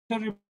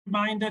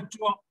reminder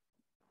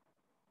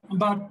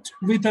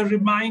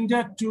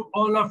to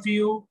all of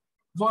you,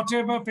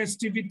 whatever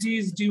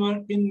festivities you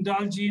are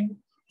indulging,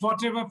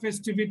 whatever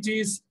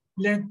festivities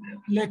let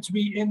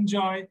me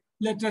enjoy,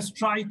 let us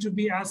try to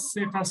be as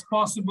safe as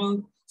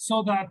possible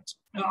so that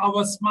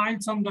our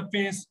smiles on the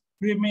face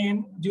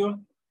remain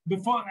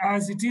before,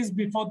 as it is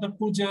before the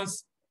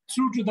pujas,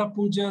 through to the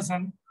pujas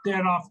and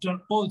thereafter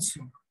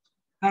also.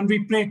 And we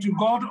pray to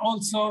God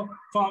also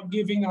for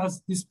giving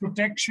us this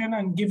protection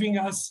and giving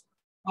us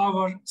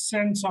our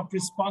sense of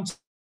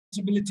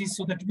responsibility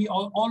so that we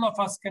all of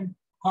us can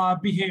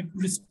behave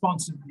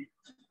responsibly.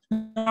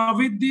 Now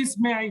with this,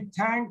 may I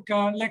thank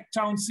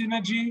Lectown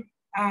Synergy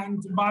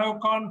and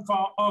Biocon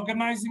for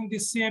organizing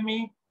this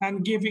CME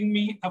and giving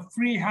me a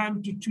free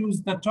hand to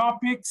choose the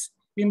topics,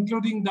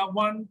 including the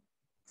one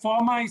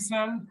for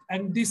myself.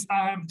 And this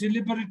I have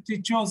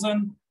deliberately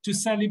chosen to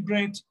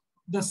celebrate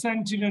the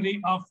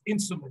centenary of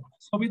insulin.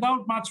 So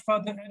without much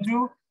further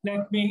ado,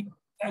 let me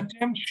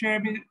attempt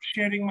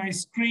sharing my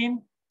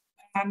screen.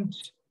 And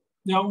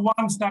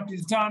once that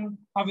is done,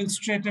 I will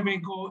straight away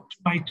go to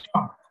my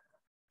talk.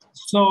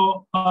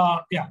 So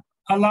yeah,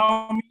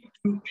 allow me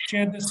to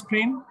share the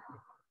screen.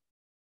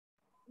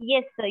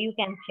 Yes, sir, you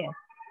can share.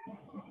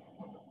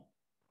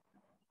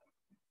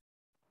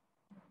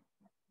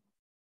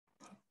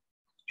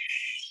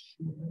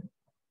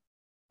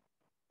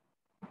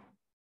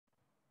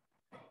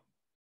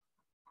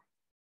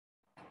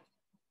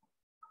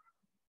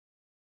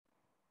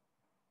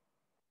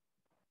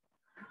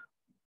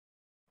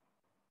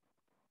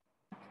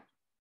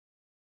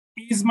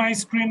 Is my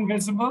screen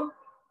visible?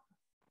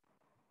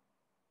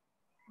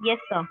 Yes,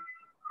 sir.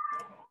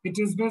 It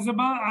is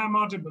visible, I am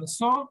audible.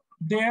 So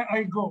there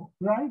I go,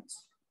 right?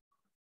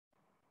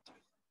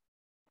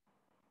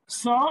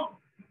 So,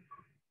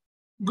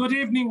 good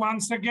evening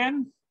once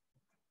again.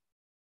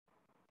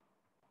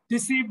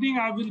 This evening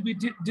I will be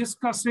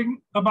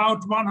discussing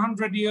about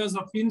 100 years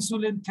of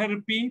insulin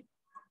therapy,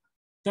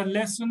 the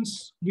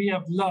lessons we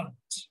have learned,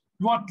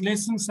 what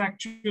lessons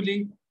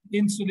actually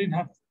insulin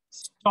have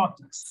taught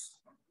us.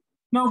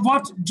 Now,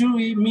 what do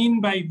we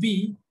mean by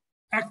we?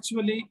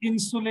 Actually,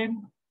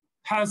 insulin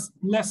has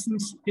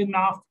lessons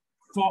enough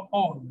for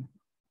all,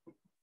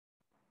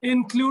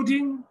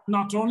 including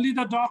not only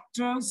the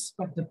doctors,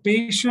 but the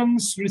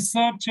patients,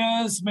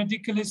 researchers,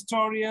 medical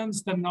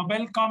historians, the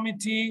Nobel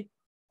Committee,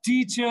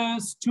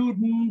 teachers,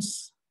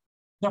 students,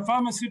 the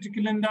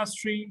pharmaceutical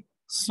industry,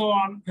 so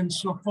on and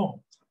so forth.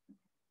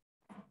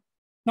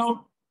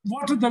 Now,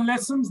 what are the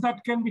lessons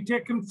that can be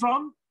taken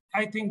from?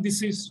 I think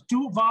this is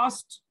too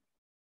vast.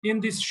 In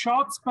this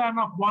short span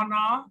of 1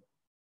 hour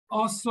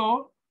or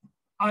so,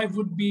 I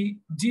would be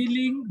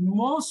dealing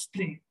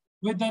mostly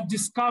with the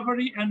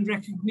discovery and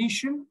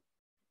recognition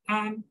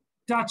and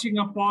touching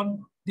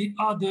upon the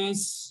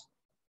others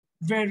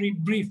very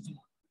briefly.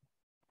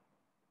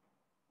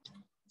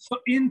 So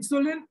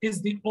insulin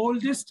is the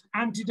oldest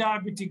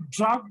anti-diabetic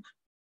drug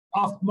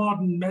of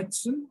modern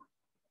medicine,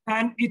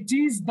 and it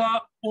is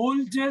the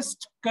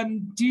oldest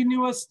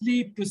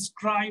continuously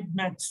prescribed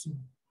medicine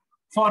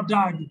for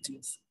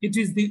diabetes. It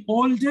is the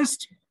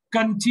oldest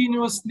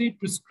continuously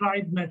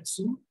prescribed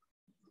medicine.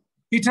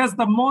 It has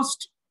the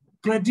most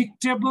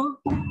predictable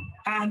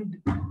and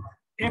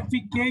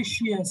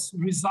efficacious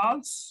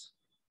results.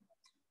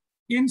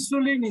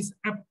 Insulin is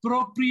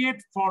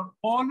appropriate for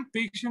all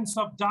patients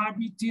of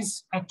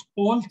diabetes at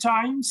all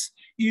times,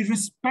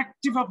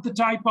 irrespective of the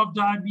type of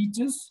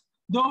diabetes,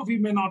 though we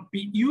may not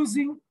be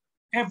using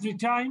every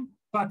time,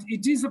 but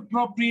it is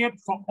appropriate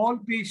for all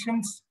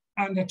patients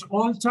and at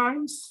all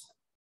times.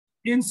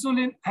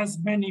 Insulin has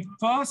many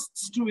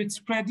firsts to its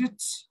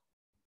credit,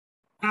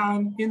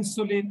 and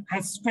insulin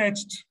has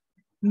fetched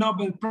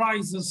Nobel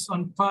Prizes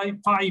on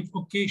five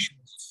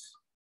occasions.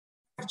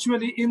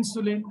 Actually,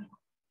 insulin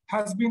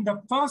has been the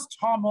first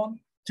hormone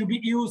to be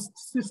used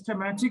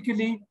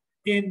systematically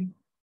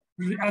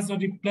as a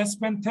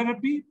replacement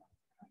therapy,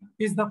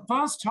 is the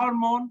first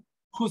hormone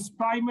whose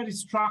primary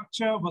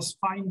structure was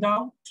found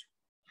out,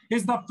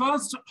 is the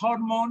first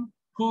hormone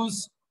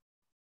whose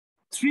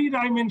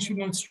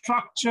three-dimensional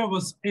structure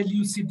was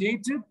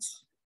elucidated,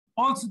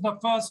 also the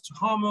first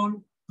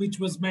hormone which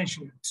was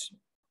measured.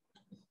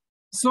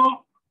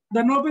 So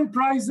the Nobel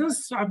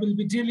Prizes, I will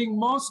be dealing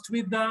most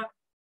with the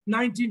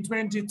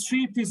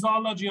 1923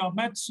 Physiology of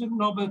Medicine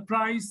Nobel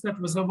Prize that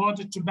was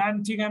awarded to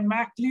Banting and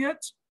MacLeod.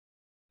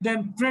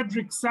 Then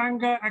Frederick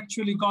Sanger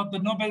actually got the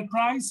Nobel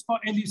Prize for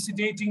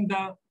elucidating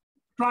the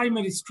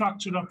primary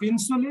structure of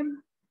insulin.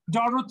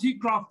 Dorothy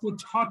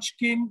Crawford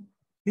Hodgkin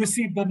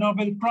received the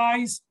Nobel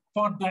Prize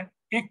for the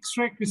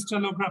X-ray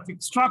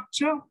crystallographic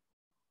structure.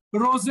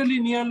 Rosalie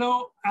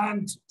Niello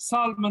and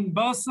Salman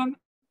Burson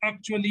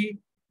actually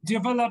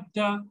developed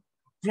the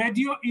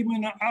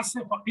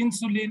radioimmunoassay for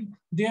insulin,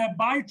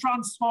 thereby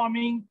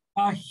transforming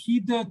a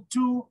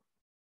hitherto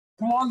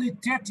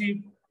qualitative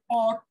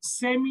or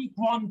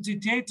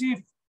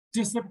semi-quantitative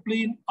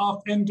discipline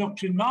of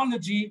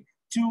endocrinology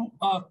to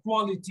a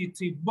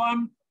qualitative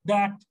one,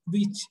 that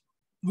which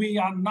we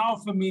are now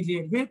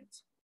familiar with.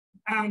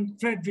 And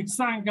Frederick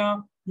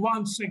Sanger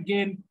once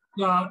again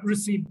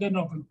received the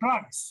Nobel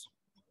Prize.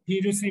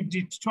 He received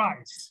it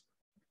twice.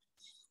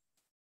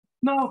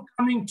 Now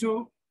coming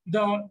to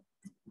the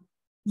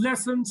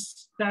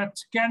lessons that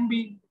can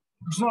be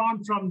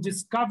drawn from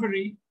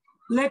discovery,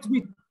 let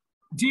me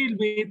deal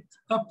with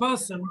a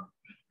person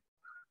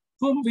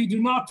whom we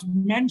do not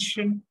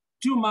mention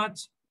too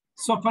much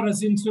so far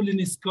as insulin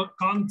is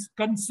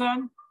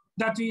concerned,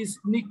 that is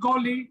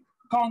Nicolae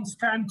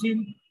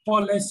Constantin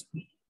Popescu.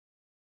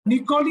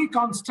 Nicolae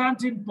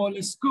Constantin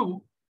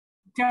Popescu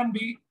can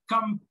be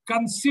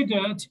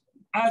considered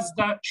as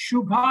the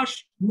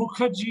Subhash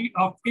Mukherjee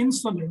of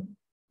insulin,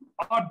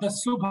 or the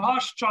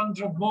Subhash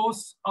Chandra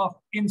Bose of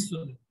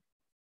insulin.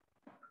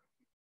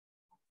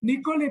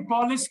 Nicolae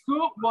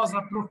Popescu was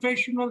a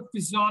professional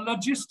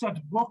physiologist at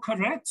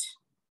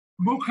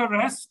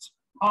Bucharest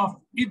of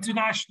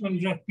international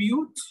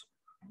repute.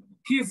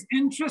 His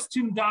interest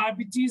in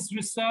diabetes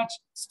research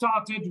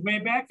started way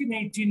back in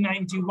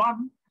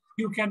 1891.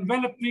 You can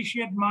well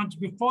appreciate much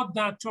before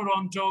the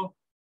Toronto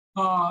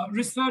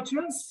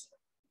researchers,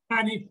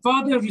 and he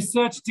further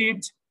researched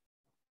it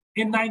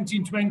in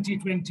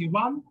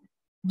 1920-21,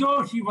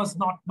 though he was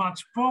not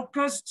much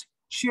focused,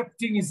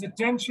 shifting his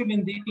attention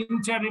in the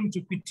interim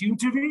to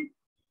pituitary.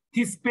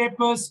 His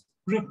papers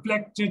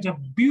reflected a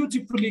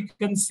beautifully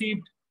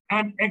conceived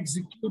and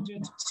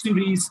executed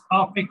series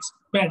of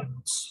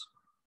experiments.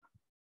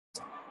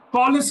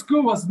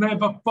 Popescu was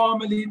never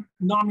formally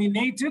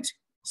nominated,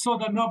 so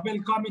the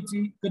Nobel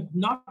Committee could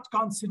not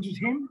consider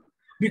him,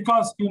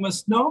 because you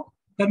must know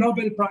the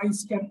Nobel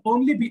Prize can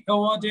only be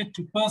awarded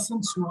to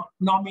persons who are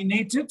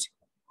nominated,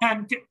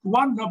 and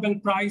one Nobel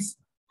Prize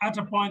at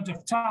a point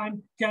of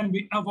time can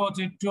be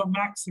awarded to a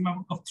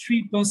maximum of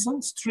 3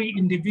 persons, 3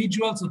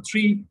 individuals, or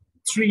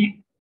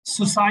three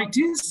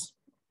societies.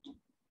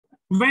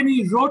 When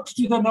he wrote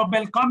to the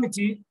Nobel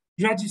Committee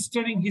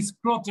registering his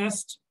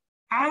protest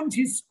and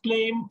his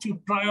claim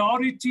to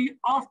priority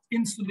of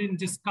insulin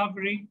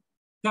discovery,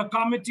 the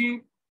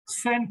committee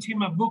sent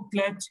him a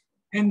booklet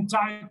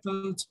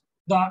entitled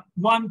the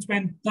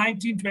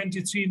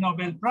 1923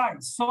 Nobel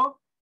Prize. So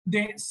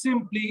they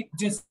simply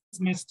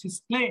dismissed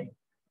his claim.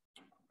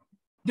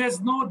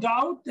 There's no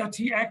doubt that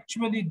he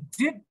actually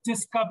did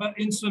discover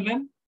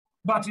insulin,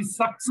 but his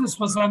success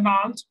was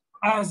annulled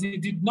as he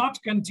did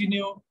not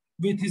continue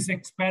with his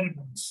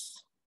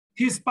experiments.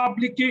 His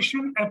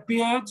publication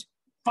appeared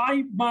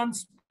 5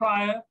 months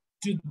prior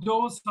to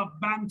those of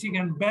Banting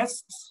and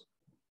Best,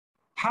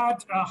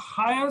 had a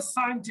higher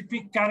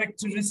scientific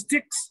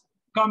characteristics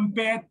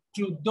compared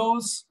to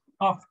those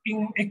of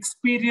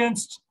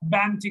inexperienced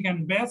Banting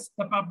and Best.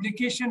 The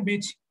publication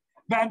which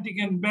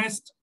Banting and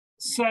Best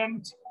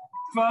sent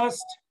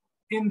first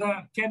in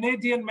the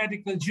Canadian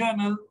Medical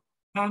Journal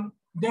and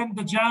then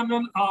the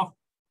Journal of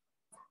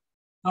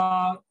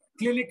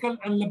Clinical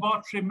and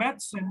Laboratory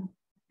Medicine,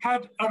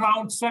 had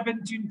around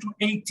 17 to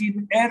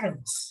 18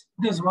 errors.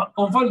 These were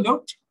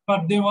overlooked,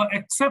 but they were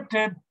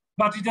accepted.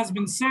 But it has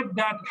been said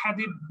that had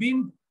it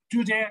been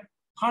today,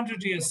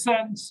 100 years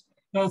hence,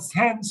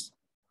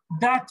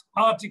 that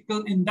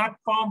article in that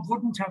form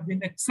wouldn't have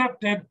been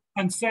accepted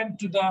and sent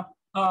to the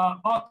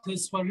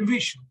authors for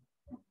revision.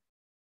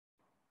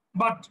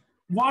 But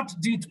what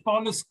did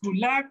Popescu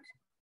lack?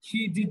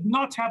 He did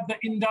not have the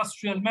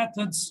industrial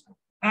methods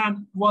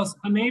and was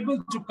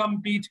unable to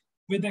compete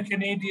with the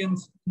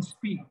Canadians in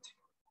speed.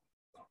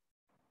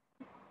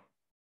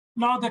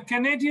 Now, the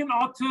Canadian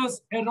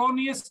authors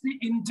erroneously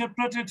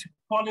interpreted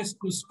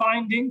Popescu's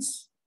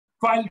findings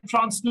while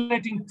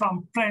translating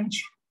from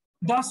French,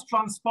 thus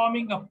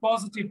transforming a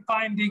positive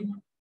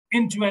finding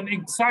into an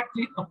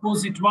exactly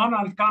opposite one.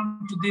 I'll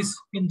come to this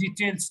in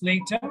details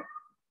later.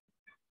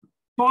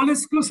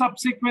 Popescu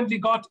subsequently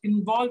got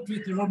involved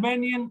with the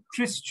Romanian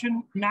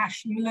Christian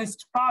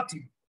Nationalist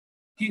Party.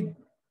 He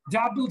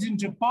dabbled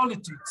into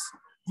politics,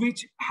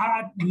 which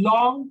had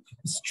long,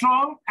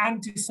 strong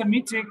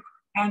anti-Semitic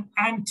and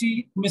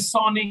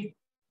anti-Masonic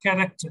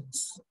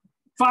characters.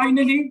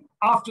 Finally,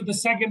 after the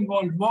Second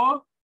World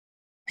War,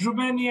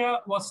 Romania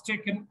was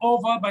taken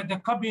over by the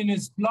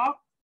communist bloc,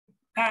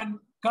 and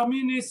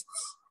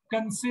communists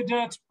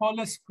considered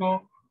Popescu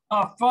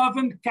a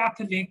fervent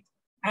Catholic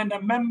and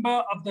a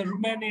member of the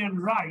Romanian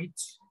right,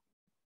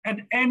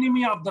 an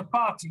enemy of the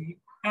party,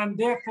 and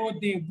therefore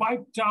they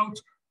wiped out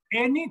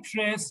any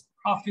trace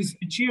of his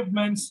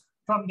achievements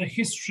from the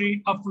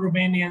history of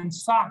Romanian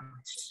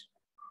science.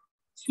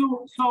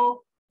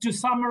 So to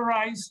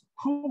summarize,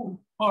 who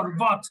or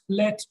what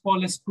let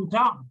Popescu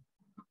down?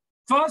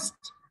 First,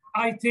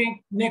 I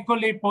think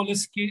Nicolae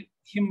Popescu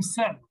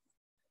himself.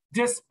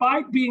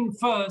 Despite being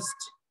first,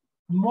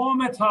 more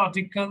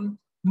methodical,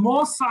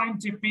 more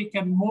scientific,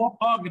 and more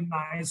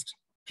organized,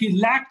 he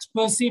lacked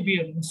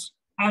perseverance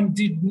and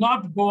did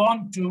not go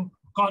on to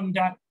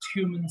conduct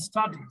human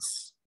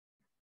studies.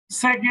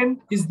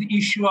 Second is the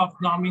issue of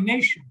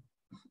nomination.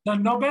 The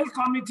Nobel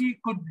Committee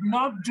could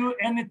not do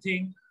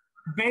anything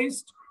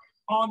based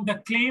on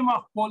the claim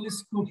of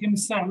Popescu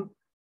himself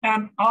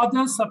and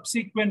other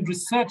subsequent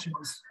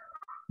researchers,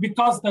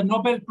 because the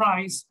Nobel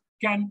Prize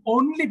can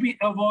only be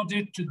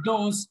awarded to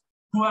those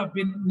who have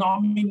been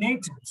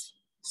nominated.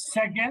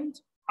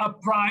 Second, a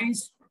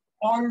prize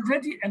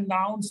already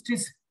announced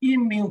is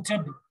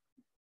immutable.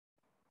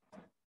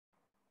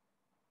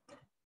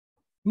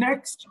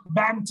 Next,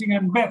 Banting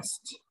and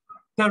Best.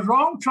 The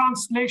wrong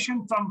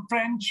translation from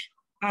French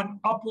and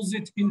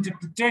opposite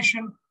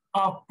interpretation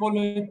of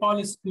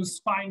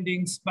Poliscu's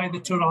findings by the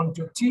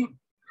Toronto team.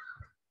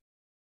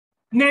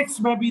 Next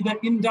may be the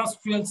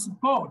industrial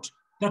support.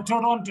 The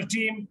Toronto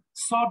team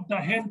sought the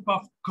help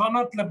of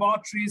Connaught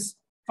Laboratories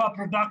for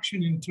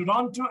production in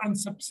Toronto and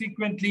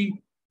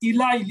subsequently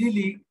Eli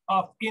Lilly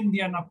of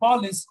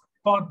Indianapolis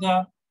for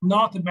the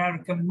North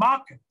American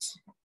market.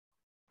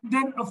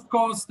 Then, of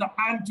course, the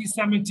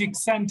anti-Semitic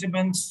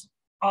sentiments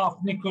of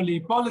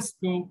Nicolae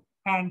Poliscu,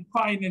 and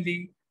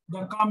finally,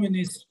 the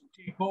communist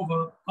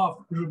takeover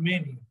of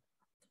Romania.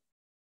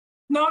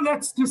 Now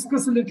let's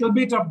discuss a little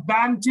bit of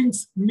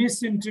Banting's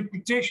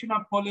misinterpretation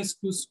of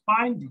Poliscu's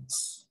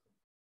findings.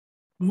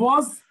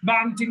 Was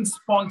Banting's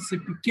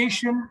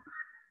falsification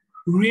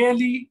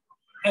really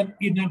an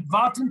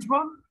inadvertent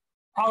one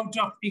out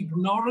of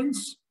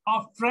ignorance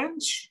of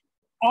French,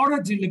 or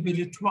a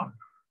deliberate one?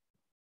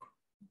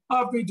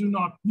 We do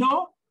not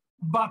know,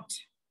 but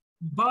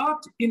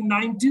in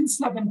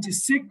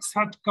 1976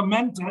 had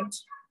commented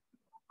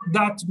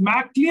that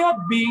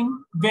MacLeod,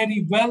 being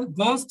very well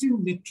versed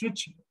in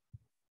literature,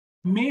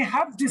 may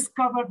have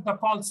discovered the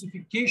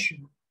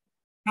falsification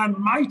and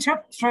might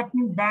have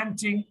threatened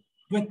Banting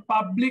with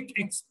public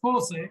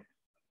expose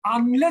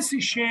unless he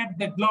shared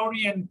the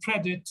glory and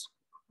credit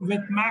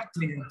with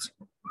MacLeod.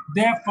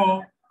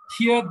 Therefore,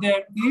 here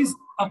there is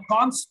a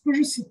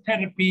conspiracy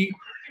theory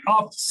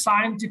of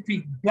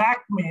scientific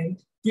blackmail,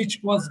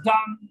 which was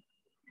done.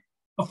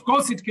 Of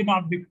course, it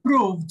cannot be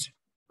proved,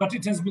 but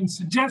it has been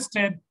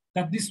suggested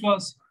that this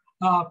was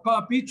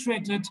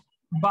perpetrated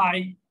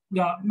by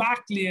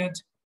MacLeod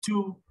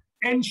to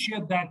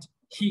ensure that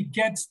he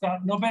gets the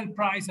Nobel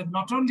Prize, and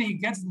not only he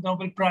gets the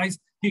Nobel Prize,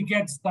 he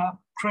gets the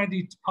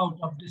credit out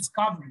of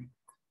discovery.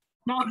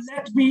 Now,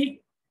 let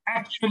me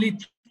actually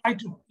try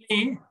to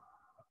play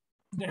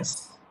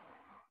this.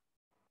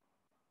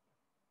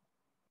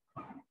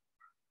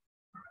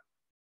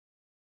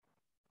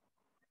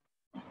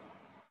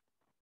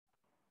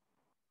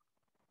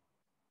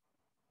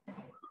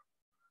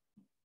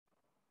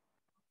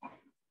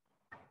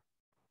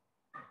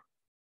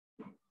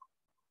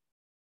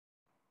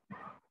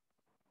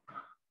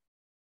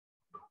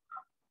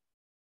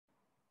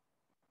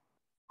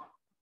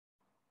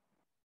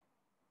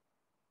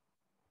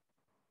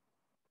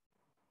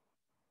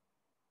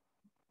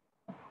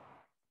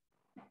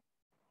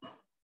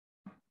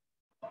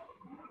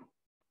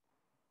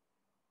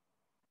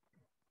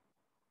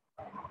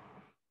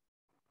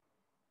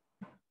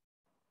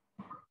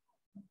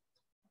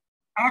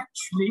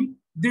 Actually,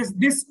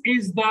 this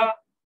is the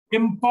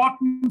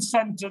important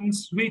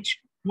sentence which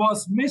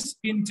was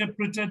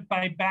misinterpreted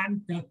by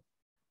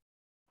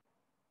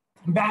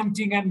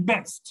Banting and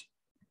Best.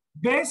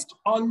 Best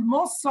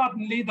almost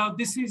certainly, now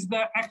this is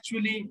the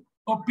actually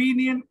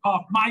opinion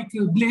of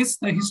Michael Bliss,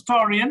 the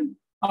historian,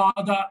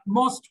 the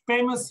most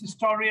famous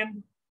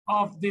historian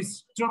of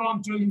this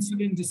Toronto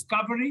insulin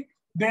discovery.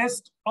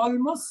 Best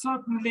almost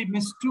certainly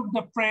mistook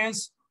the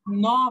phrase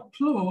 "no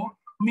plus,"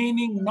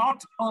 meaning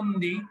not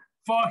only,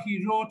 for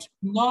he wrote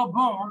 "no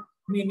bon,"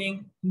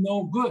 meaning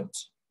no good.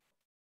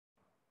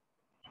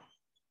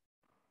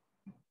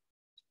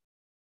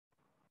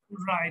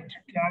 Right,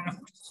 I have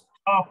to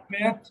stop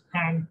it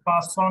and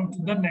pass on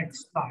to the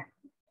next slide.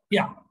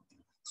 Yeah,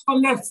 so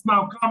let's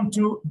now come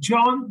to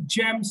John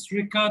James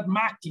Rickard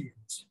MacLeod.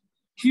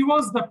 He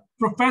was the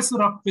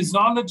professor of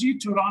physiology,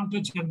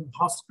 Toronto General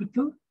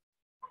Hospital.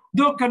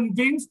 Though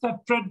convinced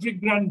that Frederick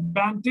Grant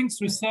Banting's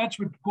research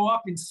would go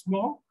up in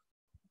smoke,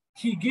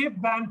 he gave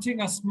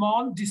Banting a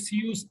small,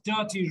 disused,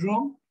 dirty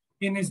room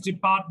in his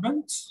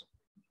department.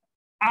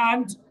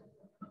 And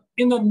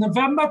in the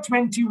November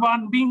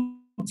 21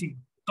 meeting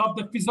of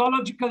the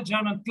Physiological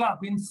Journal Club,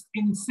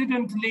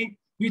 incidentally,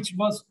 which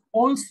was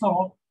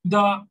also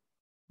the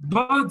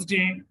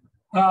birthday,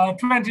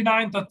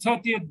 29th or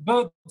 30th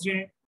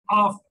birthday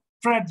of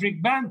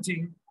Frederick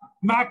Banting,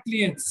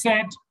 MacLeod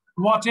said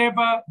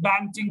whatever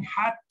Banting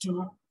had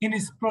to in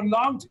his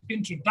prolonged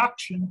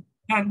introduction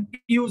and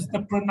used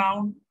the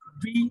pronoun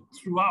we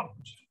throughout.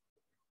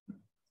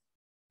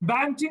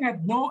 Banting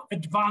had no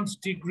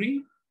advanced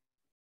degree,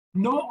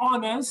 no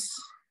honors,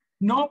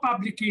 no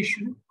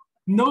publication,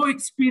 no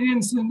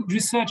experience in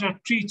research or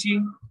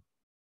teaching,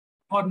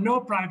 or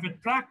no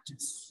private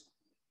practice.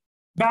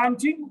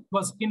 Banting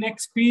was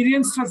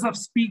inexperienced as a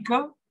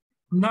speaker,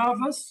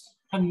 nervous,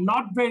 and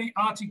not very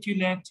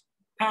articulate,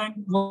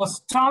 and was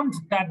stunned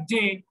that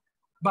day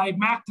by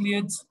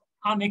MacLeod's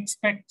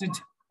unexpected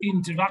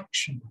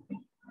introduction.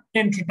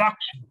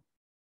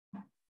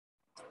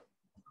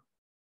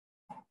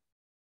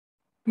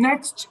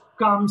 Next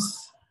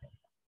comes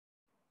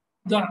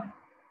the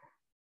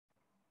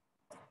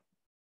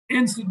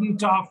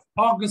incident of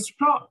August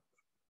Krog.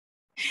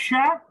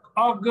 Jacques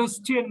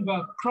Augustin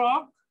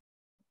Krog,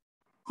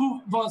 who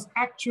was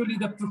actually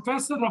the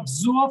professor of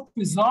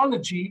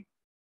zoophysiology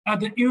at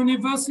the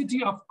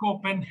University of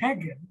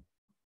Copenhagen,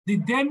 the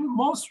then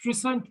most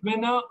recent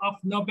winner of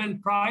Nobel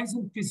Prize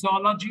in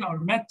Physiology or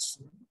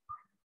Medicine.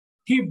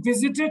 He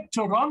visited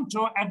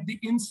Toronto at the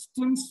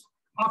instance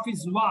of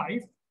his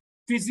wife,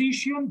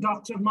 physician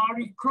Dr.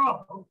 Marie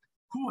Krog,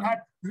 who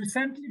had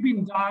recently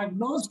been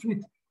diagnosed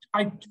with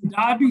type 2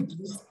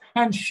 diabetes,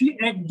 and she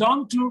egged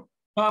on to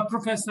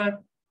Professor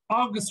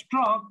August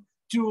Krog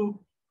to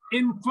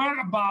inquire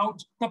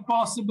about the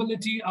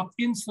possibility of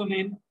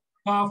insulin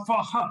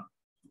for her.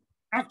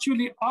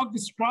 Actually,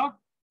 August Krog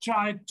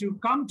tried to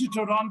come to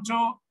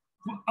Toronto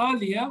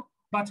earlier,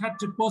 but had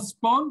to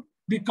postpone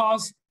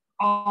because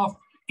of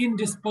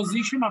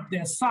indisposition of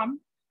their son.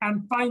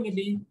 And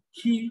finally,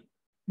 he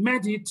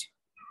made it.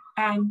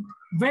 And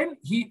when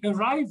he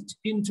arrived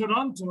in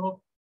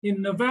Toronto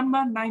in November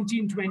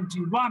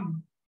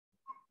 1921,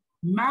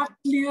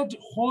 MacLeod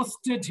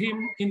hosted him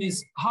in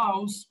his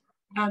house.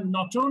 And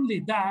not only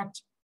that,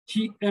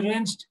 he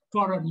arranged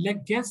for a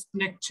guest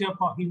lecture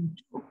for him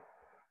too.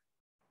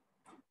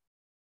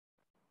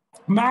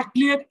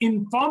 MacLeod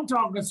informed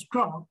August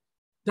Krog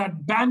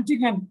that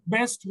Banting and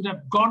Best would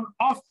have gone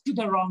off to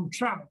the wrong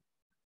track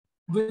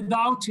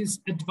without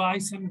his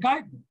advice and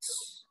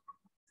guidance.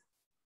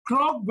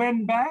 Krog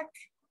went back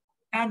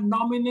and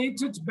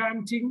nominated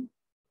Banting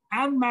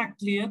and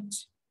MacLeod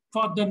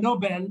for the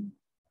Nobel.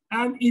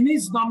 And in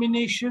his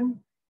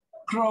nomination,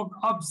 Krog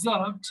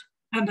observed,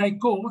 and I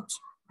quote,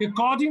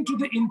 "According to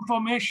the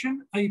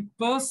information I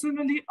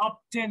personally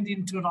obtained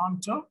in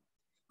Toronto,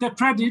 the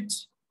credit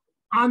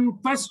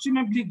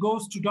unquestionably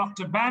goes to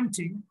Dr.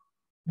 Banting,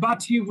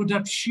 but he would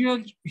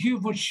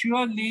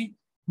surely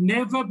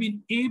never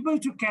been able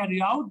to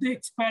carry out the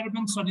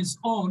experiments on his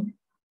own,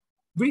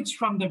 which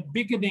from the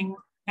beginning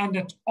and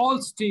at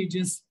all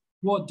stages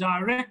were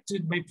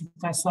directed by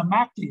Professor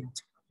MacLeod."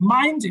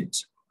 Mind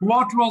it,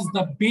 what was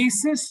the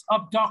basis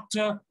of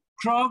Dr.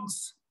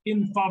 Krog's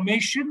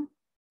information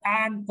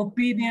and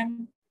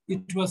opinion?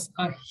 It was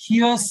a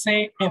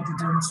hearsay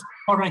evidence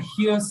or a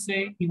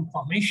hearsay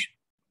information.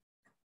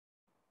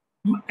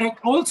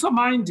 Also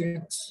mind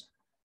it,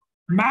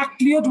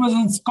 MacLeod was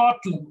in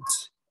Scotland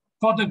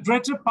for the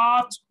greater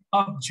part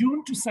of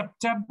June to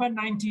September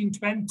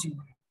 1920,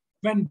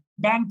 when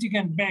Banting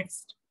and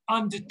Best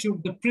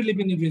undertook the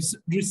preliminary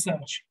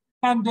research.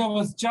 And there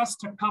was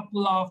just a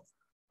couple of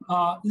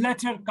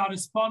letter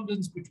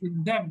correspondence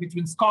between them,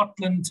 between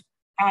Scotland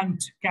and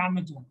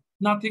Canada,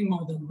 nothing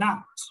more than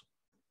that.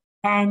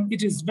 And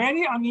it is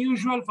very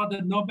unusual for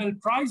the Nobel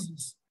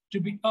Prizes to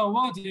be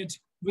awarded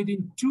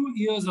within 2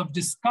 years of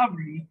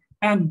discovery,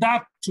 and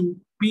that to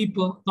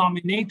people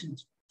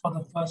nominated for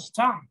the first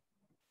time.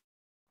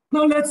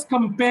 Now let's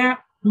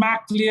compare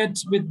MacLeod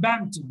with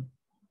Banting.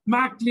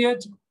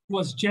 MacLeod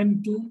was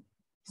gentle,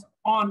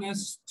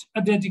 honest,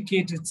 a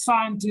dedicated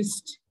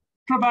scientist,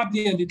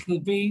 probably a little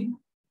vain,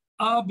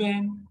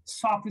 urban,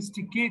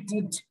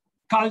 sophisticated,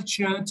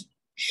 cultured,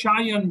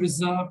 shy and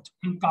reserved,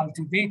 and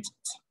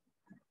cultivated.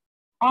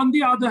 On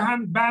the other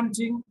hand,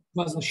 Banting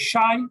was a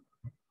shy,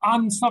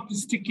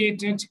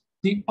 unsophisticated,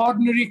 the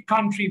ordinary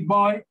country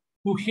boy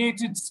who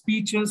hated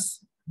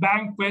speeches,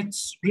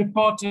 banquets,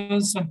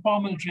 reporters, and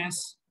formal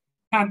dress,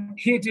 and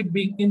hated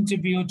being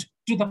interviewed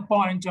to the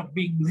point of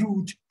being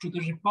rude to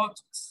the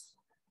reporters.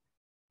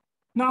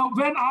 Now,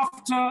 when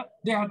after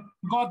they had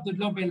got the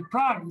Nobel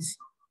Prize,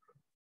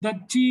 the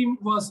team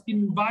was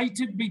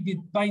invited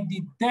by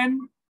the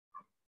then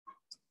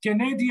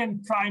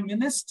Canadian Prime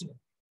Minister.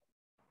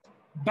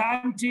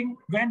 Banting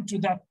went to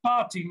that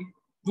party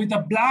with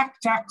a black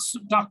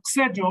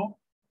tuxedo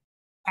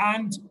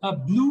and a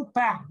blue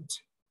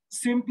pant,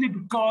 simply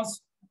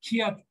because he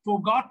had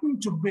forgotten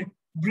to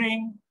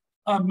bring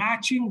a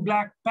matching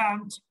black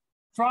pant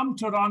from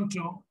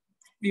Toronto.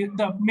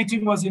 The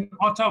meeting was in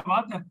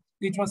Ottawa.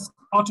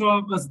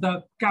 Ottawa was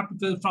the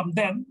capital from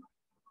then.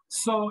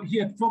 So he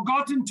had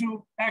forgotten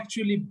to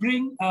actually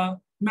bring a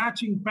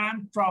matching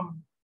pant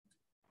from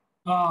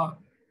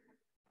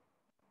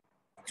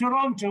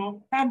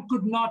Toronto, and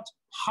could not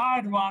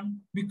hire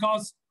one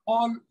because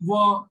all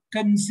were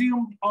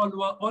consumed, all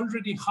were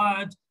already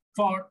hired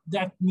for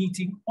that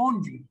meeting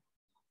only.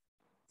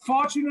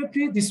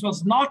 Fortunately, this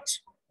was not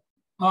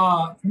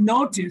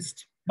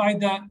noticed by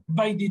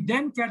the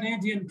then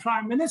Canadian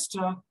Prime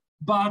Minister,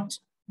 but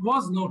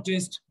was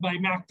noticed by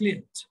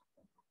MacLeod.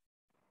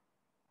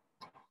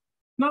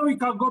 Now we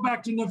can go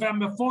back to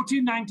November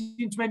 14,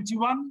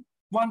 1921.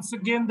 Once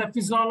again, the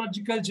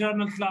Physiological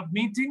Journal Club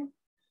meeting.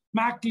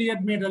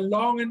 MacLeod made a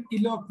long and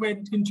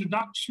eloquent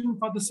introduction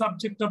for the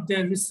subject of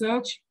their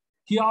research.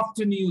 He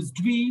often used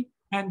we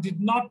and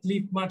did not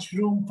leave much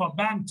room for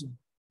Banting.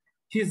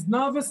 His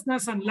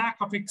nervousness and lack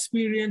of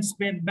experience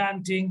made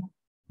Banting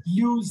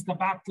lose the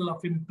battle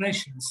of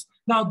impressions.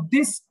 Now,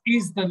 this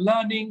is the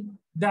learning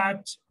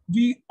that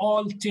we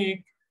all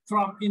take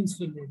from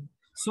insulin.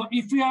 So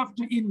if you have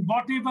to, in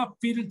whatever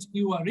field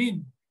you are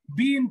in,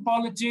 be in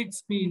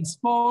politics, be in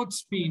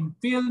sports, be in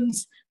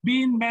films,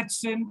 be in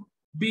medicine,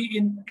 be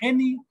in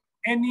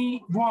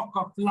any walk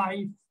of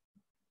life,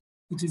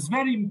 it is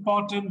very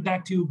important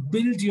that you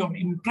build your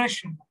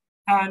impression,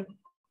 and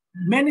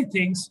many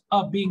things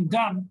are being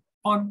done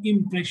on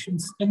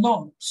impressions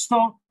alone.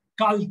 So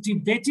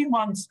cultivating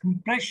one's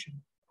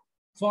impression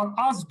for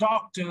us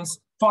doctors,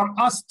 for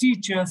us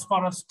teachers,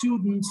 for us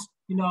students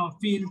in our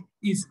field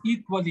is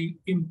equally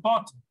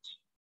important.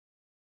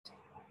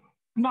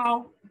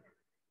 Now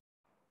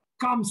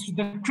comes to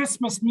the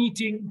Christmas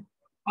meeting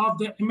of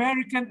the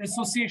American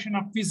Association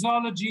of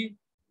Physiology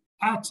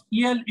at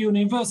Yale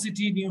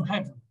University, New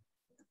Haven.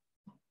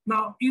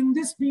 Now, in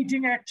this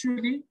meeting,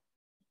 actually,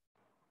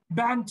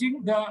 the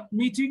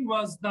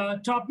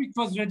topic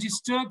was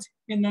registered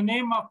in the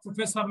name of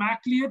Professor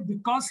MacLeod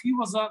because he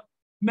was a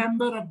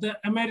member of the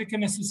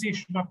American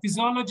Association of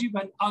Physiology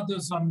when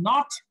others are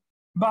not,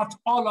 but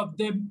all of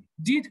them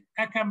did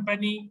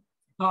accompany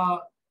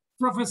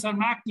Professor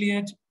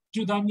MacLeod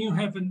to the New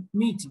Haven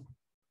meeting.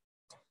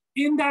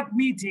 In that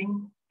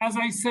meeting, as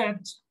I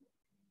said,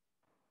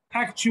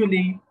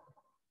 actually,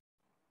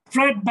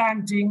 Fred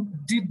Banting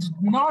did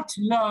not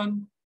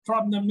learn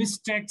from the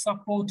mistakes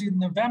of 14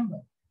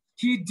 November.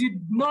 He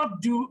did not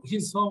do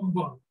his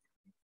homework.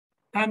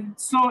 And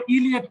so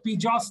Elliot P.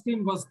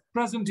 Jocelyn was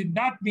present in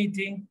that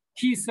meeting.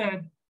 He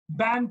said,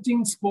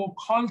 Banting spoke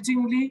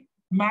haltingly,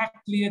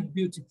 MacLeod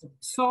beautifully.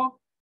 So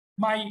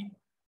my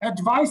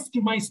advice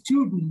to my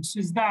students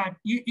is that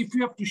if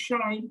you have to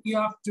shine, you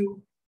have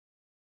to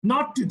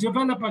not to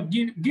develop a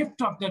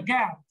gift of the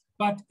gab,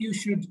 but you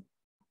should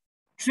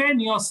train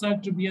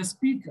yourself to be a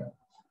speaker.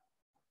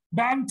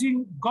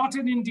 Banting got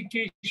an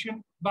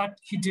indication, but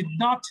he did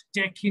not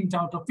take hint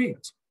out of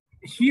it.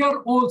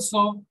 Here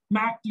also,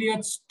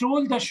 MacLeod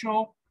stole the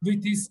show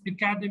with his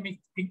academic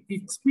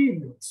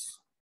experience.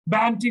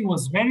 Banting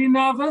was very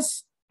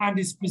nervous and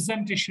his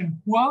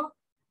presentation poor,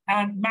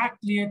 and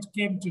MacLeod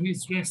came to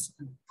his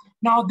rescue.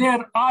 Now,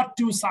 there are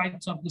two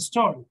sides of the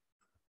story.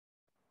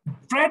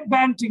 Fred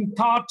Banting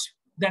thought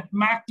that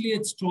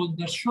MacLeod stole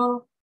the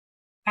show,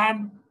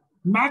 and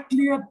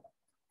MacLeod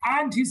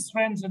and his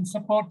friends and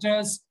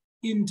supporters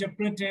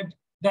interpreted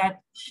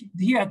that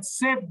he had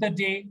saved the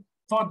day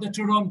for the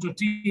Toronto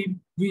team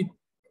with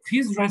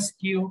his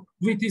rescue,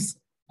 with his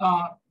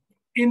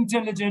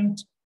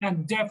intelligent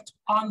and deft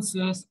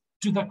answers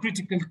to the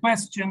critical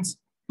questions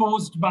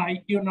posed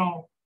by,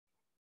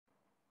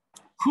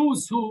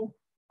 who's who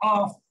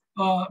of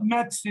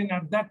medicine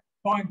at that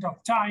point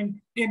of time,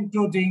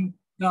 including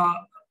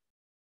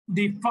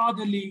the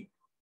fatherly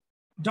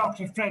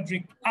Dr.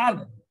 Frederick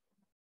Allen.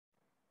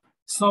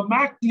 So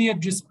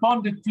MacLeod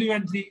responded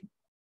fluently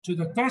to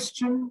the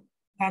question,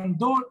 and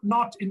though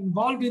not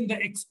involved in the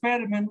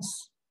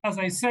experiments, as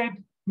I said,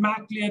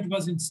 MacLeod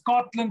was in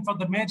Scotland for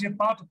the major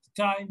part of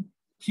the time.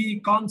 He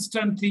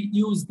constantly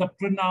used the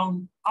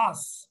pronoun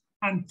us,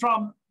 and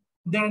from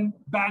then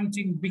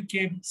Banting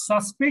became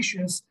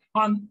suspicious.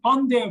 And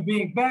on their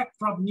way back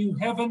from New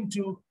Haven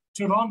to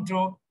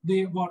Toronto,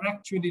 they were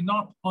actually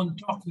not on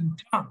talking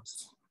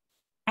terms.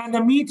 And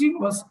the meeting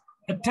was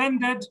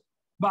attended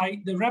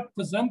by the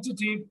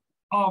representative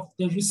of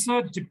the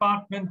research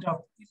department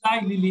of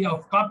Eli Lilly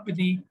of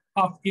Company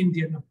of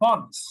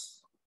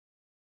Indianapolis.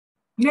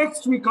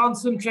 Next, we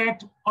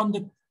concentrate on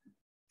the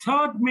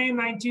 3rd May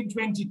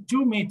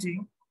 1922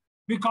 meeting,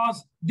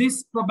 because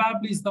this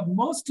probably is the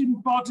most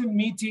important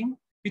meeting.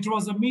 It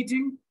was a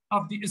meeting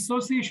of the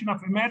Association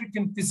of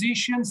American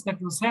Physicians that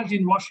was held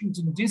in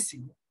Washington, D.C.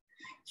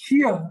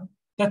 Here,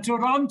 the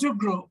Toronto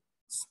group,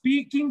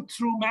 speaking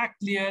through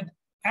MacLeod,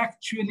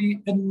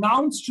 actually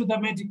announced to the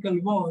medical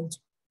world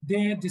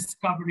their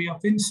discovery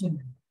of insulin.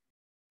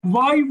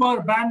 Why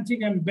were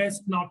Banting and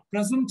Best not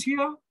present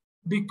here?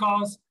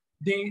 Because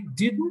they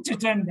didn't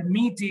attend the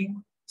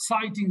meeting,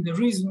 citing the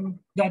reason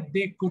that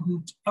they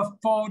couldn't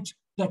afford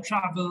the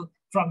travel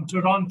from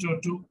Toronto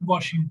to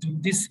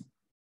Washington, D.C.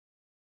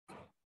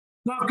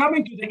 Now,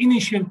 coming to the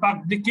initial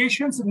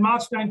publications, in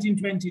March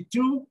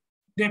 1922,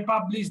 they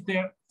published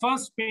their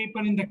first paper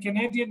in the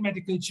Canadian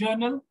Medical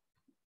Journal,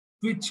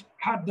 which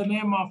had the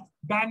name of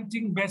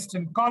Banting, Best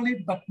and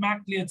Collett, but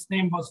MacLeod's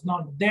name was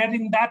not there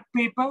in that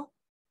paper.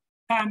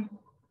 And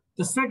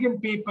the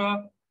second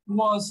paper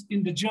was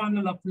in the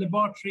Journal of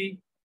Laboratory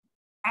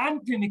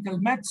and Clinical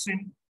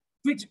Medicine,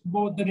 which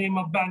bore the name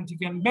of Banting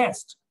and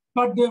Best.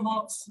 But there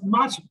was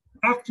much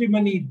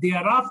acrimony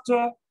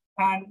thereafter,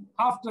 and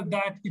after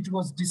that, it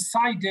was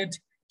decided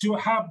to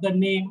have the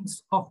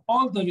names of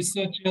all the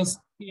researchers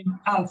in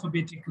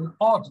alphabetical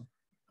order.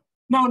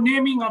 Now,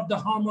 naming of the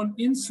hormone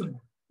insulin.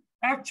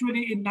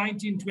 Actually, in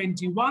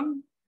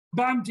 1921,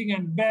 Banting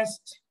and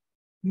Best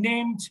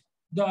named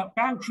the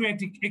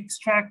pancreatic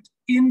extract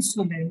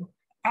insulin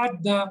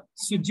at the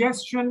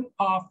suggestion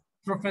of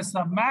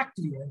Professor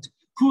MacLeod,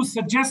 who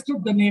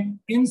suggested the name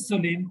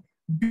insulin,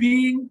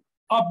 being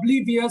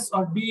oblivious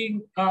or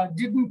being,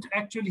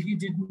 he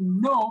didn't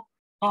know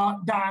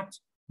that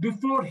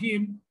before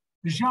him,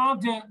 Jean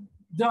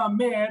de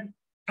Mer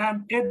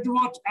and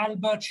Edward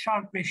Albert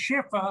Sharpe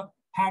Schaeffer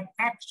had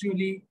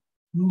actually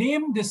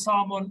named this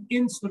hormone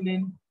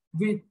insulin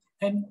with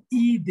an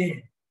E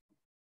there.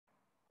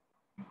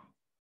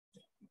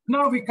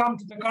 Now we come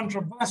to the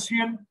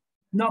controversial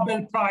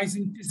Nobel Prize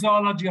in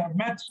Physiology or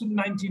Medicine,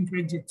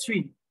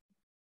 1923.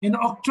 In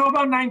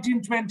October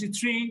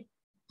 1923,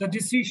 the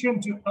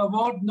decision to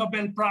award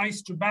Nobel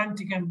Prize to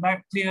Banting and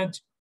MacLeod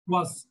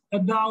was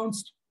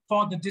announced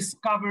for the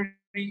discovery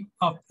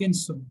of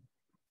insulin.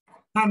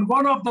 And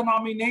one of the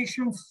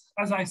nominations,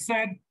 as I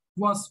said,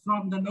 was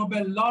from the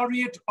Nobel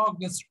laureate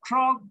August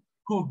Krogh,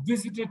 who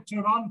visited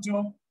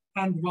Toronto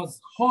and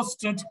was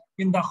hosted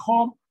in the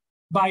home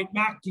by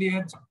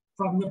MacLeod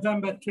from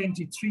November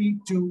 23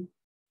 to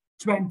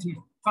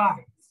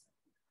 25.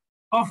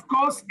 Of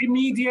course,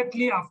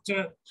 immediately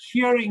after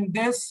hearing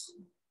this,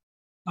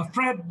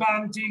 Fred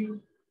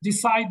Banting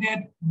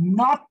decided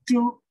not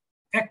to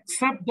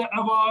accept the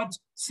award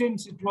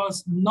since it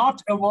was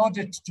not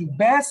awarded to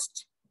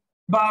best,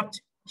 but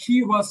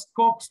he was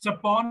coaxed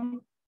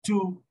upon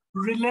to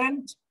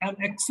relent and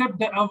accept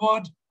the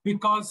award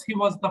because he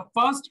was the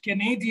first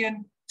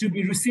Canadian to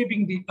be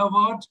receiving the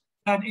award,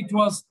 and it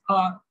was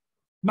a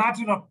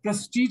matter of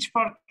prestige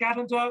for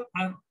Canada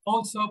and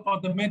also for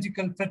the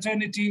medical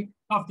fraternity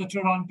of the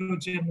Toronto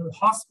General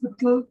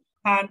Hospital.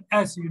 And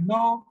as you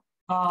know,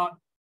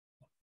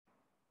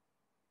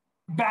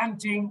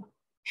 Banting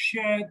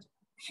shared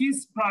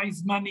his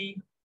prize money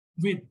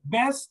with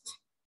Best,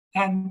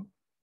 and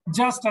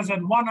just as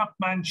in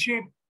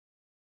one-upmanship,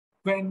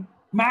 when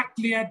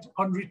MacLeod,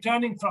 on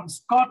returning from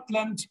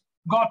Scotland,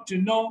 got to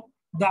know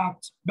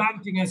that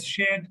Banting has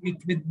shared it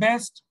with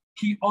Best,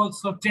 he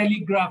also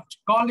telegraphed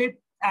Collip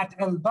at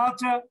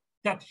Alberta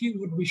that he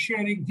would be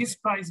sharing his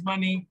prize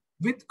money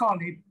with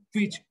Collip,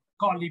 which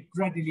Collip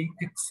readily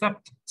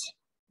accepted.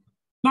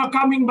 Now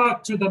coming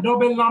back to the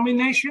Nobel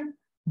nomination,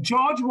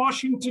 George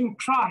Washington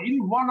Cryle,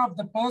 one of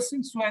the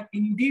persons who had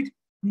indeed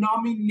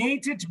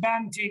nominated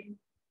Banting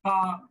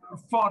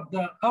for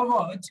the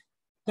award,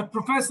 the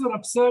professor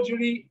of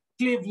surgery,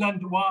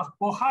 Cleveland,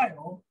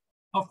 Ohio,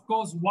 of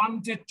course,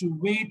 wanted to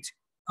wait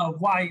a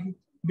while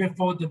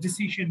before the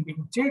decision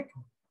being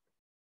taken.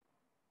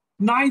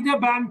 Neither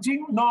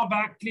Banting nor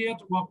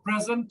MacLeod were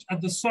present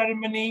at the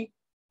ceremony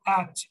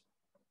at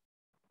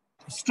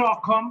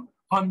Stockholm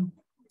on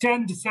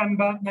 10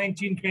 December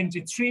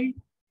 1923.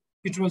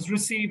 It was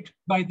received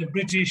by the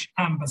British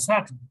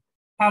ambassador.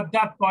 At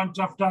that point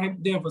of time,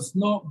 there was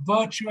no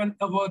virtual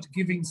award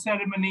giving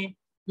ceremony.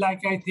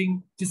 Like I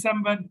think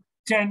December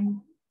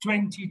 10,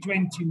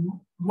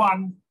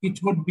 2021, it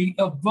would be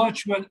a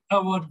virtual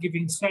award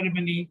giving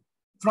ceremony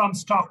from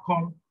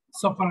Stockholm,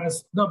 so far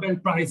as Nobel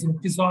Prize in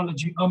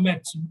Physiology or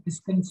Medicine is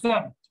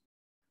concerned.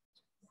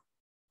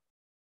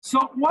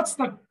 So what's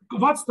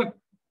the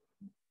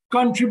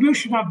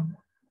contribution of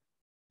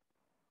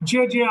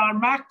J.J.R.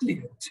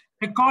 MacLeod?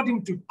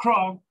 According to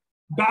Krogh,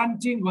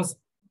 Banting was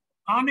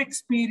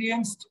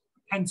unexperienced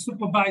and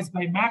supervised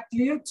by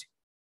MacLeod.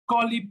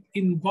 Collip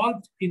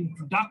involved in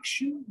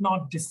production,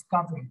 not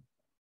discovery.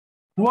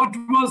 What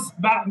was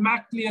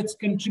MacLeod's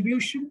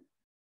contribution?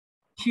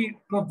 He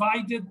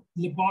provided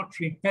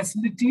laboratory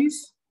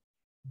facilities,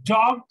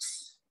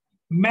 dogs,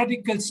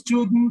 medical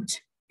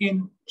student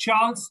in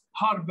Charles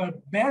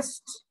Herbert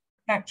Best.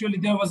 Actually,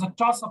 there was a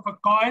toss of a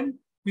coin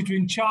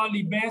between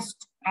Charlie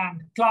Best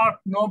and Clark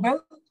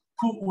Nobel,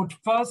 who would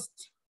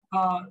first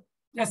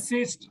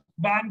assist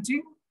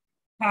Banting.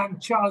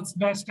 And Charles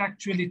Best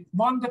actually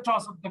won the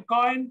toss of the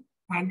coin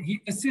and he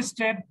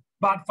assisted,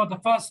 but for the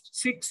first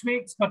 6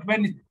 weeks. But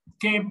when it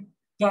came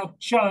the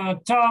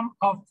term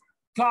of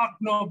Clark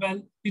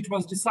Nobel, it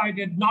was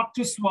decided not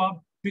to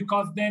swap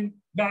because then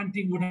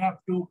Banting would have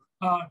to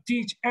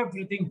teach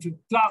everything to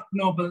Clark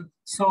Nobel.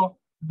 So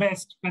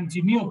Best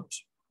continued.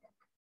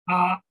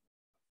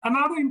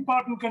 Another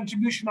important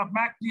contribution of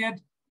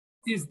MacLeod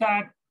is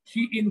that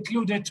he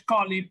included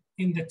Collip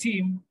in the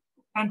team.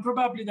 And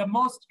probably the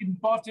most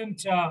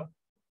important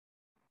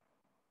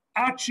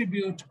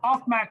attribute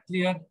of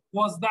MacLeod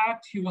was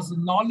that he was a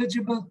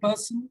knowledgeable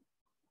person.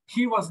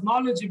 He was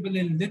knowledgeable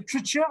in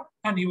literature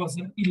and he was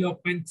an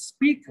eloquent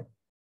speaker.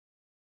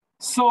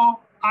 So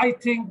I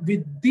think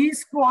with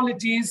these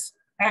qualities,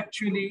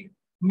 actually,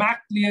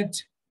 MacLeod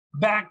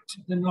backed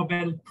the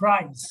Nobel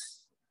Prize.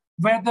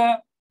 Whether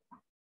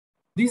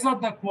these are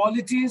the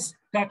qualities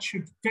that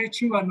should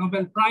fetch you a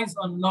Nobel Prize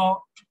or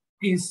not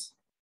is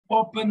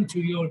open to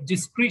your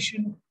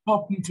discretion,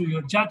 open to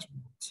your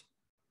judgment.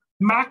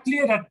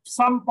 MacLeod at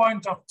some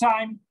point of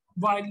time,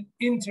 while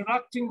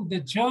interacting with the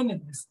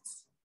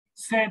journalists,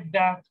 said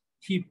that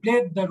he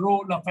played the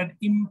role of an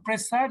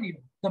impresario,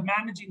 the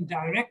managing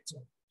director,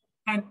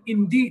 and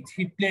indeed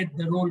he played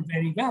the role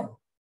very well.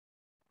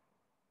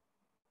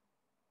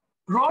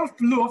 Rolf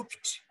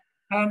Luft,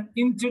 an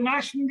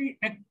internationally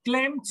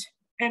acclaimed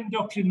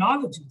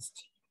endocrinologist,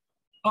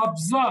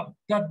 observed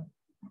that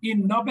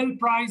in Nobel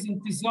Prize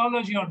in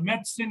Physiology or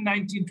Medicine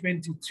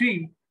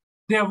 1923,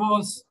 there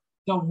was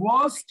the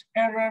worst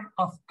error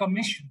of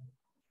commission.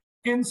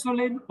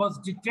 Insulin was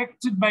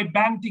detected by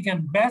Banting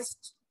and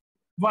Best,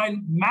 while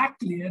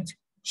MacLeod,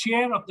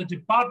 chair of the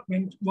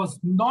department, was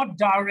not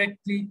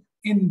directly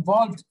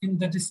involved in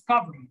the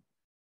discovery.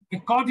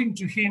 According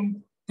to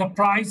him, the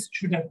prize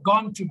should have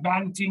gone to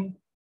Banting,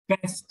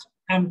 Best,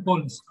 and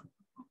Polsky.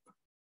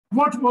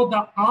 What were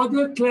the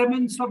other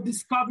claimants of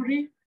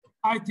discovery?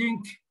 I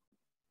think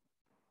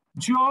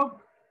Georg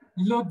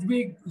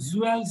Ludwig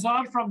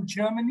Zuelzer from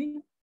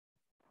Germany.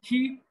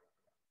 He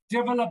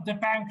developed the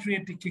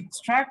pancreatic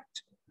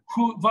extract,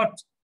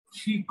 what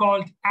he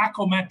called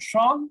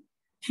acometron.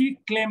 He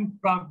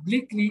claimed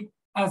publicly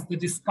as the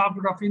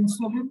discoverer of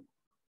insulin.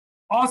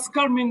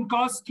 Oskar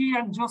Minkowski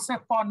and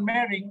Joseph von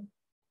Mering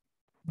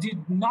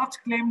did not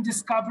claim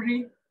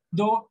discovery,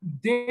 though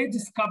they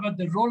discovered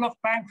the role of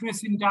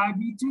pancreas in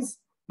diabetes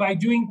by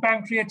doing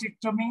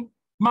pancreatectomy,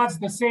 much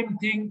the same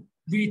thing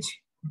which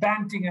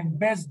Banting and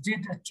Best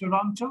did at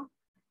Toronto.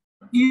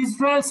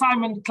 Israel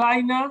Simon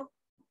Kleiner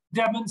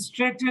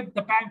demonstrated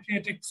the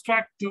pancreatic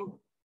extract to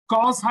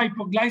cause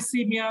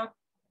hypoglycemia,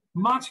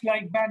 much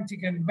like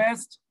Banting and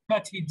Best,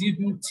 but he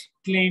didn't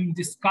claim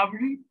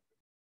discovery.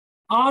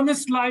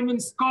 Ernest Lyman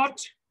Scott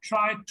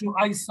tried to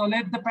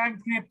isolate the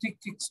pancreatic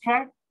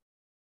extract.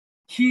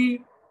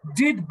 He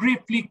did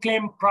briefly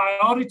claim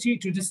priority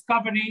to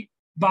discovery,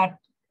 but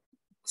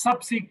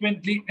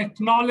subsequently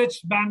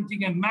acknowledged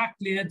Banting and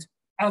MacLeod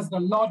as the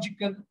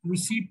logical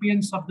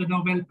recipients of the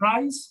Nobel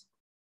Prize.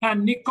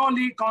 And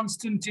Nicolae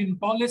Constantin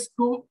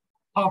Polescu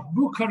of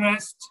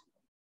Bucharest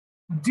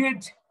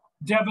did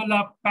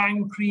develop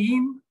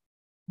pancrein,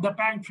 the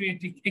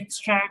pancreatic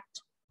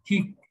extract.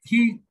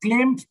 He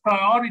claimed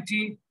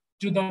priority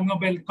to the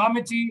Nobel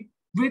Committee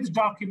with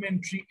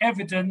documentary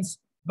evidence,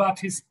 but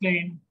his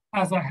claim,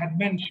 as I had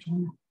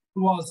mentioned,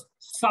 was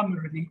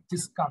summarily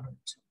discovered.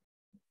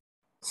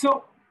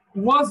 So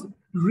was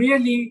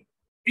really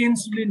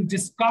insulin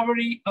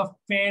discovery a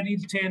fairy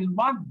tale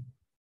one?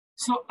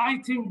 So I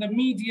think the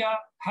media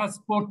has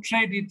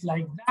portrayed it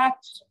like that.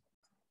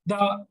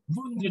 The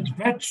wounded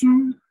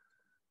veteran,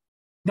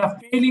 the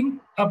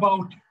failing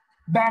about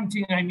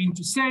Banting, I mean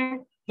to say,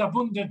 the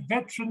wounded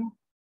veteran,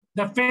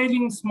 the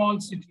failing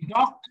small city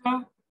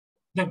doctor,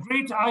 the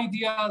great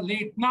idea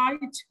late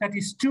night, that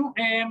is 2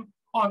 a.m.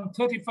 on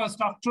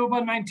 31st October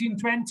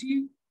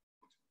 1920.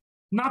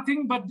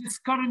 Nothing but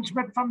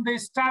discouragement from the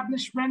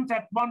establishment.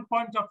 At one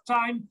point of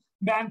time,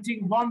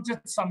 Banting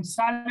wanted some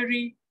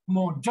salary,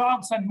 more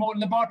jobs and more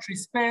laboratory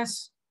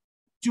space.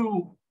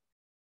 To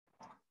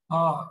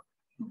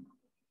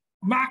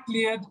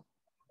MacLeod,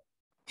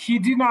 he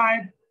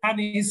denied, and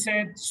he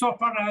said, so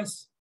far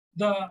as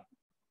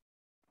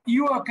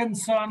you are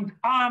concerned,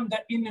 I'm the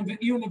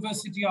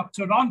University of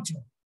Toronto.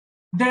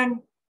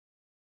 Then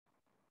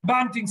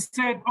Banting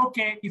said,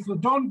 okay, if you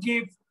don't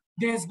give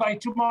this by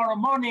tomorrow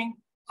morning,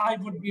 I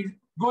would be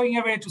going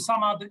away to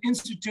some other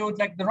institute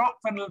like the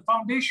Rockefeller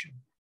Foundation.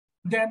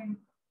 Then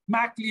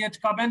MacLeod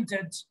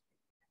commented,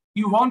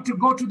 you want to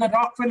go to the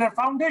Rockefeller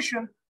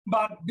Foundation,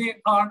 but they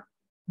are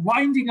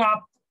winding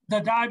up the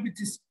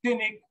diabetes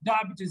clinic,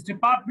 diabetes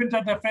department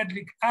at the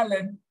Frederick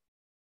Allen.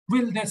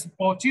 Will they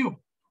support you?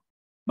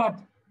 But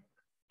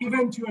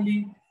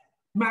eventually,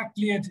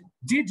 MacLeod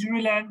did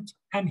relent,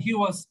 and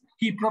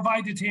he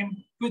provided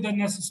him with the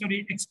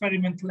necessary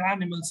experimental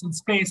animals in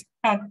space,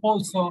 and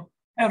also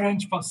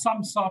arranged for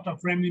some sort of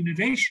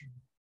remuneration.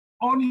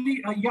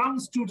 Only a young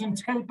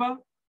student helper,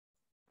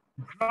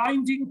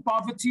 grinding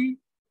poverty,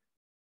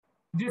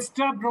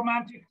 disturbed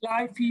romantic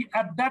life.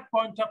 At that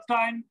point of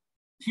time,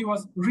 he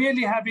was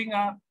really having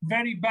a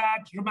very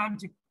bad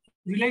romantic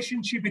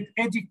relationship with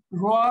Edith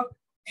Rohr,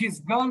 his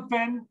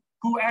girlfriend,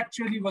 who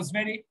actually was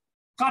very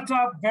cut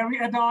up, very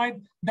annoyed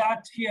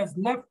that he has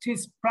left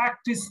his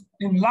practice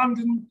in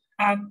London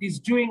and is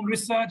doing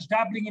research,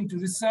 dabbling into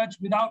research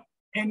without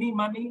any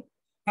money.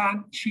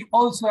 And she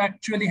also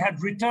actually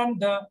had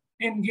returned the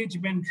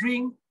engagement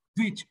ring,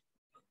 which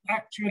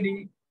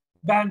actually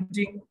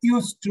Banting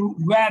used to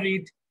wear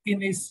it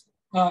in his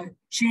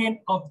chain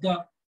of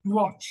the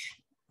watch.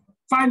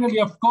 Finally,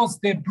 of course,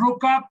 they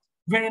broke up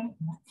when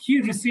he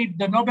received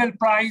the Nobel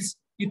Prize.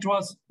 It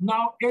was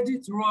now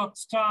Edith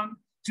Rohr's turn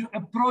to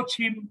approach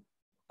him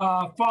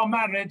for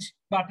marriage,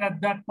 but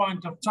at that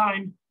point of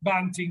time,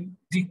 Banting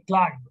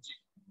declined.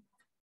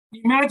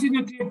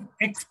 Imaginative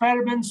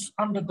experiments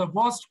under the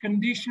worst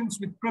conditions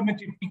with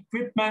primitive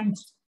equipment,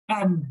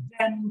 and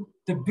then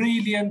the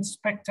brilliant,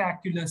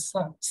 spectacular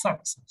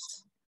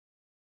success.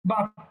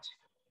 But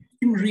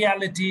in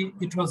reality,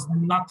 it was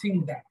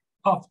nothing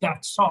of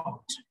that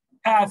sort,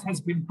 as has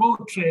been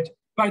portrayed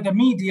by the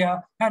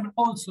media and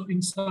also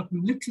in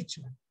certain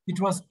literature. It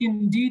was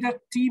indeed a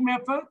team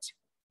effort.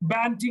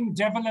 Banting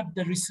developed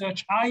the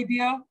research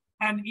idea,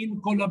 and in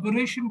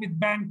collaboration with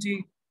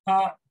Banting,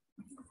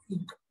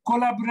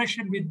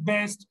 collaboration with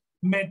Best,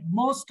 made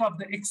most of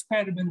the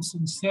experiments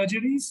and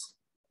surgeries.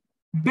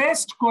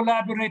 Best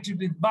collaborated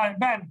with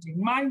Banting.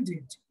 Mind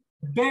it,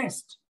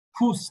 Best,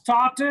 who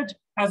started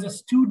as a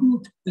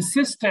student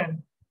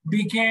assistant,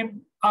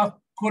 became a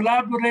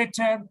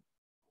collaborator,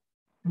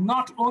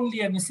 not only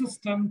an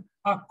assistant,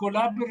 a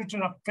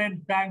collaborator of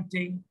Fred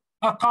Banting,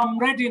 a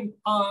comrade in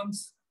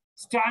arms,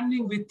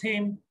 standing with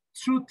him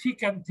through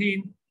thick and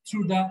thin,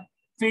 through the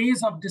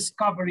phase of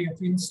discovery of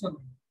insulin.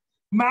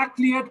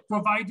 MacLeod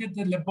provided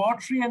the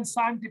laboratory and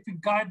scientific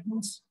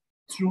guidance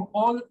through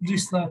all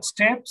research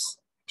steps.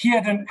 He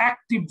had an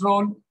active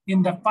role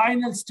in the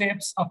final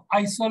steps of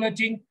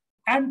isolating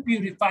and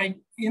purifying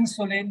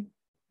insulin,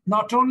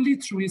 not only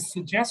through his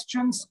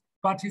suggestions,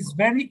 but his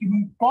very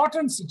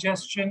important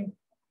suggestion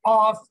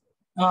of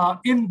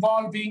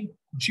involving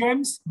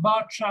James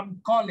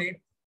Bertram Collip,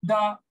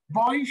 the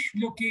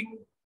boyish-looking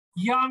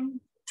young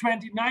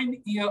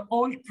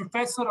 29-year-old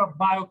professor of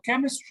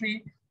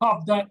biochemistry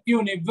of the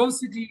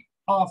University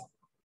of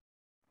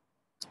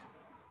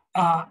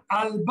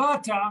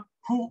Alberta,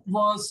 who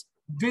was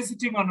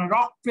visiting on a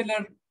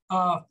Rockefeller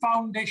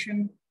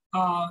Foundation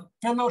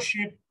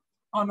fellowship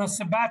on a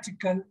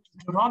sabbatical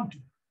to Toronto.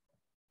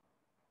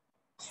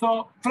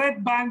 So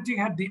Fred Banting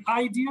had the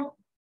idea.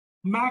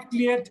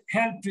 MacLeod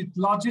helped with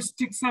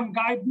logistics and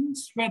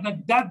guidance. Whether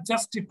that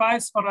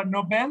justifies for a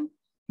Nobel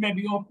may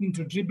be open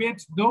to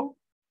debate, though.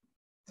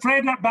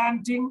 Fred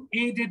Banting,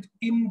 aided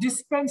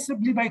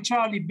indispensably by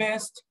Charlie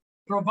Best,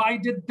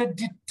 provided the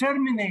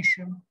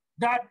determination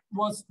that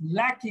was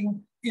lacking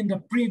in the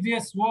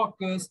previous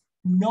workers,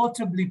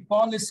 notably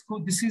Paul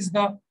Escu. This is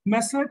the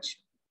message.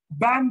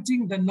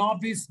 Banting, the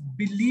novice,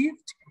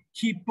 believed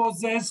he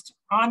possessed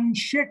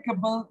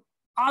unshakable,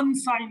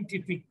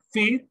 unscientific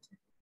faith.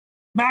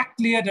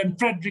 MacLeod and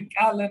Frederick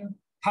Allen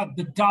had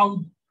the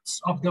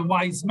doubts of the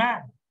wise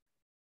man.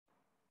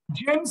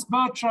 James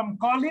Bertram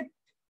Collip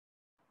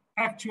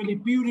actually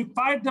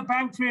purified the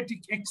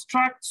pancreatic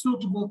extract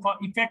suitable for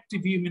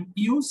effective human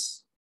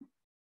use.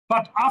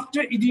 But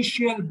after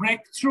initial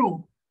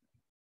breakthrough,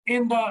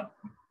 in the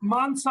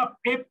months of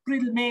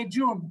April, May,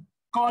 June,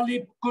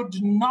 Collip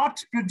could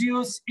not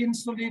produce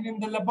insulin in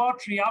the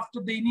laboratory. After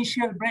the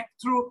initial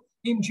breakthrough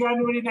in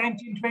January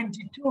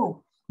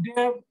 1922,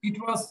 there it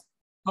was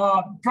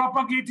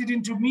propagated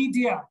into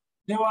media.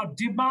 There were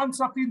demands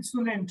of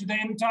insulin to the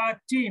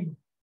entire team.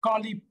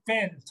 Collip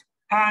failed.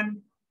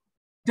 And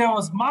there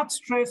was much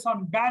stress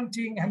on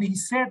Banting, and he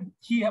said,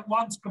 he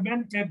once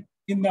commented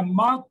in the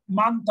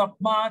month of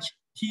March,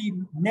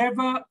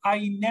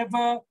 I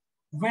never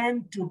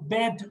went to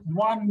bed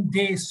one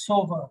day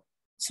sober.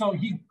 So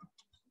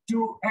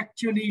to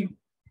actually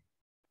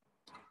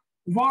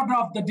ward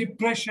off the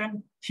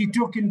depression, he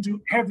took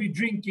into heavy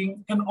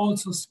drinking and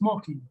also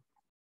smoking.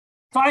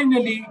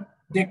 Finally,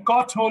 they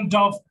got hold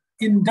of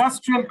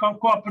industrial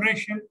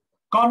cooperation,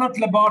 Connaught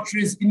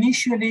Laboratories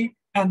initially,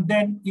 and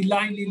then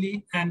Eli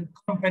Lilly and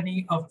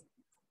Company of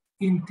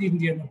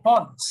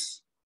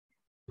Indianapolis.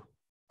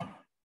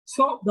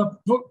 So the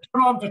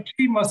Toronto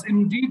team was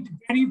indeed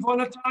very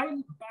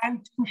volatile,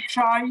 Banting,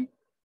 shy,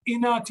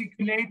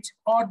 inarticulate,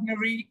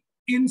 ordinary,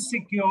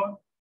 insecure,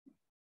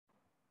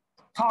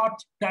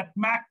 thought that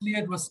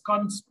MacLeod was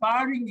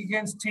conspiring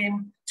against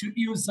him to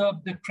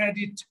usurp the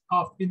credit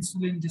of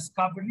insulin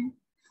discovery.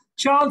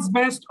 Charles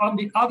Best, on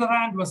the other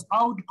hand, was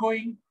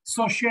outgoing,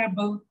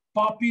 sociable,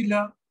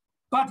 popular,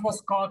 but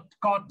was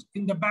caught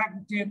in the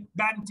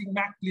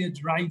Banting-MacLeod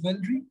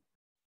rivalry.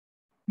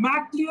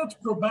 MacLeod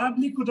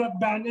probably could have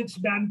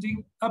managed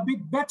Banting a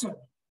bit better,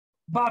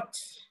 but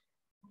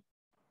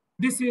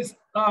this is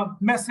a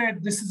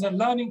message, this is a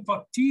learning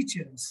for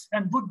teachers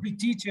and would-be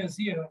teachers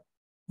here,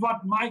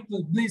 what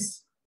Michael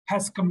Bliss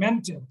has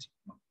commented.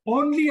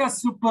 Only a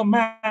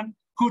Superman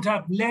could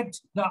have led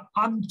the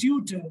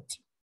untutored,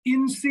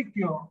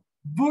 insecure,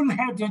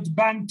 bullheaded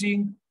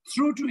Banting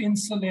through to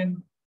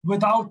insulin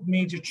without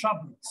major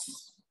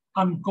troubles,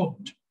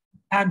 unquote.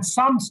 And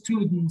some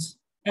students,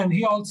 and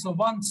he also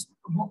once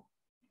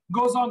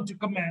goes on to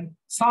comment,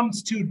 some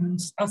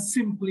students are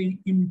simply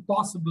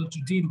impossible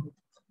to deal with.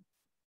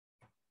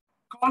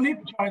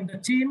 Collip joined the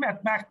team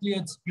at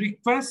MacLeod's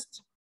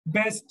request.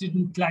 Best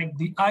didn't like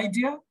the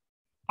idea.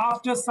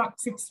 After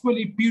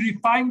successfully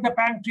purifying the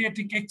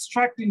pancreatic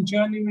extract in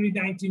January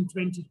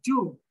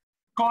 1922,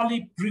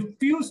 Collip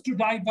refused to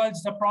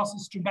divulge the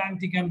process to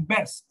Banting and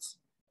Best.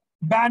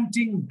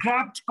 Banting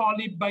grabbed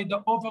Collip by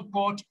the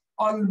overcoat,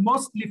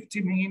 almost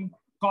lifted him in.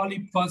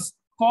 Collip was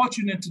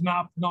fortunate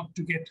enough not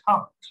to get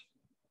hurt.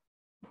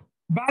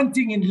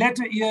 Banting in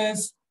later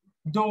years,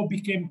 though,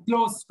 became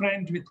close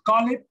friend with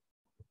Collip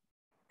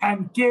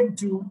and came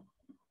to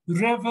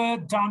revere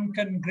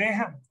Duncan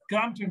Graham.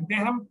 Duncan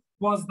Graham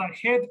was the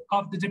head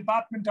of the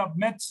Department of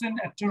Medicine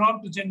at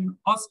Toronto General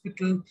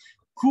Hospital,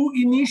 who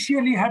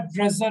initially had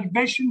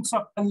reservations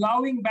of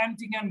allowing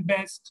Banting and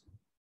Best,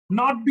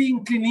 not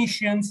being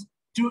clinicians,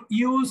 to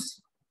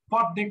use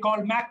what they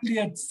call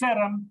MacLeod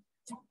serum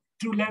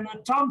to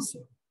Leonard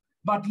Thompson.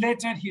 But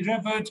later he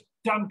revered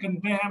Duncan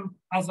Graham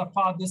as a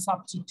father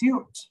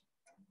substitute.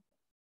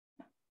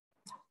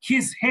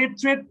 His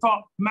hatred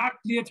for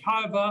MacLeod,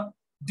 however,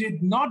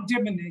 did not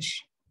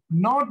diminish,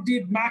 nor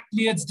did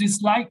MacLeod's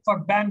dislike for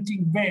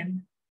Banting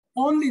wane,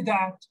 only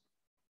that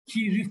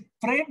he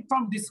refrained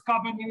from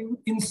discovering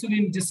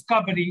insulin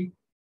discovery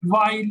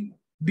while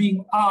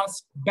being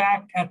asked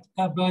back at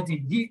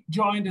Aberdeen. He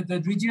joined as the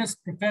Regius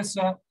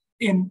Professor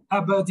in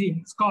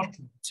Aberdeen,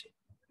 Scotland.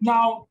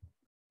 Now,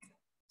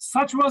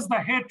 such was the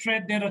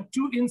hatred. There are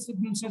two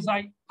incidences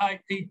I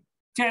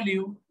tell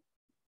you.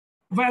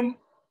 When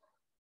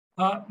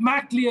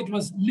MacLeod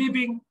was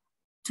leaving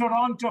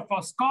Toronto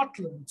for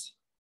Scotland,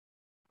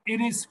 in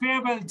his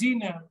farewell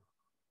dinner,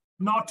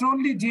 Not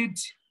only did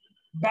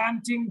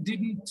Banting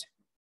didn't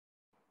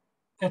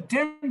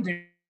attend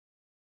it,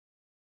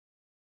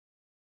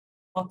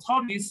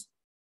 authorities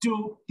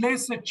to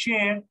place a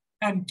chair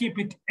and keep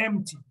it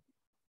empty.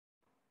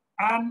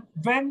 And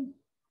when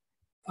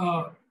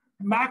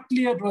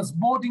MacLeod was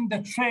boarding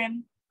the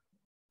train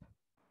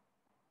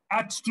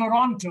at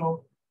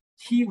Toronto,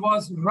 he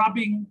was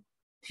rubbing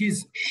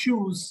his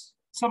shoes.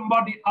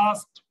 Somebody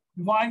asked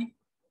why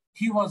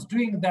he was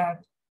doing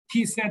that.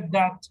 He said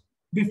that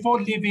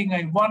before leaving,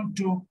 I want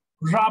to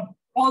rub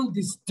all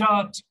this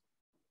dirt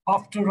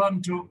of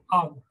Toronto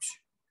out.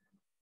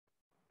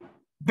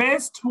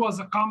 Best, who was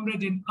a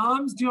comrade in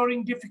arms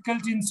during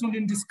difficult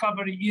insulin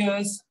discovery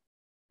years,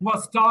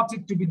 was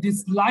started to be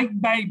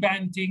disliked by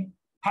Banting,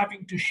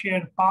 having to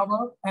share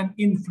power and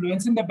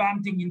influence in the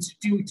Banting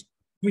Institute,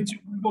 which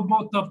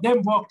both of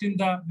them worked in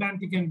the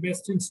Banting and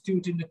Best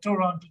Institute in the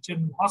Toronto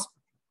General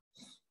Hospital.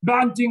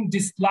 Banting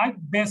disliked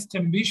Best's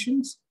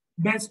ambitions.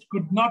 Best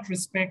could not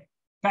respect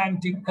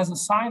Banting as a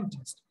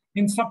scientist.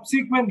 In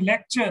subsequent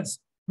lectures,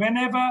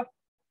 whenever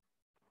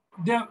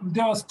there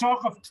was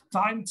talk of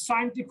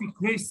scientific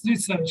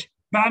research,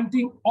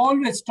 Banting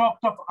always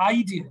talked of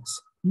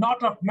ideas,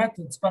 not of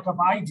methods, but of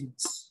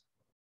ideas.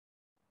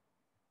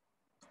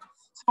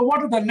 So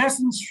what are the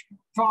lessons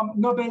from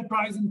Nobel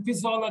Prize in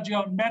Physiology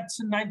or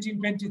Medicine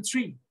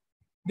 1923?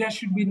 There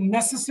should be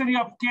necessary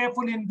of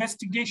careful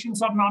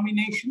investigations of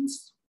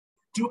nominations,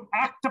 to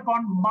act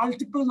upon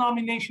multiple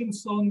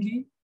nominations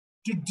only,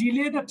 to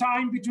delay the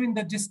time between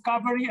the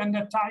discovery and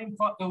the time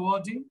for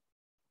awarding,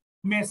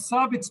 may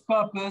serve its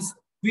purpose,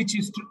 which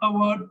is to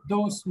award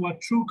those who are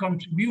true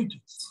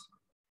contributors.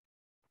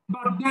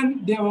 But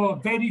then there were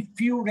very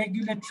few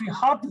regulatory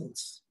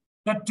hurdles.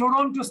 The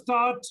Toronto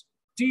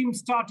team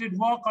started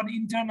work on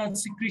internal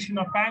secretion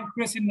of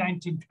pancreas in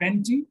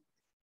 1920.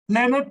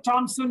 Leonard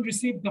Thompson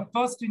received the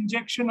first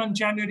injection on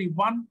January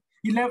 11,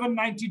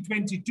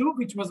 1922,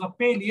 which was a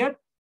failure.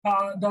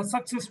 The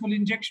successful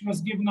injection was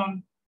given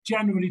on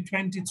January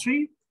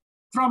 23.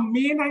 From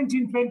May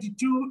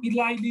 1922,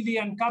 Eli Lilly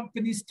and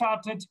Company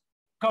started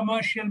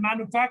commercial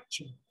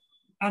manufacture,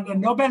 and the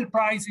Nobel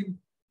Prize in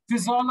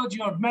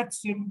Physiology or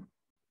Medicine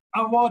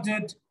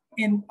awarded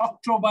in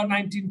October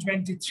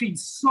 1923.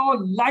 So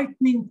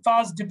lightning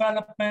fast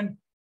development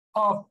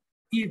of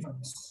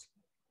events.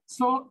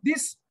 So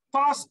this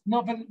fast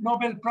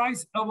Nobel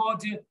Prize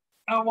award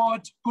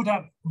could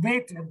have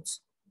waited,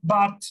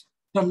 but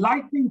the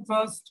lightning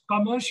fast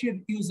commercial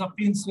use of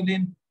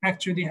insulin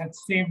actually had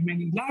saved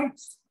many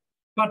lives.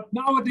 But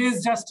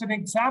nowadays, just an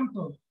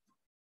example,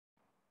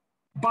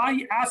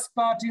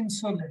 biaspart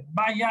insulin,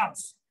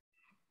 BIAS.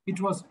 It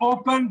was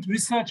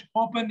research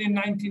opened in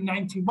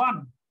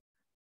 1991,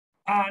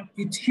 and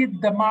it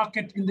hit the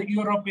market in the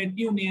European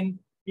Union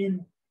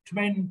in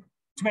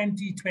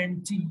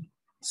 2020.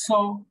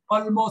 So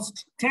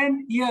almost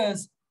 10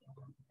 years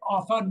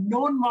of a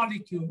known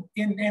molecule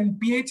in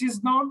NPH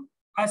is known,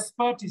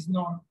 aspart is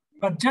known,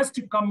 but just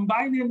to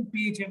combine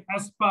NPH and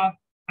aspart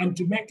and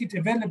to make it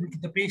available to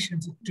the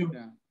patients, it took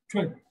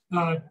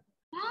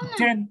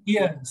 10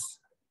 years.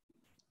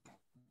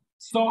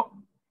 So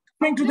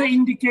coming to the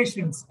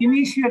indications,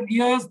 initial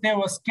years, there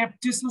was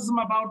skepticism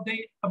about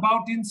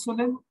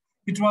insulin.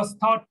 It was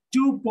thought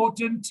too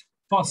potent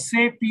for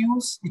safe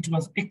use. It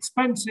was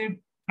expensive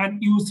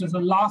and used as a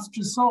last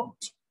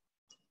resort.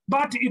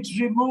 But it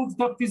removed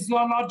the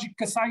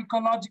physiological,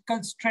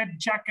 psychological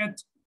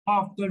straitjacket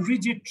of the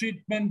rigid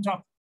treatment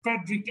of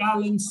Frederick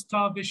Allen's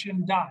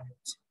starvation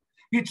diet.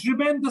 It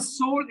remained the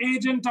sole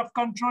agent of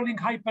controlling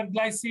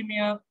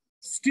hyperglycemia.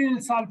 Still,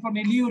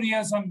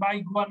 sulfonylureas and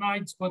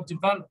biguanides were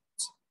developed.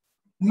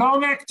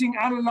 Long-acting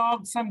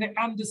analogs and the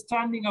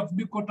understanding of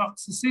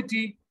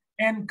leukotoxicity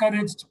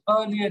encouraged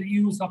earlier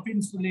use of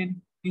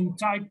insulin in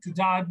type 2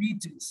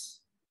 diabetes.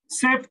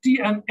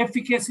 Safety and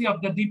efficacy of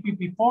the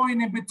DPP-4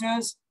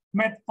 inhibitors,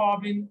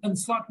 metformin, and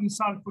certain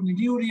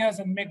sulfonylureas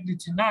and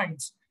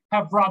meglitinides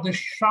have rather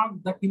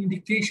shrunk the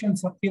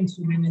indications of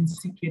insulin in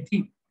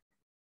CKD.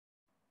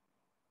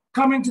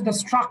 Coming to the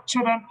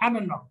structure and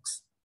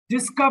analogs,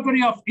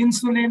 discovery of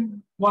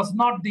insulin was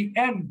not the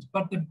end,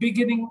 but the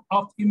beginning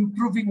of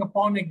improving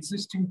upon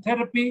existing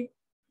therapy.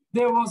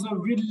 There was a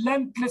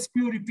relentless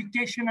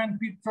purification and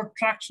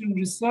protraction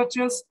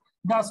researches.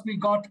 Thus, we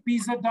got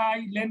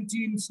Pizadie,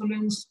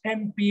 lenti-insulins,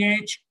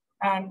 MPH,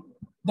 and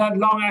the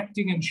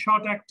long-acting and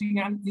short-acting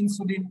and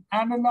insulin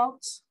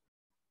analogs.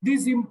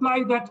 These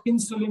imply that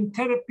insulin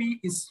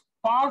therapy is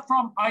far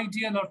from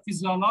ideal or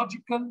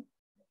physiological,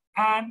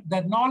 and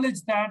the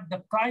knowledge that the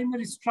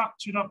primary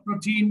structure of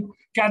protein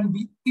can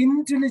be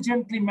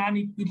intelligently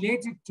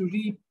manipulated to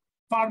reap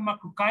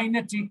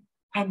pharmacokinetic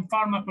and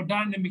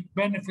pharmacodynamic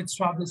benefits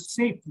rather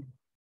safely.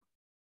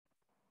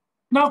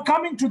 Now,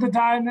 coming to the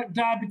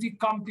diabetic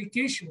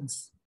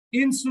complications,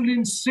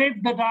 insulin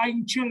saved the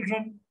dying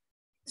children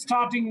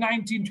starting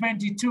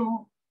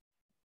 1922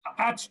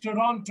 at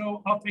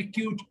Toronto of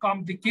acute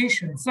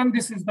complications. And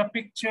this is the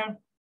picture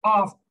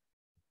of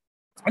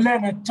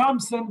Leonard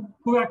Thompson,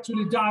 who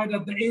actually died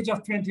at the age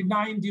of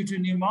 29 due to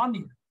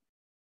pneumonia.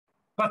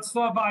 but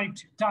survived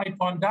type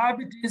 1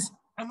 diabetes.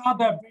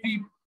 Another very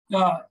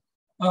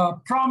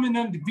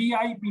prominent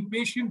VIP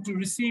patient to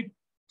receive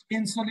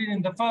insulin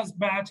in the first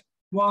batch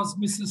was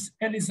Mrs.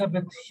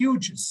 Elizabeth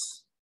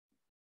Hughes.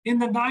 In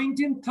the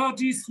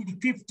 1930s to the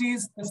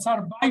 50s, the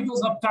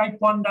survivors of type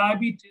 1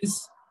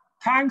 diabetes,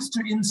 thanks to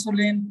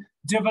insulin,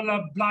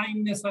 developed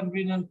blindness and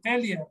renal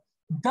failure.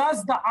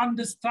 Thus, the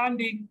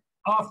understanding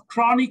of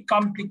chronic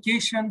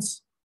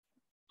complications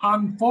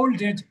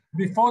unfolded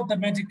before the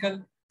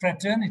medical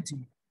fraternity.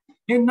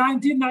 In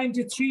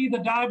 1993, the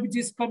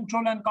Diabetes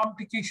Control and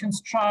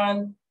Complications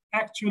trial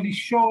actually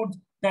showed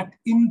that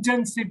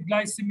intensive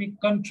glycemic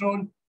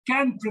control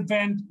can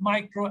prevent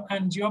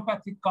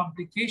microangiopathic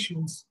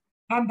complications.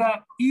 And the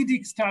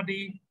EDIC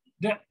study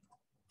that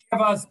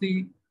gave us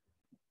the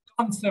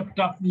concept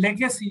of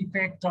legacy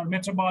effect or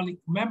metabolic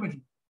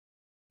memory.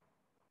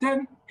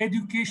 Then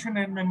education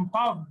and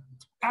empowerment.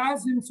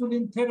 As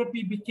insulin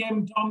therapy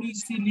became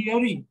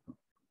domiciliary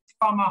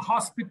from a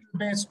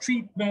hospital-based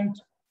treatment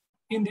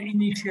in the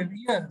initial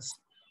years,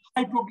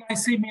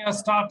 hypoglycemia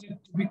started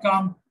to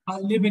become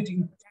a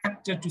limiting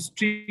factor to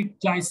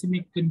strict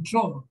glycemic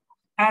control,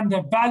 and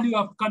the value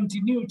of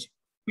continued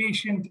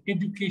patient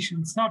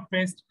education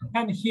surfaced.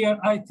 And here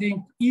I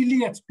think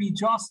Elliot P.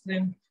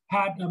 Jocelyn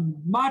had a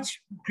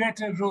much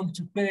greater role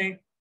to play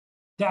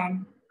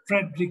than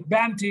Frederick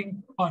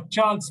Banting or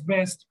Charles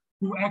Best,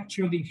 who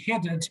actually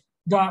headed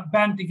the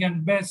Banting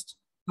and Best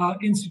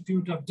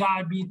Institute of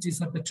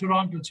Diabetes at the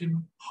Toronto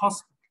General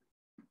Hospital.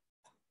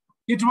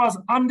 It was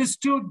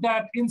understood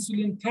that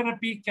insulin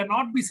therapy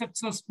cannot be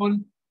successful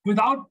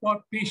without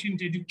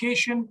patient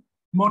education,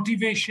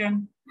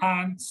 motivation,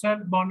 and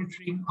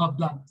self-monitoring of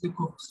blood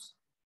glucose.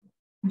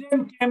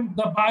 Then came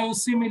the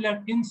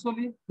biosimilar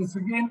insulin. This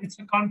again, it's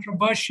a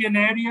controversial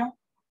area.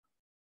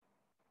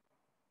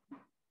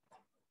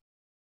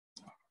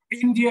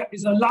 India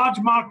is a large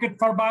market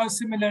for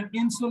biosimilar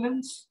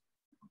insulins,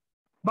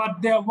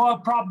 but there were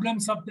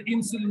problems of the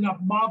insulin of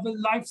Marvel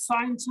Life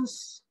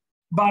Sciences,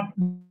 but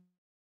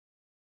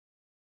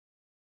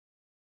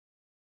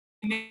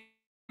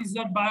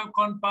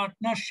Biocon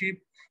partnership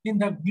in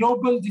the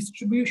global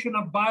distribution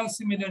of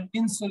biosimilar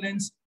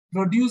insulins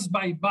produced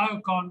by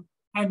Biocon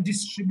and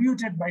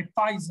distributed by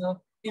Pfizer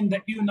in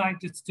the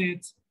United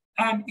States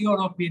and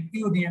European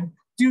Union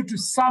due to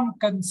some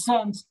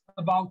concerns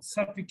about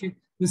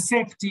the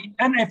safety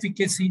and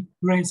efficacy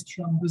raised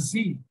from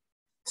Brazil.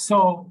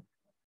 So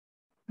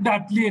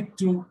that led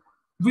to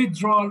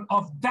withdrawal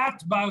of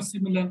that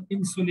biosimilar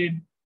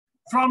insulin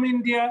from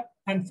India,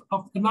 and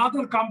of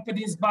another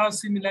company's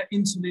biosimilar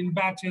insulin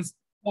batches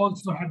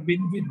also had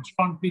been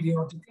withdrawn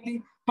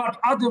periodically. But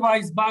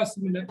otherwise,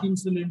 biosimilar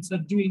insulins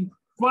are doing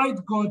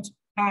quite good.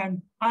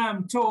 And I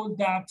am told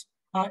that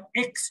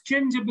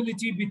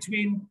exchangeability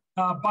between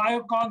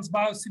Biocon's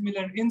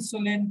biosimilar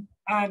insulin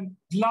and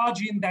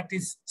Glargine, that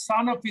is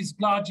Sanofi's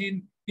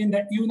Glargine in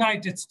the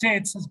United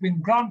States, has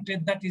been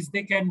granted. That is,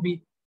 they can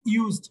be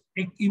used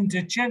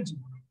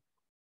interchangeably.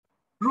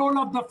 Role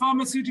of the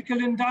pharmaceutical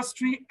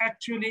industry,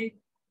 actually,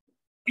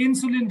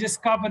 insulin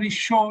discovery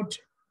showed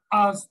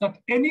us that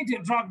any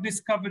drug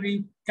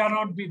discovery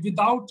cannot be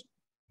without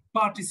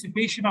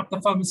participation of the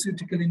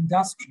pharmaceutical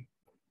industry.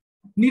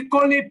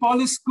 Nicole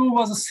Polescu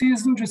was a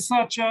seasoned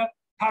researcher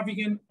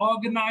having an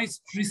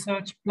organized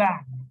research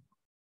plan.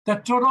 The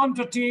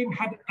Toronto team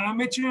had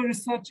amateur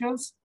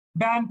researchers.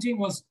 Banting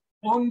was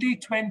only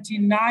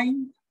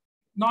 29,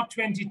 not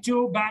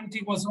 22.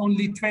 Banting was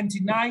only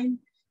 29.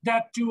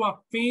 That too, a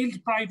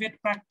failed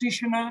private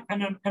practitioner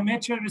and an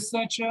amateur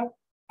researcher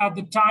at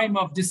the time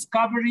of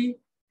discovery.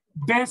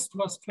 Best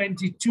was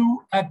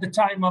 22 at the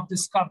time of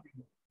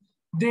discovery.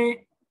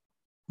 They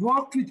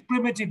worked with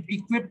primitive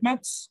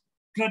equipments,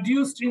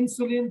 produced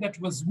insulin that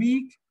was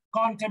weak,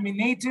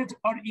 contaminated,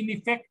 or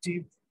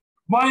ineffective,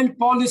 while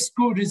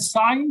Polescu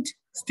resigned,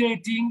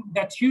 stating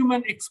that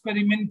human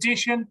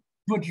experimentation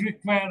would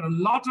require a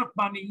lot of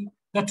money.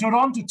 The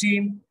Toronto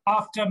team,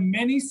 after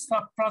many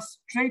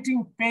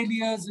frustrating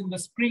failures in the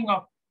spring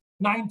of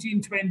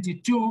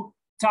 1922,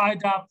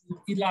 tied up with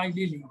Eli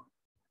Lilly.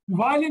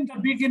 While in the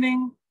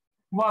beginning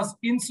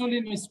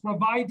insulin is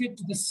provided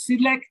to the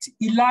select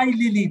Eli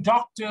Lilly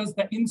doctors,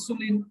 the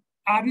insulin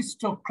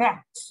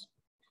aristocrats.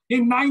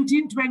 In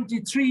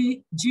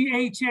 1923,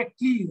 G.H.A.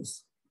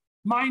 Clews,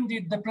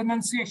 minded the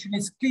pronunciation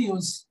is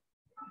Clews,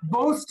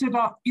 boasted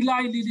of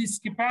Eli Lilly's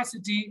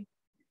capacity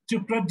to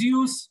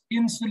produce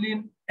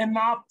insulin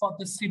enough for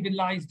the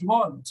civilized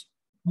world.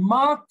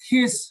 Mark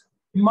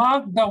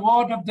the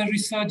word of the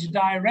research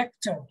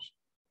director.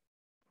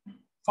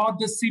 For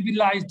the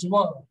civilized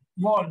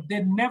world.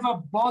 They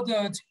never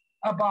bothered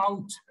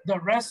about the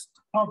rest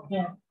of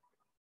the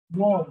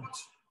world.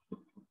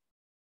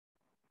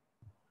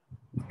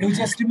 You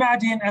just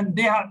imagine, and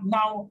they are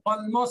now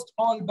almost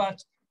all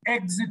but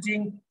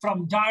exiting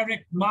from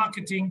direct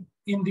marketing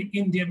in the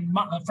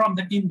from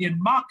the Indian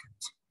market.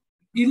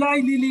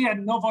 Eli Lilly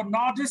and Novo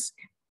Nordisk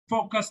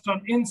focused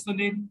on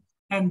insulin,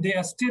 and they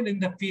are still in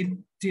the field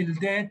till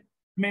date,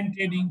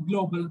 maintaining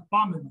global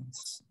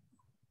prominence.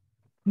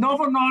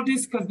 Novo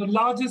Nordisk has the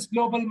largest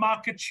global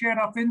market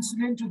share of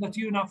insulin to the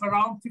tune of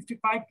around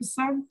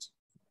 55%.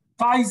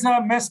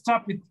 Pfizer messed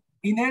up with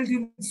inhaled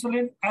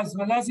insulin as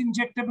well as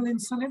injectable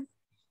insulin.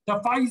 The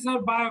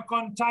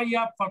Pfizer-Biocon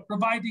tie-up for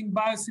providing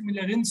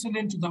biosimilar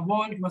insulin to the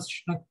world was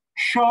a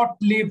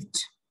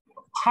short-lived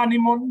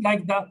honeymoon,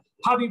 like the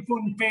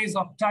honeymoon phase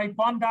of type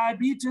 1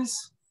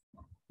 diabetes.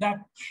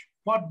 That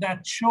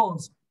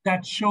shows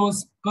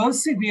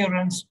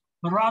perseverance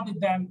rather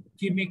than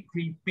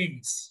gimmickry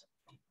pace.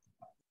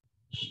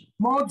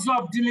 Modes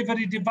of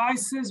delivery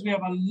devices, we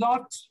have a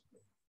lot.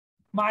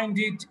 Mind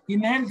it,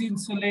 inhaled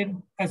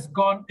insulin has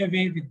gone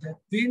away with the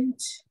wind.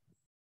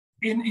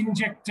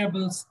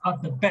 Injectables are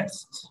the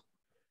best.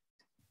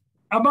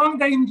 Among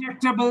the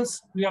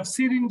injectables, we have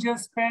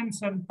syringes,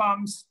 pens, and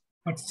pumps,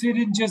 but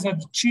syringes are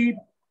cheap,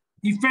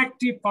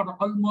 effective for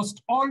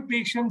almost all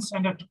patients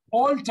and at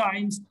all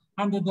times,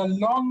 under the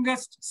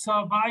longest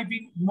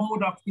surviving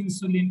mode of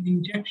insulin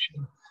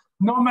injection.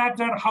 No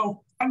matter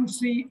how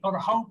fancy or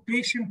how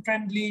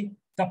patient-friendly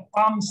the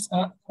pumps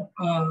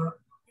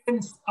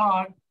pens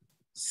are,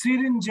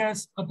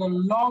 syringes are the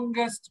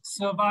longest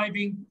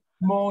surviving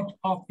mode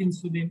of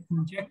insulin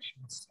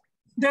injections.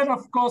 There are,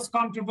 of course,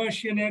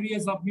 controversial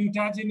areas of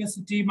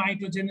mutagenicity,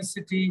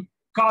 mitogenicity,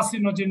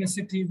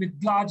 carcinogenicity with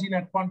glargine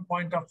at one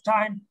point of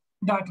time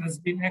that has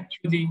been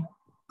actually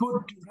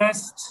put to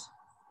rest.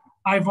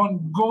 I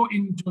won't go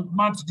into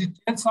much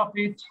details of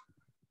it.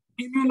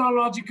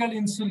 Immunological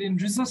insulin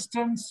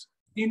resistance,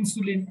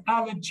 insulin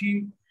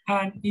allergy,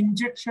 and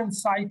injection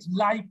site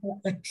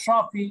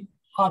lipoatrophy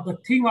are the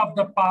thing of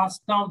the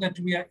past now that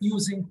we are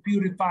using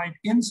purified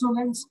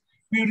insulins,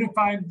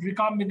 purified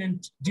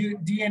recombinant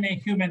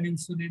DNA human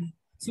insulin.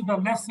 So the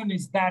lesson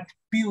is that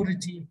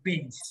purity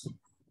pays.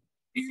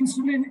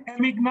 Insulin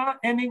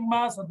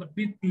enigmas are the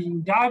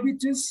between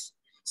diabetes,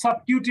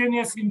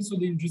 subcutaneous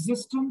insulin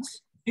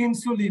resistance,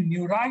 insulin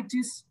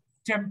neuritis,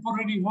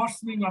 temporary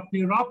worsening of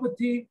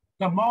neuropathy,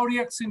 the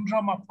Mauriac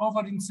syndrome of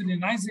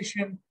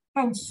overinsulinization,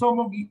 and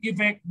Somogi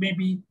effect may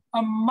be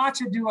a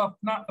much ado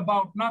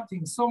about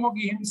nothing.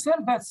 Somogi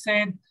himself has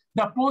said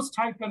the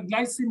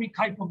post-hyperglycemic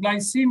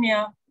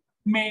hypoglycemia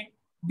may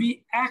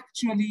be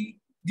actually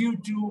due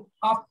to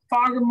a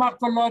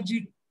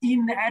pharmacologic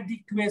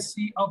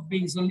inadequacy of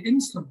basal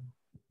insulin.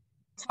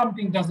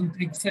 Something doesn't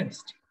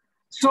exist.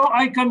 So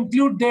I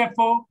conclude,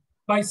 therefore,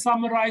 by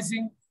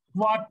summarizing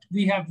what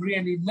we have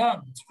really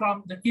learned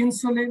from the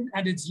insulin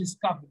and its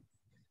discovery.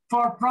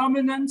 For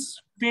prominence,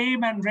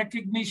 fame, and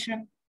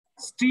recognition,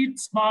 street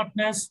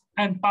smartness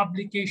and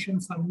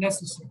publications are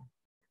necessary,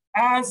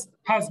 as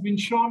has been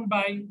shown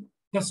by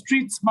the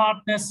street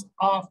smartness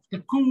of the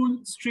cool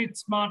street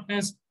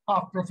smartness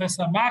of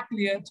Professor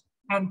MacLeod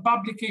and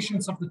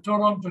publications of the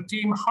Toronto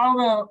team,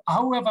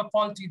 however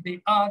faulty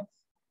they are,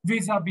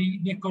 vis-a-vis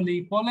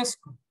Nicolae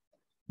Polescu.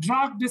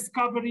 Drug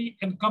discovery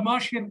and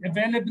commercial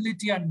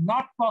availability are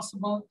not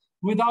possible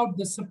without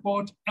the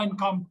support and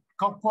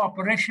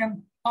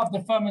cooperation of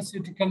the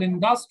pharmaceutical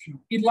industry.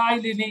 Eli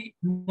Lilly,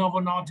 Novo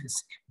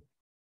Nordisk.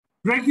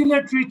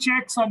 Regulatory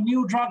checks on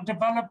new drug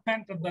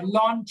development and the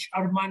launch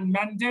are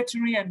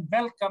mandatory and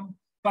welcome,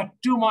 but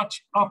too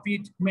much of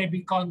it may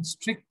be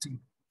constricting.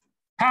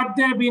 Had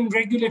there been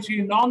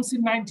regulatory norms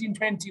in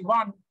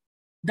 1921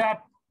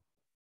 that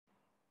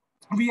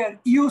we are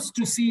used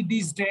to see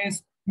these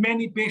days,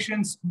 many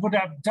patients would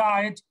have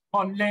died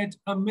or led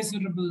a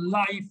miserable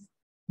life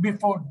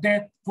before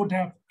death would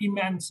have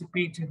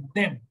emancipated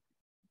them.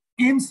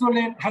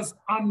 Insulin has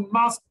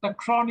unmasked the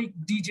chronic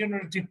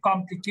degenerative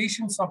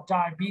complications of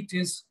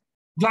diabetes.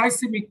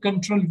 Glycemic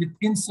control with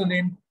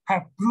insulin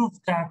have proved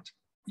that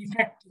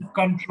effective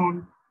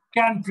control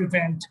can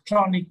prevent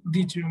chronic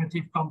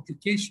degenerative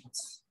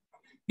complications.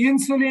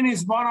 Insulin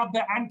is one of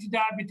the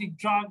anti-diabetic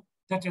drugs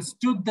that has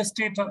stood the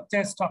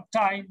test of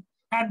time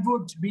and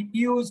would be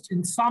used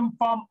in some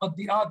form or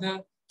the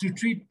other to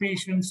treat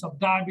patients of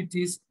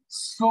diabetes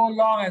so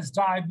long as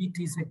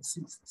diabetes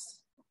exists.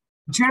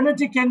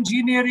 Genetic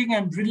engineering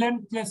and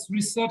relentless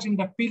research in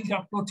the field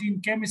of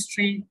protein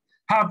chemistry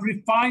have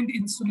refined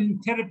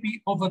insulin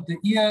therapy over the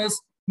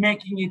years,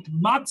 making it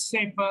much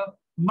safer,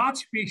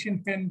 much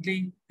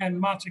patient-friendly, and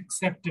much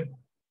acceptable.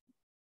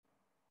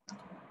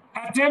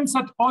 Attempts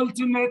at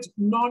alternate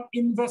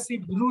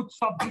non-invasive routes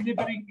of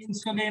delivering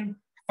insulin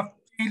have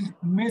failed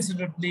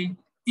miserably.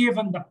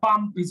 Even the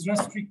pump is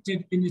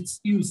restricted in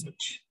its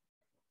usage.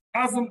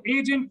 As an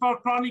agent for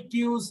chronic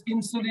use,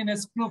 insulin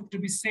has proved to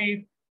be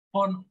safe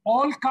on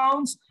all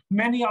counts.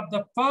 Many of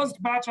the first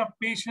batch of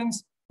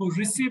patients who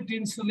received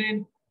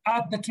insulin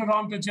at the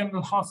Toronto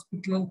General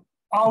Hospital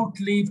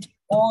outlived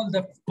all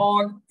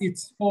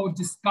its 4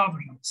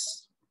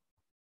 discoveries.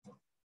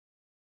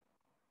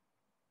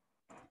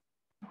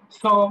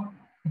 So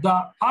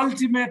the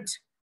ultimate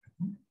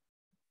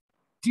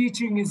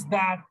teaching is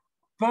that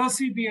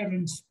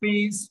perseverance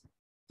pays,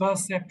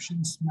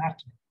 perceptions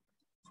matter.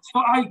 So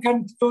I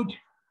conclude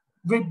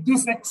with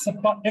this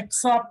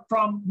excerpt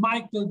from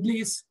Michael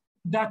Bliss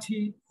that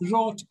he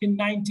wrote in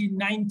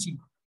 1990.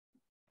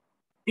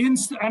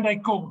 And I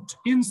quote,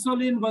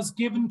 "Insulin was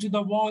given to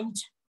the world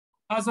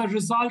as a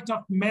result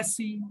of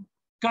messy,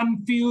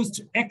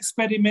 confused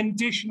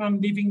experimentation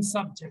on living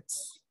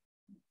subjects.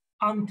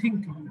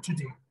 Unthinkable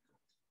today.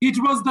 It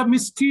was the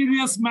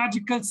mysterious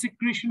magical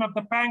secretion of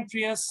the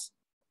pancreas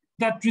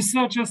that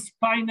researchers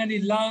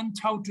finally learned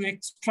how to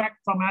extract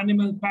from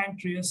animal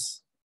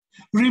pancreas,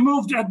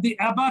 removed at the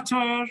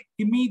abattoir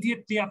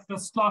immediately after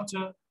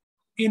slaughter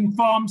in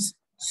forms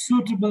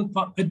suitable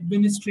for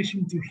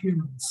administration to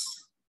humans.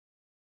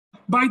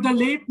 By the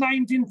late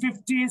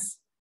 1950s,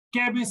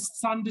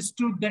 chemists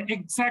understood the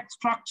exact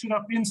structure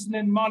of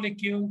insulin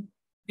molecule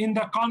in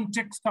the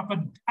context of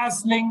a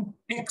dazzling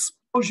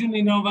explosion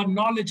in our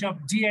knowledge of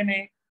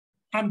DNA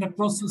and the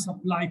process of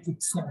life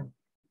itself.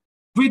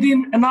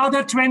 Within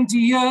another 20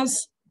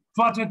 years,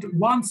 what had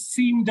once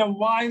seemed a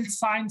wild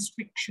science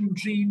fiction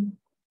dream,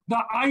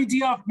 the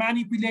idea of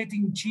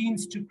manipulating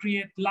genes to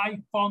create life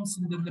forms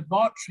in the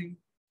laboratory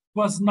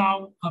was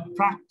now a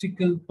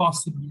practical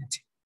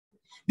possibility.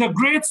 The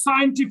great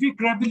scientific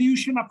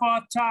revolution of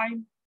our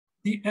time,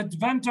 the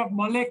advent of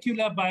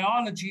molecular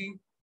biology,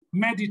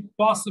 made it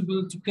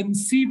possible to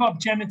conceive of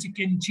genetic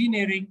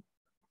engineering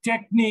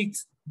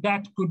techniques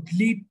that could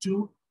lead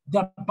to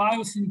the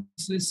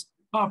biosynthesis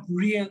of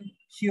real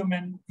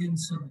human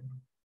insulin.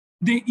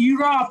 The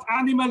era of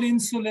animal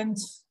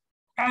insulins,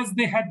 as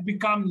they had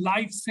become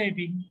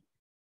life-saving,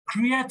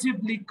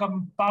 creatively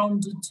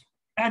compounded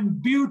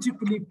and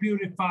beautifully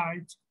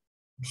purified,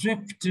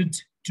 drifted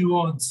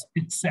towards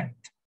its end,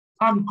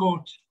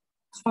 unquote.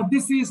 So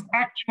this is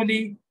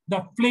actually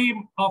the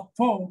flame of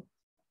hope,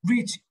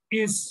 which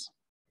is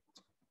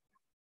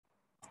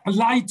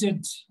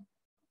lighted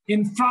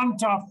in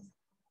front of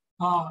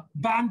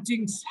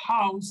Banting's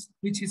house,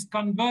 which is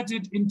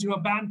converted into a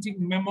Banting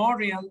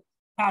Memorial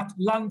at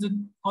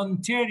London,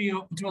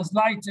 Ontario. It was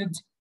lighted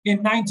in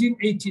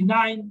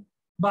 1989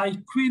 by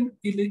Queen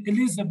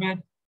Elizabeth,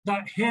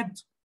 the head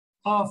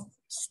of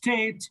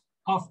state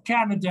of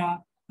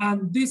Canada,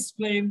 and this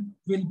flame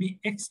will be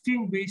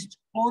extinguished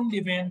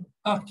only when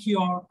a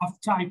cure of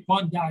type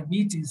 1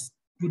 diabetes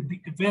would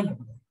be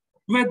available.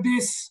 With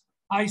this,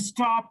 I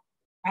stop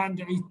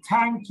and I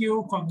thank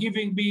you for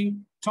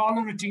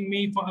tolerating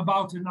me for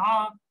about an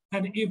hour.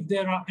 And if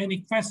there are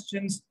any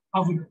questions,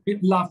 I would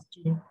love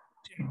to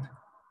take them.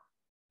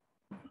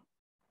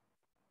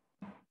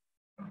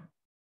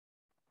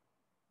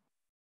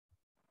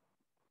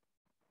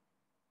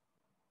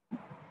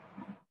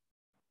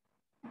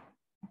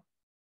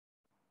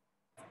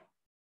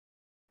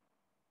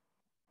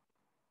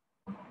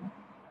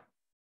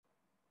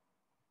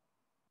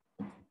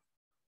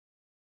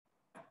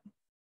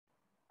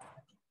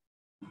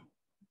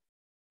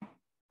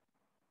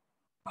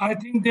 I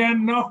think there are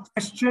no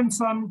questions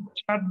on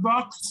chat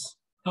box.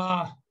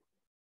 The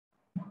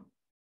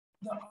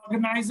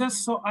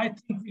organizers, so I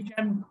think we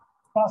can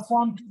pass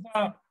on to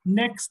the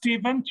next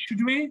event,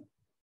 should we?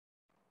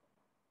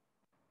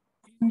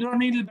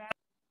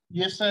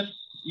 Yes, sir.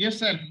 Yes,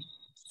 sir.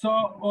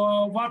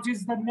 So what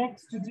is the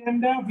next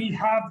agenda? We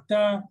have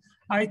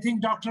I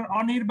think Dr.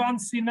 Anirban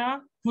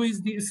Sinha, who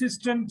is the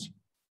Assistant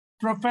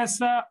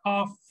Professor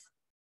of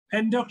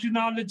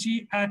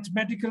Endocrinology at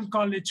Medical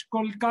College,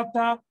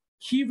 Kolkata.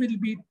 He will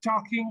be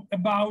talking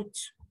about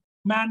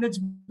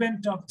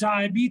management of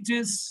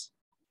diabetes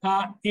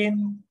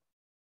in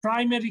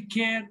primary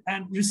care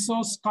and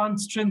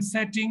resource-constrained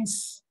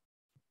settings.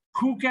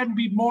 Who can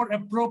be more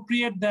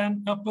appropriate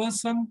than a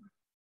person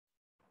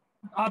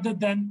other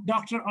than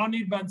Dr.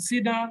 Anirban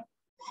Sinha,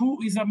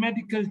 who is a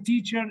medical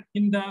teacher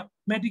in the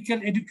Medical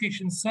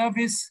Education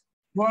Service,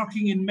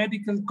 working in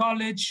medical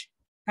college,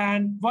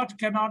 and what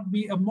cannot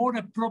be a more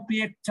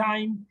appropriate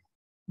time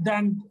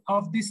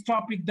of this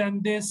topic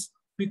than this,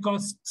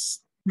 because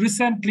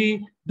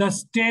recently the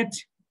state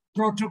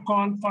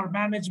protocol for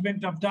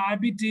management of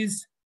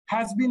diabetes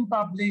has been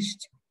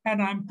published, and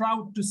I'm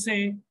proud to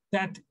say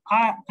that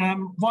I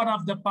am one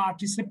of the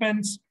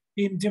participants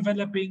in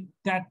developing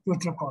that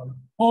protocol.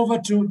 Over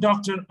to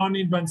Dr.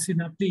 Anirban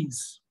Sinha,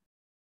 please.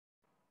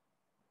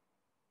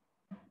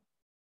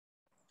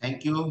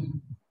 Thank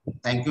you.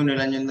 Thank you,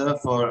 Nilanjendra,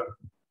 for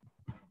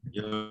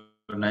your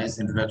nice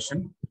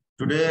introduction.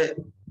 Today,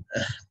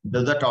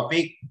 the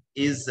topic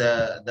is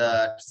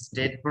the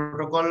state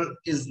protocol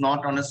is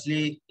not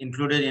honestly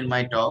included in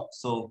my talk.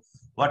 So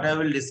what I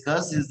will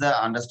discuss is the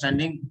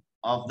understanding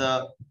of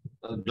the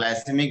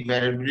glycemic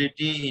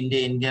variability in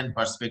the Indian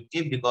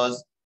perspective,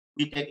 because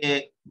we take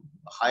a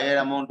higher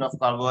amount of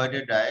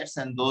carbohydrate diets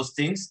and those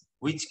things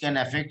which can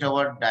affect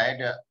our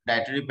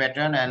dietary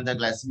pattern and the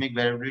glycemic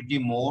variability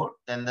more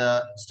than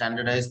the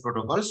standardized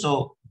protocol.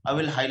 So I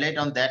will highlight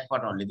on that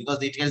part only,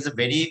 because it has a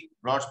very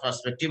broad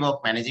perspective of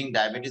managing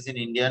diabetes in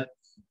Indian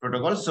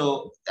protocol.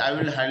 So I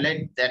will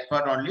highlight that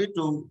part only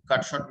to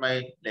cut short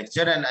my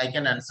lecture, and I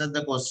can answer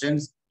the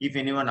questions if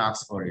anyone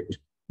asks for it.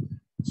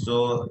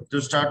 So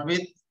to start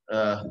with,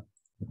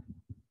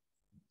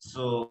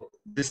 so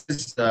this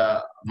is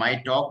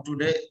my talk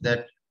today,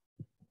 that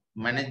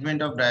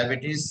management of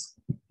diabetes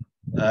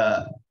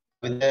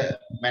with the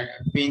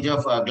range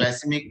of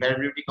glycemic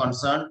variability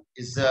concern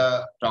is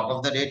the talk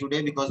of the day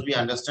today, because we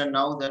understand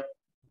now that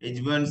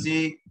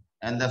HbA1c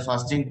and the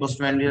fasting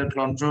postprandial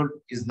control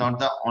is not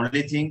the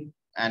only thing,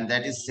 and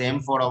that is same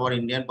for our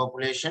Indian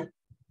population.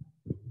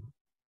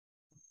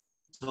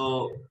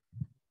 So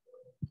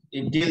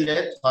until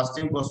that,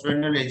 fasting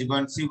postprandial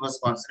HbA1c was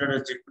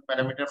considered a treatment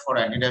parameter for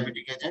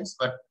anti-diabetic agents,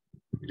 but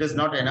it is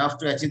not enough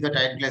to achieve the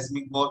tight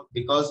glycemic goal,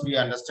 because we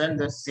understand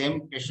that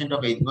same patient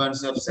of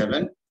HbA1c of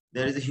 7,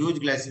 there is a huge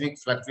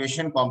glycemic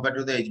fluctuation compared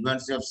to the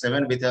HbA1c of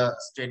 7 with a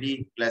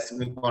steady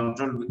glycemic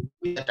control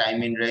with a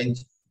time in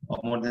range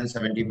of more than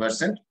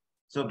 70%.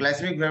 So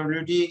glycemic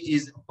variability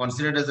is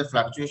considered as a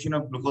fluctuation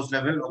of glucose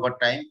level over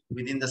time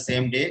within the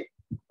same day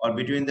or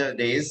between the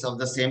days of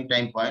the same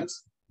time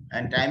points.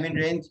 And time in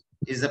range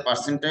is the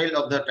percentile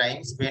of the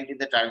time spent in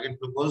the target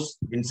glucose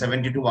in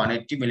 70 to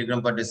 180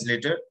 milligram per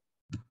deciliter.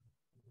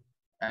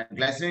 And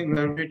glycemic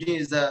variability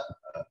is the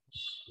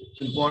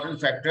important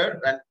factor,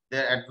 and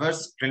their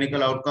adverse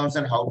clinical outcomes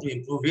and how to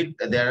improve it.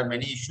 There are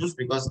many issues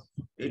because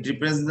it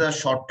represents the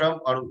short term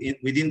or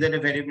within the day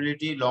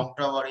variability, long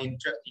term or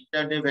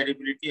inter-day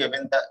variability,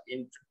 even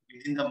the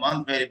within the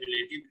month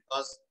variability,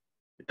 because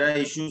there are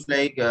issues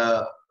like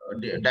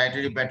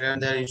dietary pattern,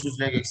 there are issues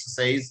like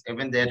exercise,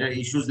 even there are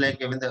issues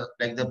like even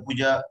the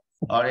puja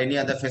or any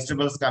other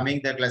festivals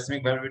coming, the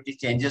glycemic variability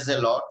changes a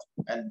lot.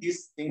 And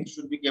these things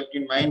should be kept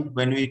in mind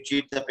when we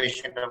treat the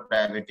patient of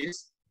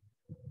diabetes.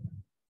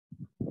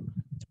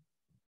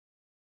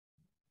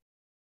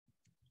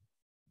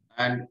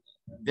 And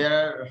there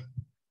are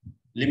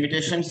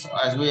limitations,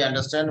 as we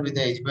understand, with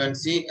the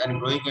HbA1c, and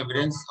growing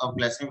evidence of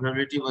glycemic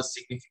variability was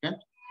significant.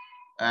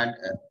 And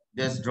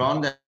there's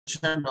drawn the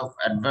attention of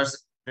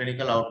adverse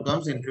clinical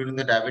outcomes, including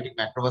the diabetic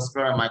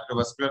macrovascular and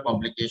microvascular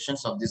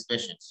complications of these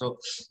patients. So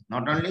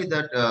not only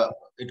that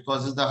it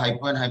causes the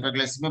hypo and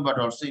hyperglycemia, but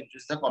also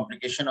increases the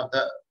complication of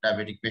the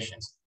diabetic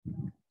patients.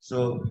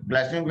 So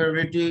glycemic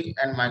variability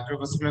and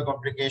microvascular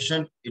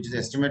complication, it is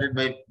estimated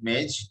by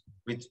MAGE,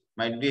 which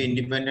might be an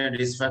independent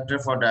risk factor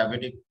for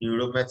diabetic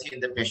neuropathy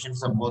in the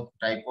patients of both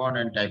type 1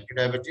 and type 2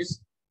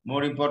 diabetes.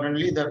 More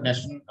importantly, the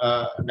National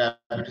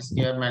Diabetes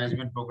Care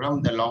Management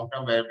Program, the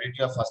long-term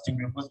variability of fasting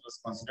glucose was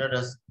considered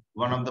as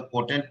one of the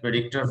potent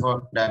predictor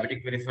for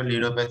diabetic peripheral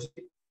neuropathy.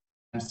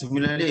 And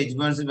similarly,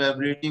 HbA1c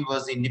variability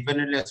was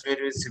independently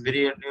associated with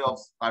severity of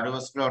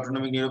cardiovascular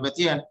autonomic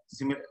neuropathy, and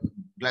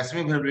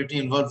glycemic variability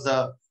involves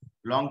the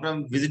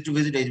long-term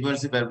visit-to-visit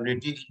HbA1c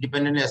variability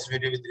independently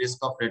associated with risk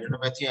of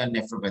retinopathy and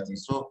nephropathy.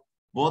 So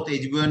both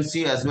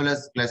HbA1c as well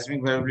as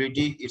glycemic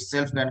variability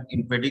itself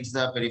predicts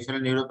the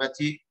peripheral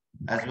neuropathy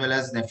as well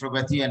as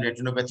nephropathy and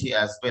retinopathy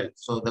as well.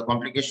 So the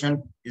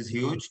complication is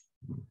huge.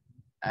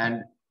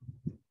 And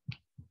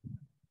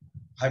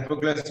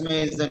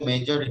hypoglycemia is the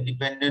major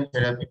independent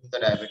therapy to the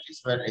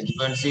diabetes, where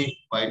HbA1c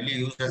widely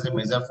used as a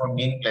measure for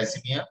mean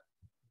glycemia.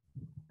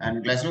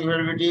 And glycemic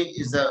variability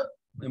is the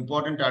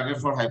important target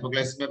for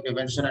hypoglycemia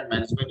prevention and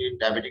management in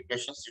diabetic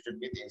patients treated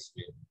with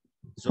insulin.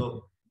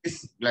 So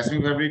this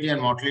glycemic variability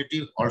and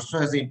mortality also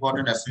has an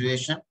important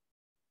association.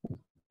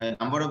 A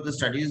number of the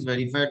studies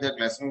verified that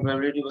glycemic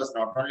variability was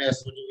not only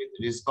associated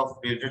with risk of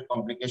related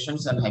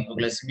complications and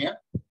hypoglycemia,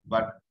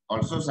 but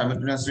also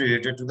simultaneously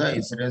related to the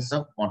incidence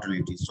of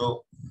mortality.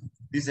 So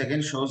this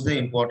again shows the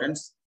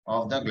importance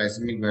of the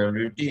glycemic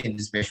variability in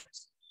these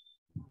patients.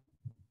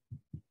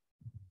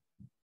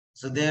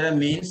 So there are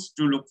means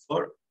to look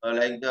for,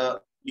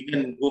 you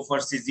can go for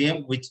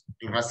CGM, which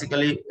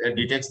classically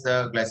detects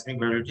the glycemic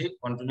variability,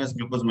 continuous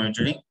glucose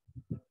monitoring,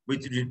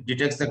 which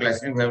detects the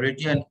glycemic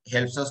variability and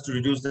helps us to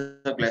reduce the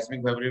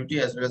glycemic variability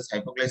as well as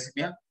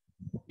hypoglycemia.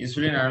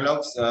 Insulin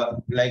analogs,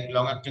 like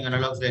long-acting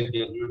analogs like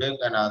glutec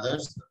and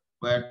others,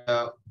 where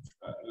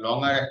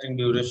longer acting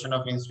duration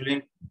of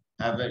insulin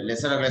have a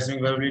lesser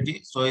glycemic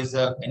variability. So is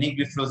any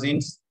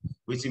gliflozins,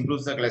 which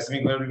improves the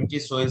glycemic variability.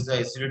 So is the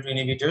SGLT2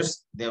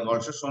 inhibitors. They have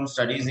also shown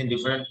studies in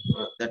different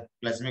that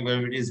glycemic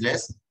variability is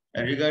less.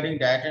 And regarding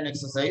diet and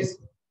exercise,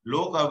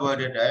 low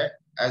carbohydrate diet,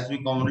 as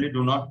we commonly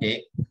do not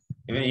take.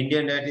 Even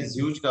Indian diet is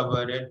huge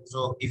carbohydrate.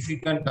 So if we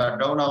can cut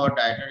down our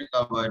dietary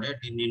carbohydrate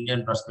in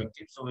Indian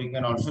perspective, so we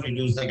can also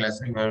reduce the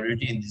glycemic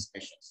variability in these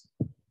patients.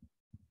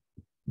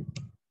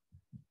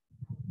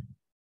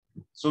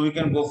 So we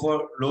can go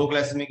for low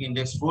glycemic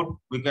index food.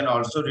 We can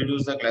also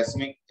reduce the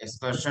glycemic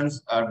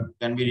excursions,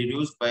 can be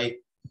reduced by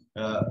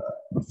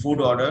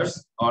food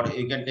orders, or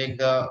you can take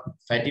the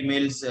fatty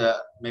meals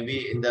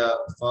maybe in the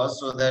first,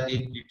 so that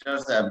it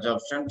deters the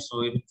absorption.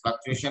 So it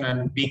fluctuation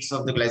and peaks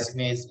of the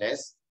glycemia is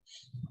less.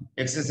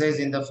 Exercise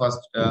in the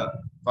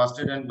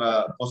fasted and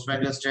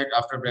postprandial state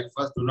after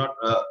breakfast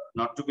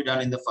not to be done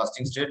in the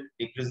fasting state.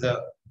 Decrease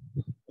the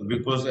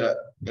glucose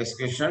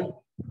excretion,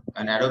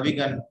 and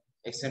aerobic and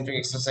eccentric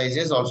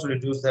exercises also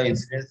reduce the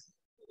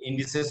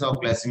indices of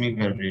glycemic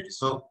variability.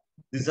 So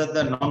these are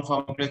the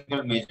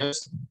non-pharmacological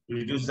measures to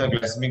reduce the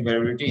glycemic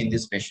variability in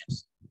these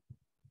patients.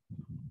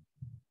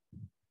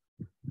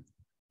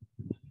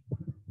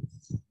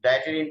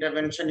 Dietary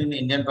intervention in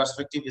Indian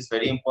perspective is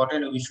very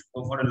important. We should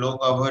go for a low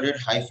carbohydrate,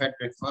 high fat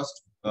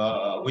breakfast,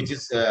 which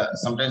is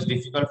sometimes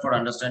difficult for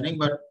understanding.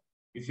 But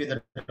if you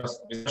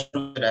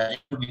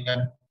we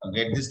can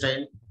get this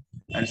time.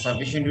 and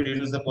sufficient to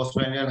reduce the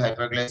postprandial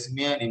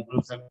hyperglycemia and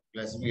improve the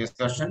glycemic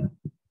excursion.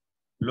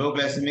 Low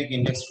glycemic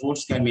index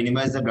foods can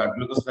minimize the blood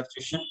glucose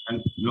fluctuation,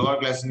 and lower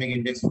glycemic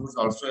index foods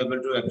also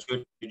able to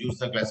actually reduce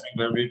the glycemic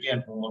variability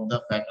and promote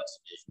the fat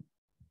oxidation.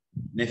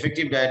 An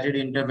effective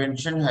dietary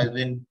intervention has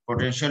been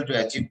potential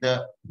to achieve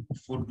the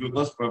food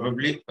glucose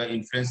probably by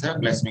influence the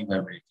glycemic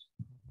variability.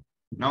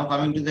 Now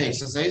coming to the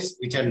exercise,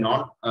 which are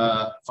not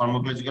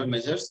pharmacological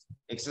measures,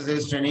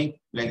 exercise training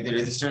like the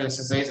resistance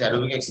exercise,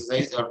 aerobic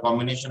exercise, or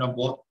combination of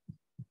both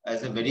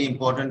has a very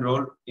important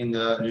role in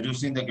the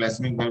reducing the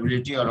glycemic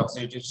variability or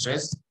oxidative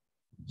stress.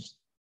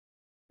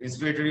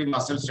 Respiratory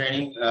muscle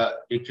training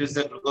decrease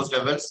the glucose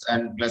levels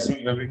and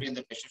glycemic variability in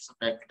the patients of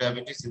type 2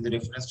 diabetes in the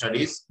reference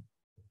studies.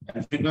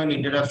 And frequent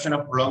interruption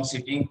of prolonged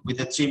sitting with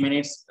a 3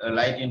 minutes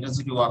light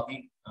intensity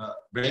walking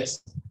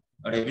breaks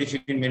or every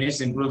 15 minutes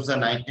improves the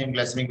nighttime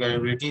glycemic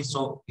variability.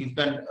 So you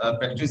can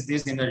practice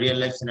this in a real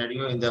life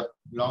scenario in the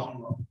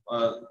long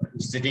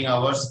sitting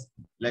hours,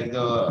 like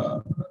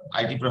the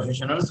IT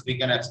professionals, we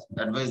can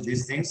advise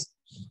these things.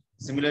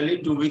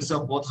 Similarly, 2 weeks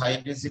of both high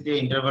intensity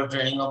interval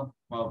training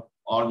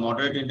or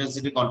moderate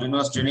intensity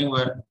continuous training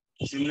were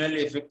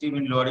similarly effective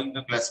in lowering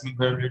the glycemic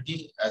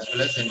variability as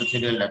well as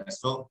endothelial damage.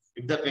 So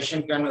if the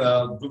patient can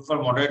do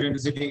for moderate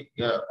intensity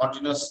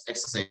continuous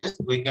exercise,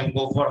 we can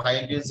go for high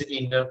intensity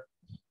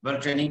interval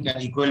training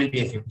can equally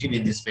be effective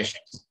in these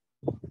patients.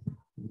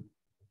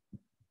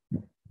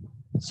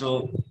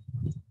 So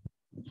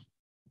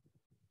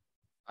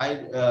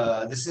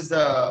this is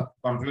the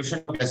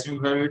conclusion of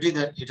glycemic variability,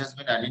 that it has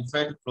been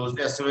identified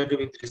closely associated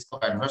with risk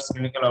of adverse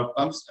clinical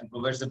outcomes and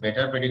provides a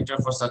better predictor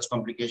for such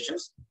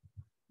complications.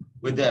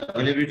 With the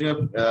availability of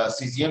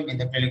CGM in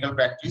the clinical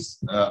practice,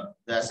 the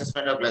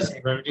assessment of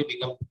glycemic variability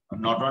become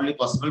not only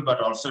possible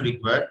but also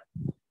required.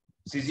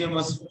 CGM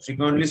was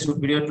frequently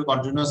superior to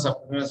continuous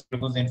subcutaneous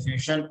glucose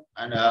infusion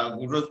and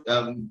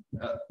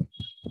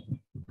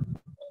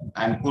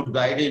could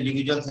guide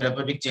individual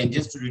therapeutic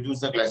changes to reduce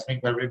the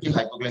glycemic variability,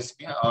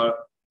 hypoglycemia, or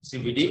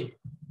CVD.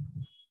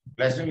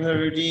 Glycemic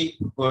variability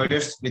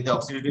correlates with the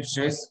oxidative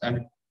stress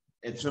and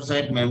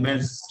erythrocyte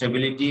membrane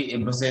stability,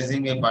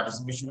 emphasizing a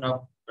participation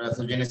of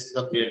pathogenesis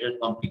of related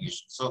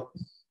complications. So,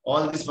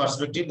 all this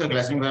perspective, the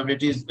glycemic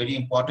variability is very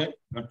important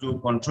to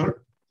control.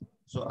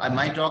 So,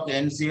 my talk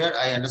ends here.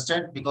 I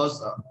understand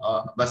because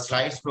the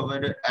slides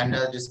provided and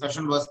the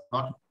discussion was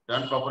not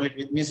done properly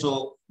with me.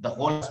 So, the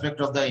whole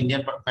aspect of the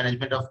Indian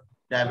management of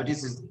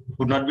diabetes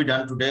could not be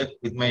done today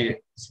with my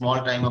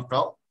small time of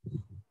talk.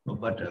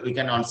 But we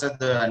can answer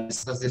and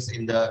discuss this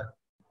in the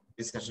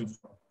discussion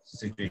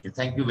situation.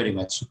 Thank you very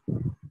much.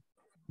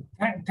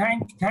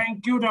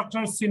 Thank you, Dr.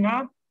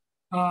 Sinha,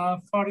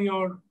 for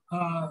your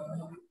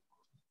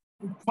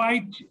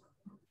quite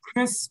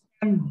crisp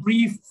and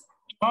brief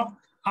talk.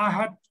 I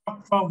had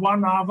talked for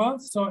 1 hour,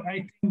 so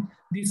I think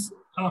this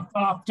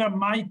after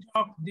my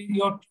talk,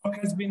 your talk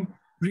has been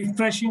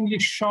refreshingly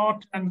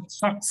short and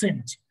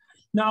succinct.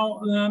 Now,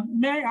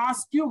 may I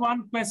ask you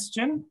one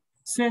question,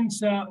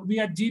 since we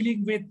are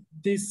dealing with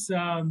this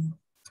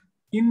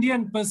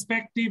Indian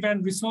perspective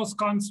and resource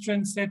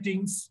constraint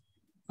settings,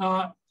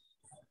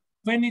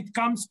 when it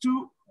comes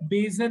to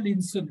basal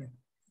insulin.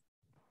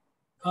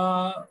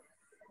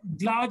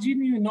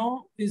 Glargine,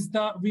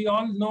 we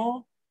all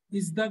know,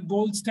 is the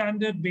gold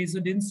standard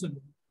basal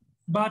insulin.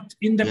 But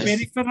in the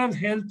peripheral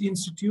health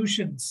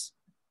institutions,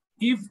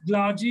 if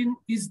glargine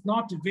is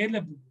not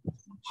available,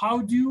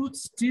 how do you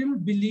still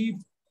believe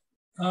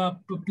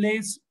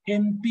place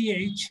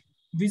NPH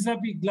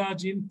vis-a-vis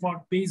glargine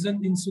for basal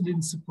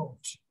insulin support?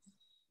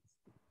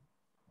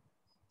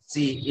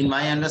 See, in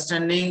my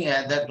understanding,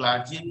 the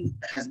glargine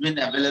has been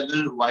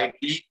available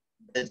widely.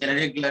 The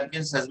generic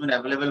glargine has been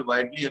available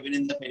widely even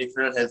in the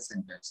peripheral health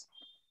centers.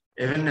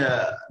 Even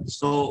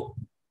so,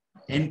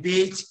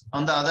 NPH,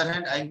 on the other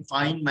hand, I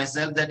find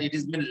myself that it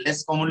has been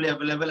less commonly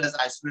available as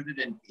isolated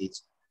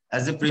NPH.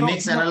 As a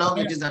premix analog,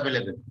 it is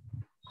available.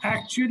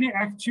 Actually,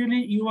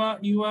 you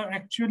are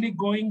actually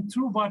going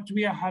through what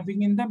we are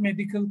having in the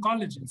medical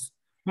colleges.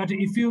 But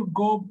if you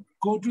go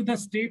to the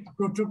state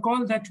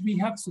protocol that we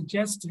have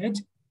suggested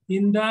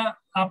in the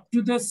up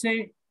to the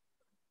say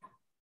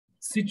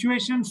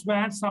situations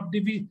where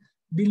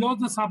below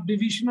the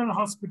subdivisional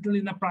hospital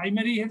in the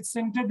primary health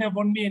center, there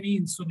won't be any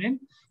insulin.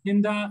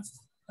 In the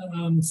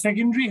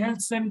secondary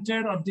health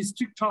center or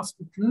district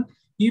hospital,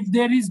 if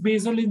there is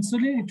basal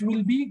insulin, it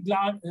will be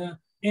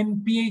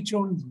NPH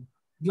only.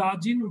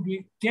 Glargine would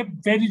be kept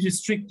very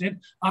restricted,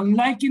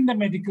 unlike in the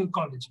medical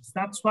colleges.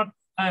 That's what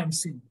I am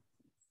seeing.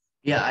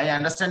 Yeah, I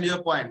understand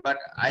your point, but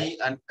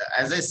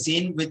as I've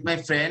seen with my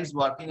friends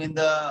working in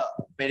the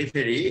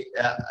periphery,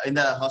 in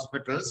the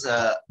hospitals,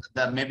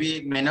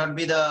 may not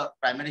be the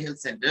primary health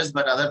centers,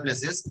 but other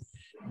places,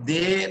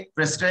 they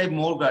prescribe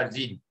more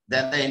glargine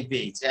than the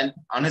NPH. And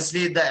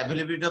honestly, the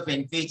availability of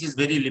NPH is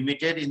very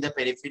limited in the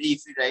periphery,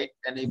 if you write,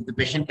 and if the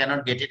patient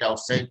cannot get it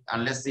outside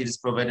unless it is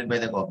provided by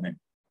the government.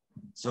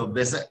 So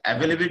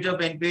availability of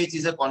NPH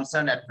is a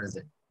concern at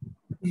present.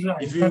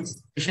 Right. If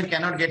patient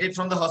cannot get it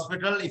from the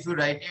hospital, if you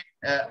write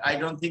it, I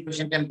don't think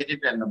patient can get it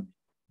randomly.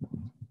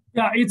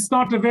 Yeah, it's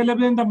not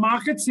available in the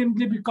market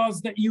simply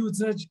because the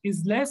usage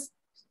is less.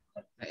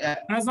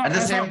 At the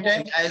same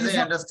time, as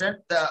I understand,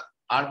 the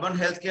urban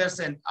healthcare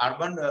and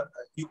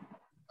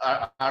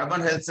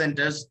urban health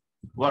centers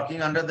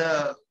working under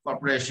the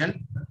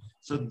corporation,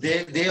 so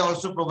they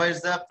also provide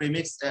the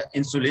premix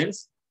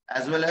insulins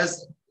as well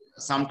as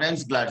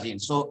sometimes glargine.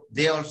 So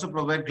they also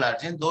provide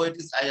glargine, though it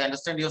is, I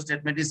understand your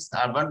statement is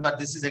urban, but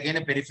this is again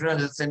a peripheral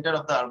health center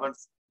of the urban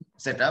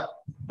setup.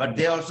 But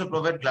they also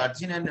provide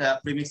glargine and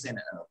premix,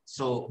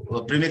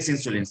 premix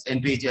insulins,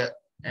 NPH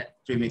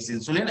premix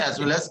insulin as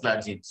well as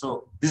glargine.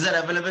 So these are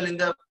available in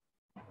the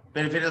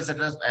peripheral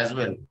setups as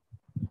well.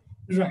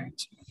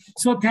 Right.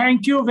 So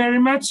thank you very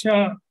much,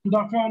 Dr.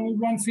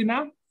 Anirban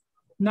Sinha.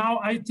 Now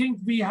I think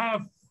we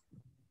have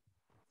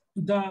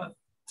the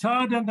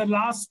third and the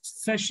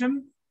last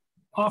session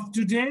of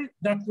today.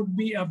 That would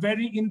be a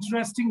very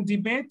interesting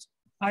debate.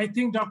 I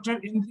think Dr.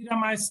 Indira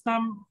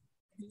Maistam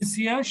is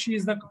here. She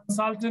is the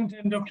consultant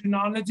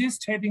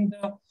endocrinologist heading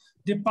the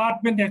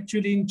department,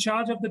 actually in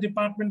charge of the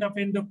department of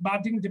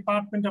budding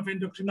department of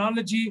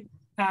endocrinology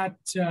at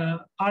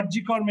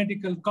RG Kar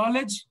Medical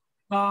College.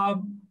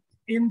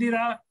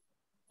 Indira,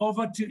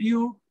 over to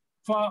you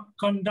for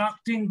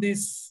conducting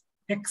this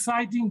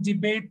exciting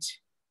debate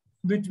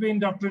between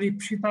Dr.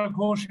 Ipshita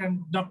Ghosh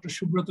and Dr.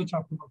 Subroto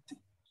Chakraborty.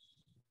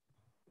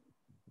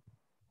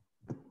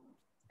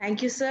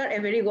 Thank you, sir. A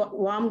very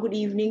warm good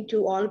evening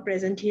to all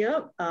present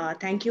here.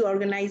 Thank you,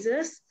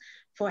 organizers,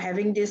 for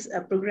having this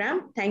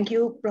program. Thank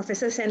you,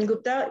 Professor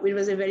Sengupta. It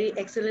was a very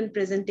excellent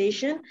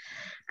presentation.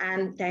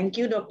 And thank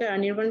you, Dr.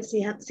 Anirban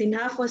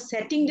Sinha, for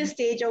setting the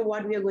stage of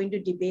what we are going to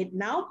debate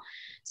now.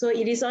 So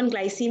it is on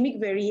glycemic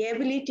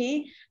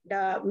variability.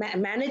 The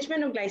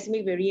management of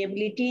glycemic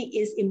variability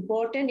is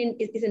important.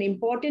 It is an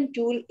important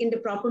tool in the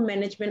proper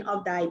management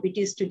of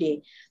diabetes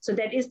today. So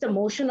that is the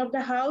motion of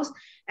the house.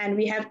 And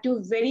we have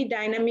two very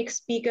dynamic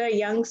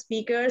young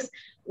speakers.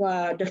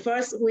 The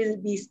first who will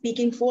be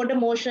speaking for the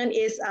motion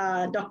is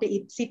Dr.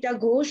 Ipshita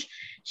Ghosh.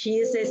 She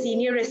is a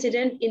senior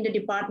resident in the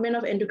Department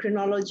of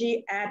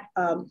Endocrinology at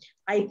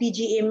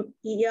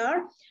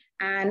IPGM-ER.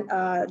 And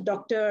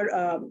Dr.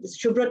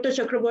 Subroto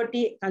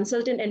Chakraborty,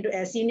 consultant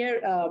and senior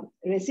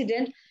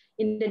resident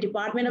in the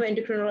Department of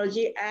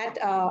Endocrinology at,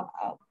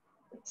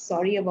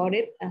 sorry about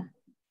it,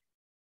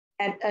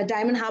 at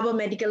Diamond Harbour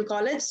Medical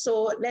College.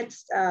 So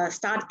let's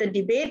start the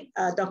debate.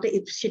 Dr.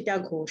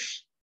 Ipshita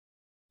Ghosh.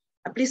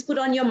 Please put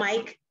on your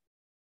mic.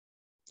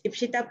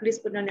 Ipshita, please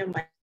put on your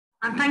mic.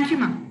 Thank you,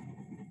 ma'am.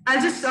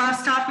 I'll just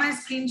start my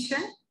screen share.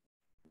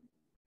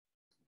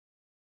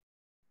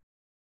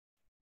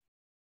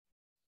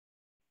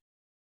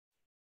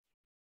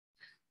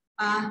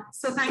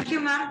 So thank you,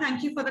 ma'am.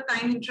 Thank you for the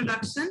kind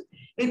introduction.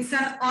 It's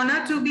an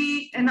honor to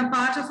be in a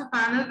part of a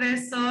panel where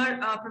Sir,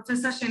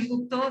 Professor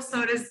Sengupta,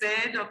 Sir is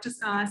there, Dr.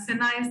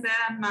 Sinha is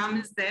there, and ma'am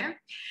is there.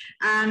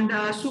 And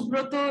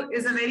Subroto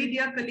is a very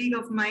dear colleague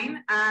of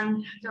mine,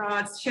 and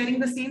sharing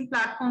the same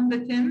platform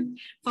with him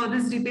for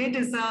this debate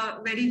is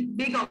a very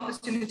big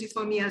opportunity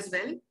for me as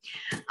well.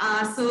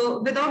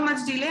 So without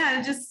much delay,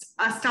 I'll just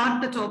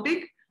start the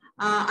topic.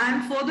 I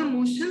am for the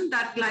motion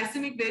that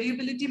glycemic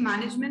variability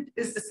management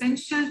is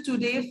essential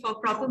today for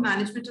proper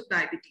management of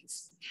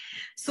diabetes.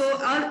 So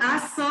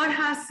as Sir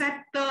has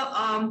set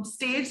the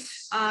stage,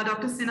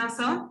 Dr. Sinha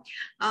Sir,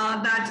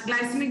 that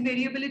glycemic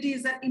variability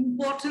is an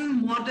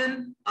important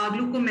modern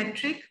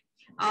glucometric,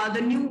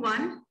 the new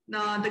one.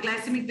 The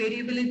glycemic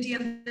variability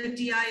and the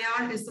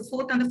TIR is the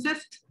fourth and the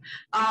fifth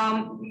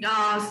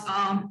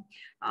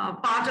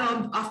part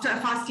of after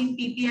fasting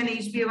PP and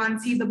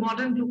HbA1c, the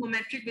modern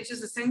glucometric, which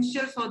is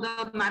essential for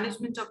the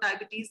management of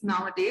diabetes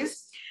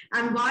nowadays.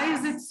 And why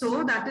is it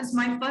so? That is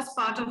my first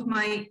part of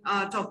my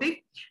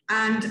topic.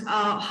 And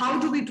how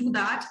do we do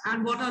that?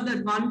 And what are the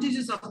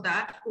advantages of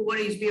that over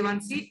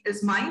HbA1c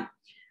is my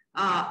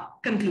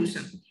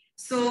conclusion.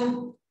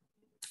 So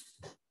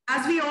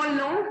as we all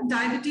know,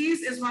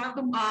 diabetes is one of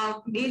the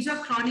major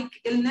chronic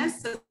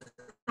illness,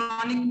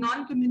 chronic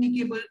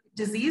non-communicable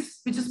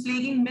disease, which is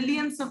plaguing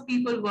millions of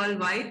people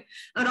worldwide.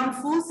 Around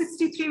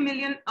 463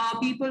 million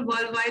people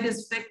worldwide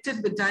is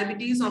affected with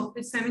diabetes, of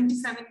which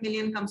 77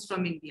 million comes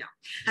from India.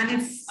 And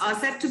it's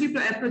said to be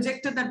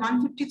projected that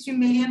 153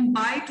 million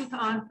by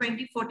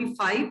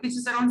 2045, which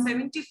is around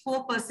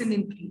 74%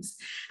 increase.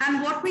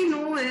 And what we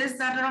know is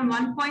that around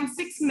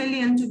 1.6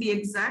 million, to be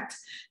exact,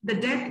 the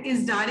death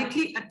is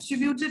directly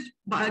attributed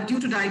due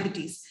to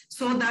diabetes.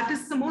 So that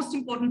is the most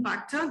important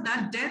factor,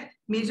 that death,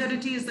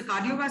 majority is the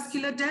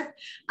cardiovascular death,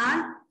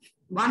 and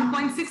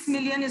 1.6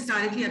 million is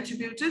directly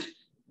attributed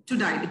to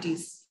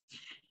diabetes.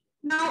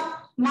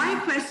 Now, my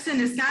question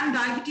is, can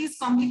diabetes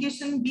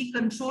complication be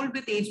controlled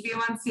with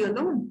HbA1c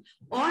alone,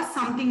 or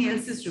something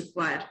else is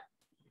required?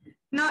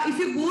 Now, if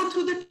you go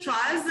through the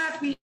trials that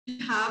we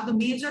have, the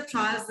major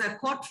trials, the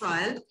CORE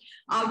trial,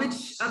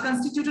 which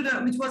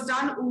was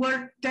done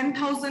over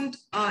 10,000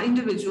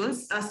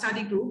 individuals, a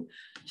study group,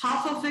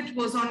 half of it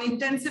was on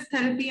intensive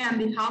therapy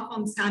and the half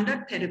on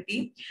standard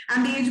therapy.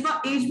 And the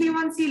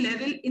HbA1c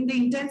level in the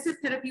intensive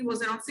therapy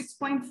was around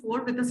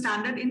 6.4 with the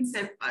standard in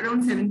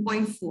around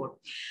 7.4.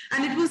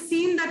 And it was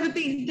seen that with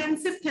the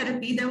intensive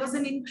therapy, there was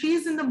an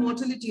increase in the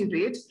mortality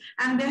rate,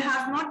 and there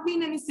has not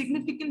been any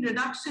significant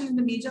reduction in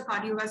the major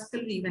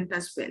cardiovascular event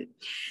as well.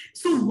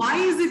 So why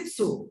is it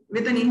so?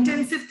 With an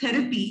intensive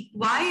therapy,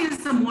 why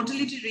is the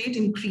mortality rate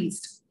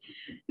increased?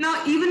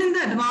 Now, even in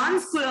the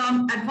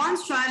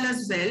advanced trial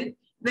as well,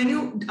 when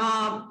you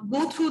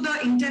go through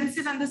the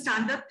intensive and the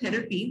standard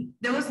therapy,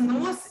 there was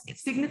no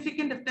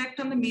significant effect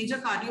on the major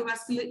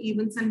cardiovascular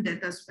events and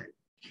death as well.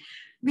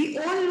 We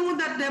all know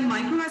that the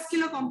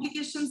microvascular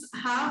complications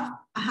have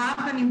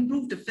an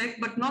improved effect,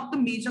 but not the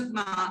major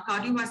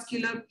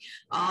cardiovascular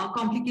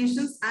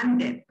complications and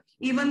death.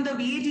 Even the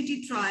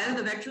VADT trial,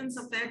 the Veterans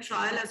Affairs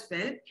trial as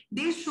well,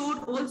 they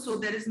showed also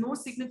there is no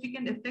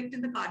significant effect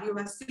in the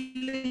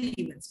cardiovascular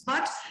events.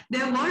 But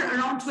there were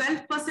around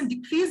 12%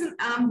 decrease in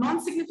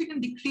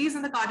non-significant decrease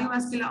in the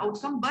cardiovascular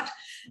outcome, but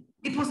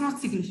it was not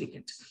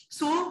significant.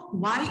 So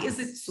why is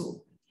it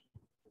so?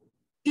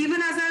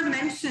 Even as I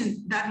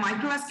mentioned that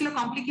microvascular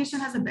complication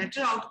has a better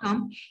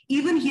outcome,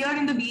 even here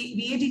in the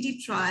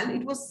VADT trial,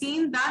 it was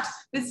seen that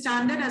with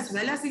standard as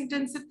well as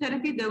intensive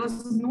therapy, there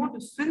was no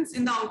difference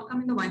in the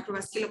outcome in the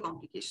microvascular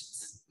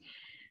complications.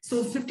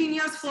 So 15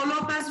 years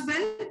follow-up as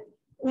well,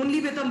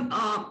 only with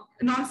a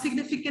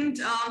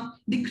non-significant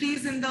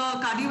decrease in the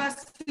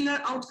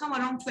cardiovascular outcome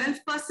around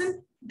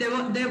 12%.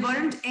 There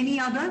weren't any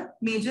other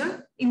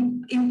major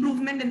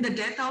improvement in the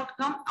death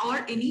outcome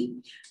or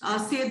any,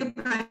 say, the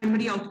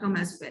primary outcome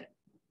as well.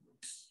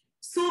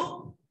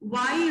 So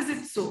why is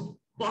it so?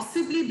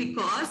 Possibly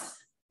because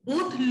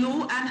both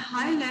low and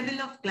high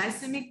level of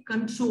glycemic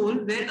control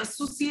were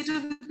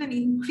associated with an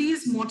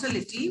increased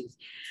mortality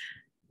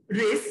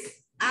risk,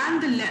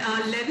 and the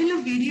level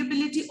of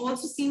variability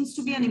also seems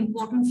to be an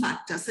important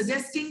factor,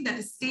 suggesting that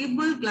a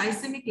stable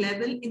glycemic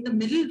level in the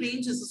middle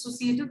range is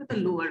associated with a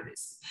lower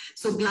risk.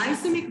 So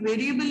glycemic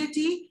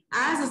variability,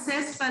 as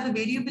assessed by the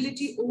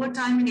variability over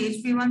time in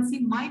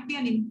HbA1c, might be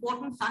an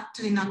important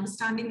factor in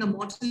understanding the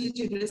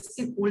mortality risk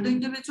in older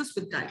individuals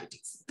with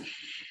diabetes.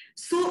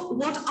 So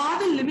what are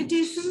the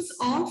limitations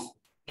of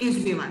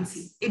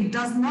HbA1c? It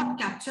does not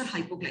capture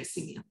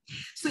hypoglycemia.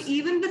 So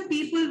even with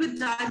people with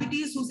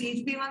diabetes whose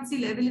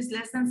HbA1c level is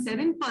less than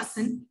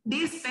 7%,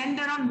 they spend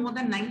around more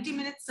than 90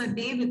 minutes a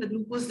day with a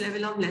glucose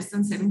level of less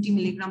than 70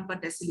 milligram per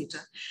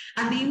deciliter.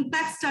 And the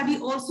impact study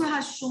also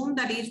has shown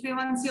that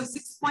HbA1c of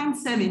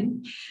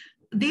 6.7,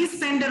 they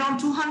spend around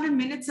 200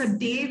 minutes a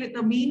day with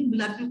a mean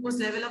blood glucose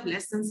level of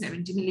less than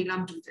 70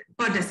 milligram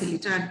per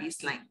deciliter at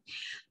baseline.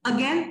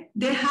 Again,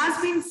 there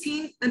has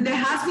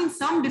been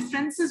some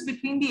differences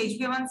between the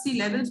HbA1c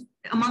levels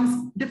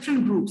amongst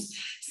different groups.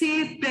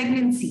 Say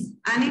pregnancy,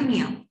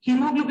 anemia,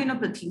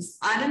 hemoglobinopathies,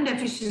 iron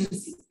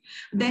deficiency,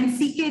 then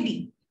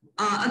CKD.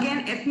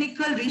 Again,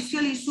 ethnical,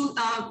 racial issue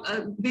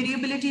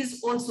variability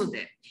is also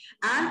there.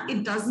 And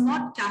it does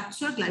not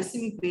capture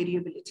glycemic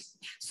variability.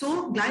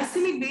 So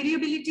glycemic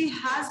variability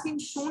has been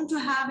shown to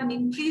have an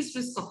increased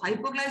risk of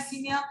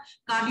hypoglycemia,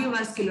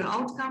 cardiovascular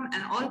outcome,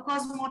 and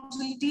all-cause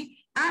mortality,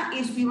 and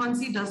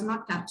HbA1c does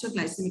not capture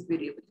glycemic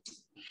variability.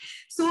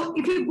 So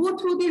if you go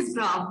through this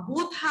graph,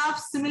 both have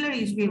similar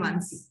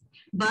HbA1c,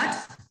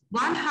 but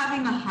one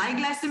having a high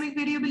glycemic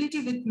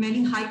variability with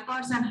many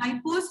hypers and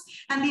hypos,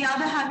 and the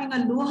other having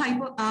a low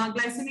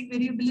glycemic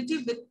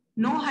variability with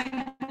no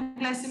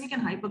hypoglycemic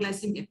and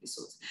hyperglycemic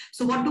episodes.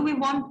 So what do we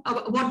want?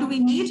 What do we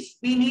need?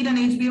 We need an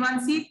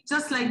HbA1c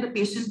just like the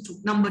patient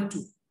number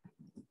 2.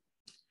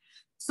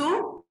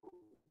 So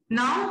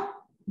now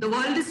the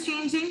world is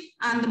changing,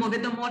 and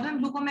with the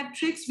modern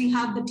glucometrics, we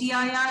have the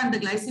TIR and the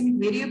glycemic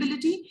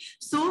variability.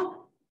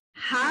 So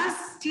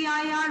has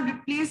TIR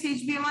replaced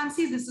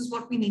HbA1c? This is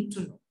what we need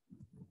to know.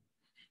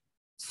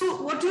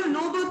 So what do you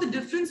know about the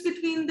difference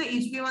between the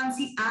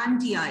HbA1c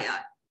and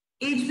TIR?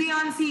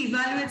 HbA1c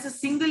evaluates a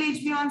single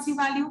HbA1c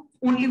value,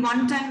 only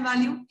one-time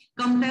value,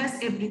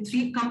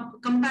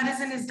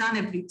 comparison is done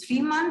every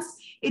 3 months.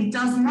 It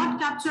does not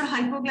capture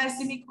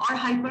hypoglycemic or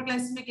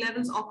hyperglycemic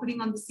levels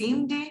occurring on the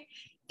same day.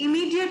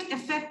 Immediate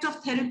effect of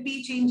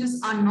therapy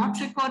changes are not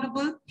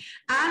recordable,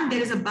 and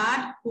there is a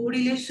bad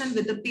correlation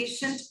with the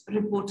patient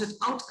reported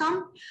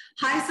outcome.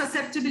 High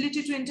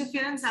susceptibility to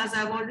interference, as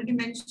I've already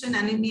mentioned,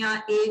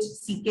 anemia, age,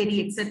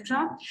 CKD,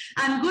 etc.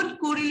 And good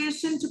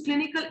correlation to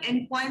clinical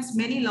endpoints.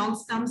 Many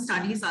long-term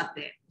studies are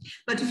there.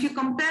 But if you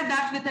compare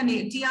that with an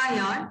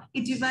TIR,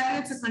 it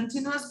evaluates a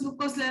continuous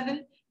glucose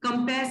level,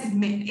 compares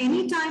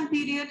any time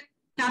period,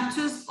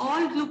 captures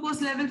all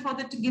glucose level for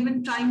the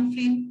given time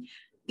frame,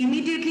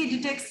 immediately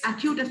detects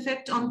acute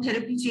effect on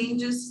therapy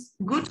changes,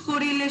 good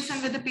correlation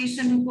with the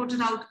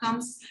patient-reported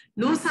outcomes,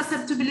 low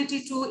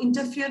susceptibility to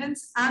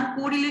interference, and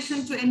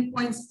correlation to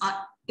endpoints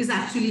is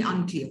actually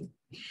unclear.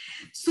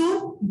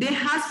 So there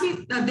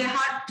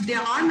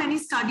are many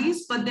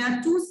studies, but there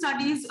are two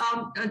studies,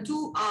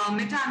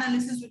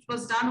 meta-analysis which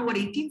was done over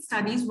 18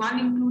 studies. One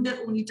included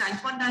only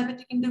type 1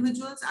 diabetic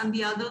individuals and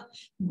the other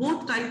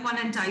both type 1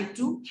 and type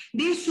 2.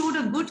 They showed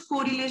a good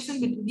correlation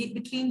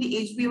between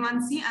the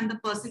HbA1c and the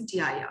percent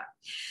TIR.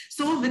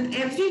 So with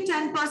every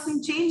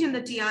 10% change in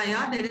the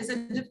TIR, there is a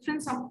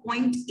difference of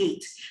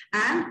 0.8.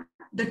 And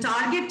the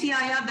target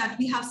TIR that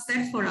we have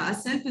set for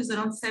ourselves is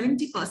around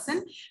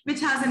 70%, which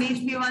has an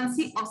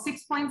HbA1c of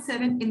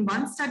 6.7 in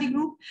one study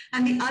group,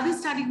 and the other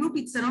study group,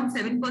 it's around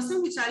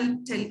 7%, which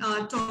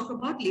I'll talk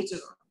about later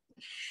on.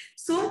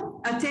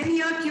 So a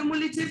 10-year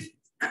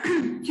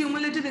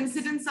cumulative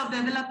incidence of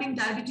developing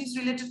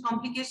diabetes-related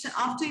complication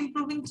after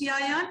improving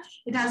TIR,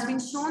 it has been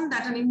shown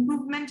that an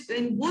improvement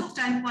in both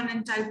type 1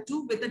 and type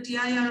 2 with a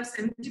TIR of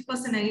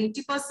 70% and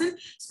 80%,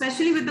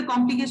 especially with the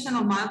complication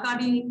of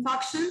myocardial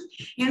infarction,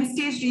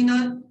 end-stage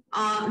renal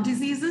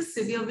diseases,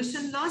 severe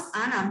vision loss,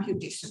 and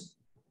amputation.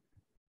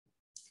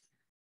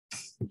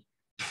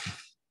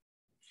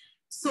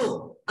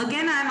 So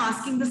again, I am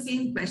asking the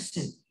same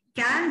question.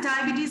 Can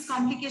diabetes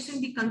complication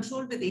be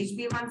controlled with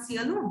HbA1c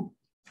alone?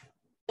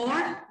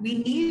 Or we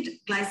need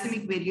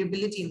glycemic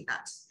variability in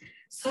that.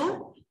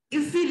 So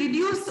if we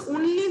reduce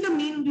only the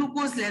mean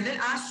glucose level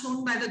as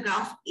shown by the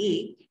graph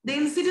A, the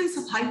incidence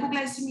of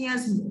hypoglycemia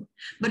is more.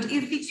 But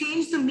if we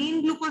change the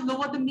mean glucose,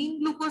 lower the mean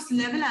glucose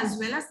level as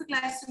well as the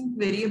glycemic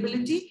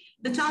variability,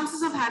 the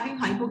chances of having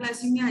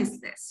hypoglycemia is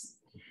less.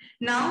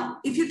 Now,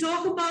 if you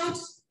talk about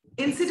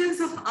incidence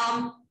of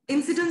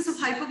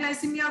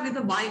hypoglycemia with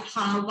a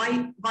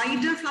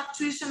wider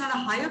fluctuation or a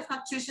higher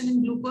fluctuation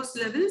in glucose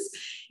levels,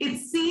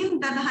 it's seen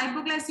that the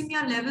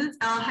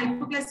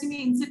hypoglycemia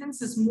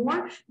incidence is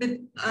more with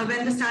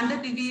when the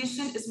standard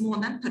deviation is more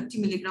than 30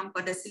 milligram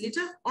per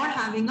deciliter or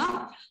having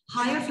a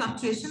higher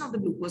fluctuation of the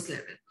glucose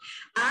level.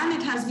 And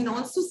it has been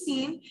also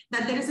seen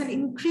that there is an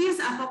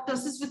increased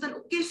apoptosis with an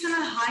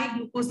occasional high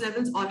glucose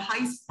levels or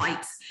high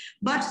spikes.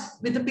 But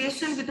with a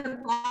patient with a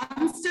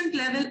constant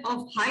level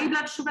of high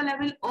blood sugar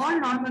level or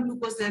normal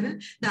glucose level,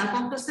 the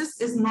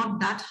apoptosis is not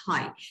that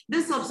high.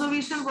 This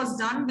observation was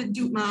done with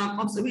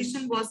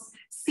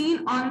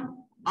seen on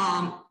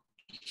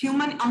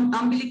human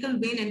umbilical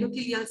vein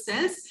endothelial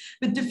cells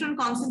with different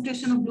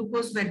concentration of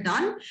glucose were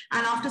done,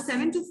 and after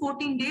 7 to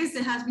 14 days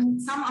there has been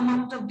some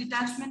amount of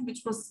detachment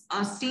which was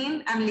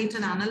stained and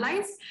later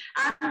analyzed,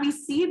 and we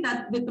see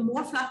that with the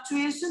more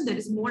fluctuation there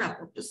is more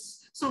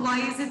apoptosis. So why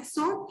is it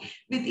so?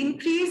 With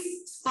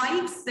increased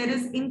spikes there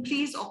is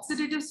increased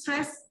oxidative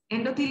stress,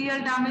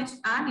 endothelial damage,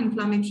 and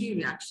inflammatory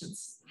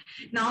reactions.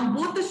 Now,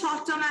 both the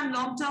short-term and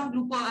long-term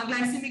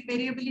glycemic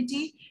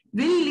variability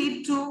will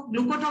lead to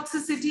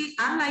glucotoxicity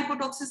and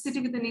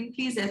lipotoxicity with an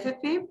increased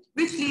FFA,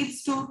 which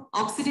leads to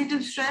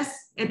oxidative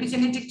stress,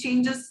 epigenetic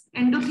changes,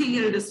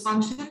 endothelial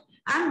dysfunction,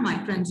 and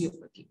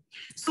microangiopathy.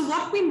 So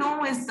what we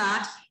know is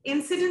that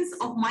incidence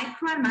of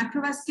micro and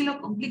macrovascular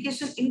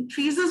complication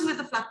increases with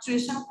the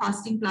fluctuation of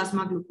fasting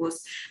plasma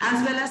glucose,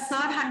 as well as Sir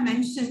had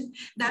mentioned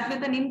that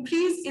with an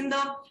increase in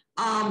the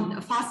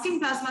fasting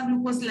plasma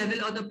glucose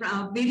level or the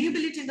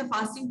variability in the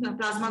fasting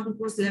plasma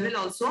glucose level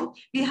also,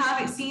 we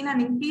have seen an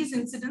increased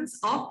incidence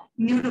of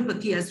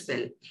neuropathy as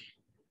well.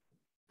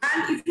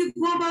 And if you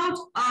go about,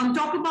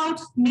 talk about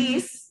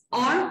MACE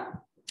or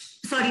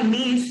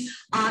MAGE,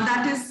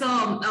 that is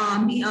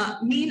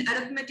mean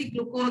arithmetic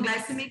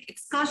glycemic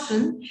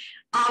excursion.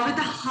 With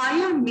a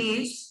higher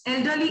MAGE,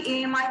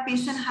 elderly AMI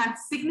patient had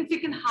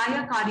significant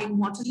higher cardiac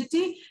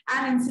mortality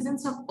and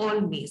incidence of all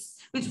MACE,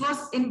 which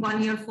was in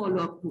 1 year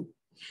follow-up group.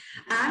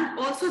 And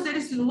also there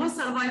is lower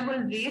survival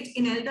rate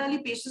in elderly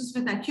patients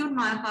with acute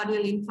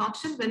myocardial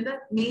infarction when the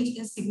MAGE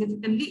is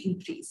significantly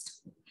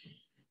increased.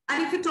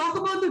 And if you talk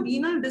about the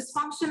renal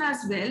dysfunction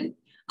as well,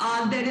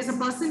 there is a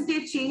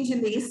percentage change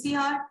in the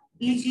ACR,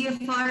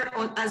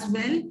 EGFR as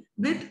well,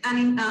 with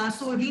an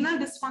so renal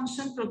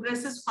dysfunction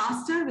progresses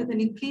faster with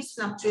an increased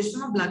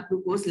fluctuation of blood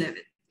glucose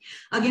level.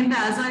 Again, the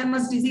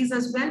Alzheimer's disease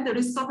as well, the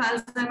risk of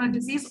Alzheimer's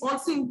disease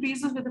also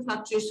increases with the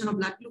fluctuation of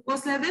blood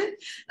glucose level.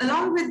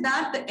 Along with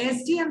that, the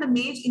SD and the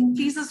MAGE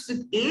increases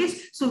with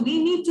age. So we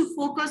need to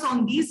focus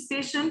on these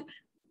patients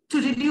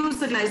to reduce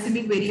the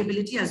glycemic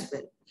variability as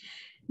well.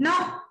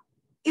 Now,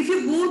 if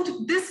you go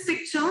to this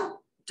picture,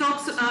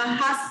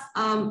 has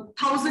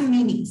 1,000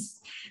 meanings.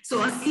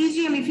 So a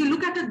CGM, if you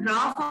look at a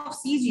graph of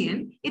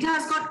CGM, it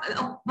has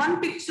got one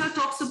picture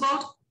talks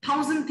about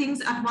 1,000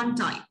 things at one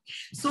time.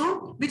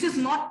 So, which is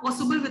not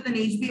possible with an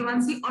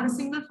HbA1c or a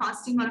single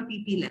fasting or a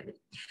PP level.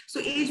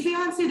 So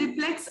HbA1c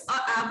reflects an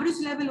average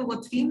level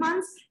over 3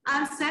 months,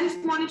 and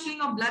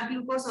self-monitoring of blood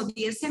glucose or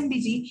the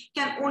SMBG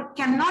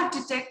cannot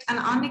detect an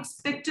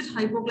unexpected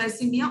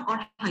hypoglycemia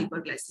or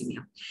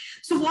hyperglycemia.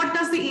 So what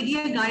does the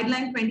ADA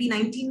guideline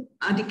 2019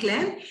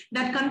 declare?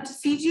 That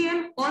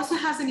CGM also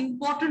has an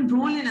important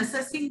role in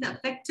assessing the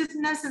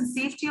effectiveness and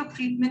safety of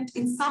treatment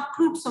in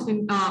subgroups of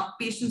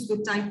patients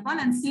with type 1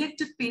 and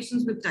selected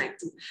patients with type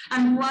 2.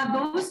 And who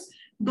are those?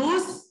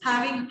 those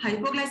having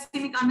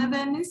hypoglycemic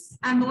unawareness,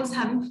 and those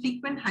having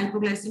frequent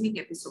hypoglycemic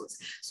episodes.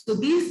 So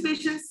these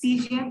patients,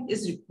 CGM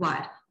is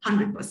required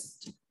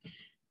 100%.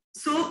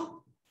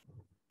 So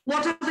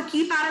what are the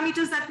key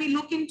parameters that we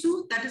look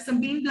into? That is the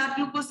mean blood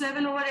glucose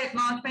level over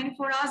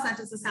 24 hours. That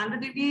is the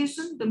standard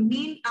deviation, the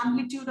mean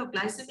amplitude of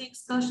glycemic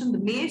excursion, the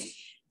MAGE,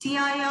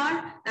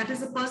 TIR, that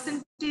is a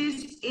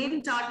percentage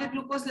in target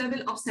glucose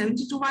level of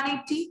 70 to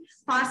 180,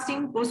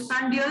 fasting,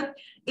 postprandial,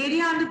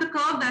 area under the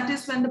curve, that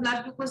is when the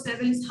blood glucose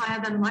level is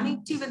higher than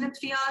 180 within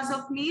 3 hours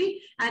of meal,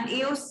 and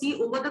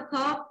AOC over the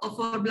curve of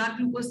our blood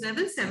glucose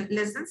level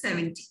less than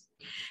 70.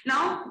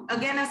 Now,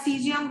 again, a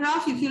CGM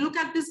graph. If you look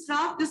at this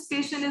graph, this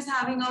patient is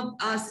having a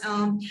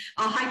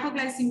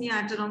hypoglycemia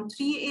at around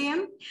 3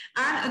 a.m.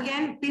 And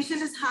again,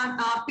 patient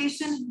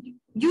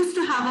used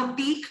to have a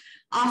peak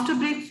after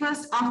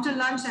breakfast, after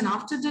lunch, and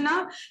after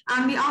dinner.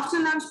 And the after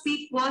lunch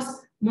peak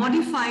was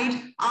modified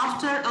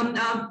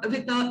after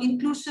with the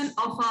inclusion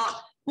of a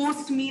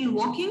post-meal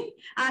walking,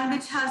 and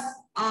which has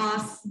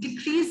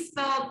decreased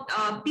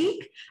the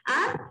peak.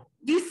 And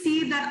we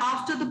see that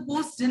after the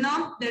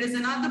post-dinner, there is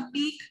another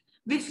peak,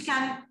 which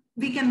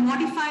we can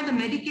modify the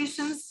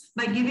medications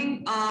by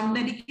giving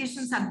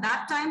medications at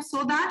that time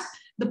so that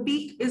the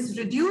peak is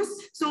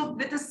reduced. So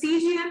with a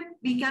CGM,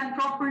 we can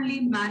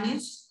properly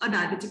manage a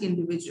diabetic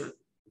individual.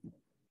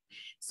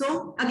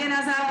 So again,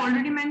 as I have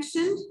already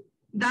mentioned,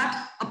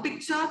 that a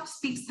picture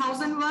speaks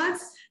 1,000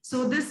 words.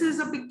 So this is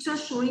a picture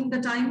showing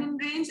the time in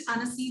range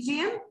and a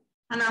CGM,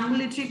 an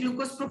ambulatory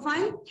glucose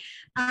profile.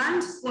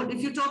 And what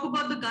if you talk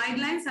about the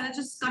guidelines, I'll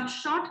just cut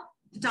short.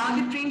 The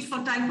target range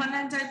for type 1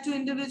 and type 2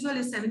 individual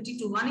is 70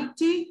 to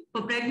 180.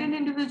 For pregnant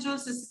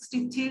individuals is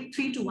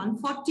 63 to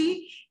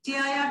 140.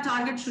 TIR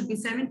target should be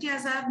 70,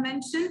 as I have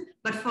mentioned.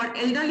 But for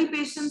elderly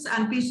patients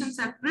and patients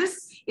at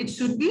risk, it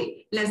should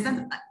be less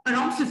than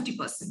around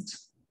 50%.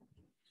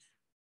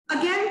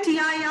 Again,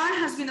 TIR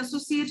has been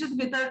associated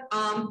with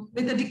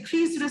a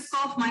decreased risk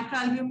of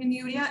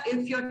microalbuminuria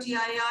if your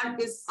TIR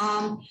is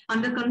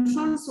under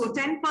control. So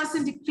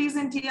 10% decrease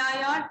in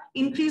TIR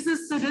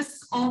increases the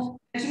risk of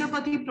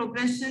retinopathy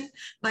progression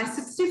by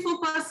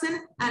 64%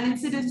 and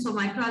incidence of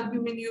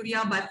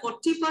microalbuminuria by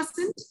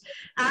 40%.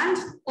 And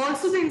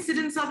also the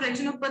incidence of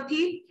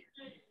retinopathy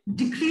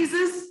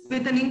decreases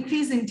with an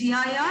increase in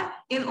TIR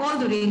in all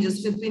the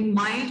ranges between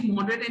mild,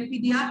 moderate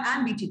NPDR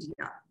and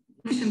BTDR.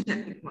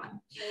 Technique one.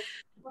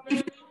 If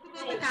you talk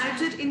about the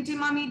carotid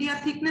intima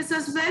media thickness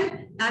as well,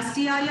 as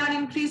TIR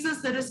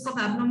increases, the risk of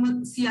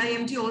abnormal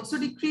CIMT also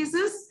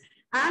decreases.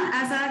 And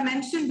as I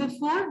mentioned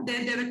before,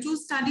 there were two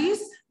studies,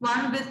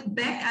 one with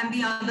Beck and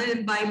the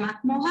other by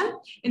McMahon.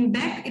 In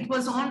Beck, it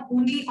was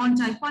only on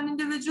type 1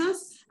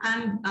 individuals,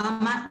 and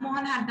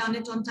McMahon had done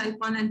it on type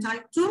 1 and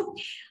type 2.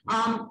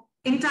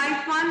 In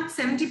type 1,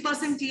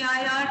 70%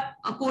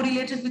 TIR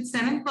correlated with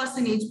 7%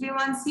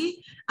 HbA1c,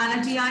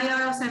 and a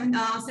TIR of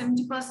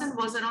 70%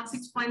 was around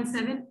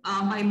 6.7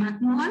 by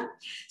McMahon.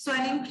 So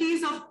an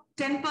increase of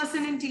 10%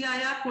 in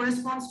TIR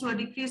corresponds to a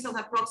decrease of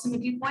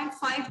approximately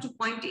 0.5 to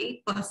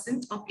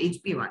 0.8% of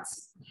HbA1c.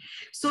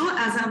 So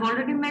as I've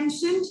already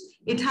mentioned,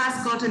 it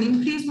has got an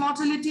increased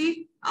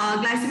mortality.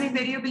 Glycemic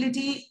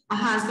variability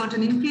has got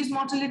an increased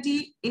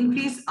mortality,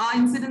 increased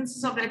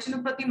incidences of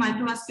retinopathy,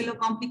 microvascular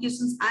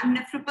complications, and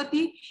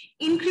nephropathy,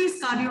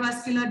 increased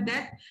cardiovascular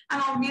death,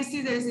 and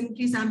obviously there is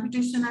increased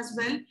amputation as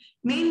well.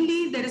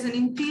 Mainly, there is an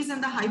increase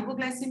in the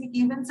hypoglycemic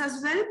events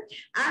as well,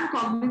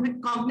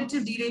 and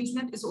cognitive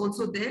derangement is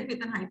also there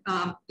with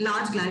a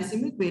large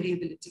glycemic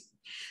variability.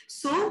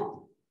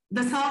 So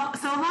the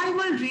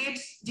survival rate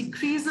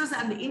decreases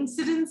and the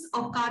incidence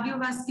of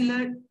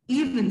cardiovascular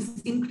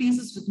events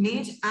increases with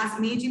MAGE. As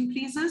MAGE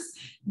increases,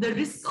 the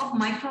risk of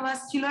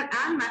microvascular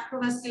and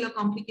macrovascular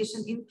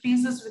complication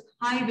increases with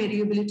high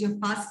variability of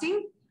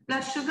fasting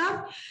blood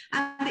sugar,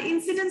 and the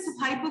incidence of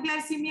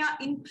hypoglycemia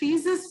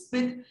increases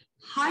with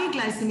high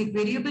glycemic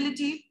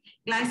variability.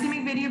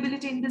 Glycemic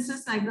variability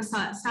indices like the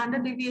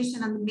standard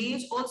deviation and the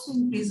MAGE also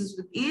increases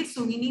with age.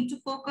 So we need to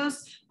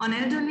focus on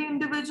elderly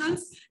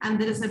individuals,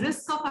 and there is a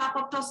risk of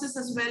apoptosis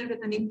as well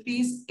with an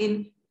increase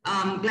in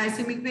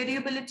glycemic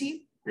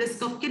variability.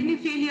 Risk of kidney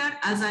failure,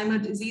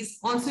 Alzheimer's disease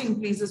also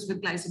increases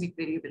with glycemic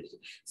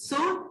variability.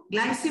 So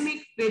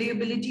glycemic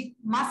variability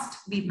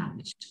must be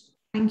managed.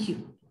 Thank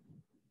you.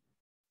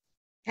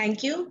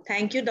 Thank you.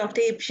 Thank you,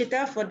 Dr.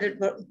 Ipshita,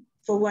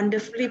 for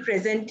wonderfully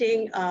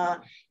presenting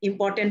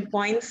important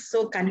points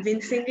so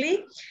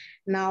convincingly.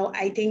 Now,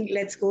 I think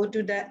let's go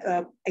to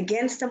the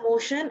against the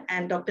motion,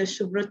 and Dr.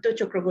 Subroto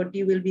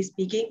Chakraborty will be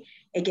speaking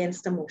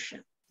against the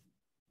motion.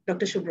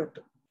 Dr. Subroto.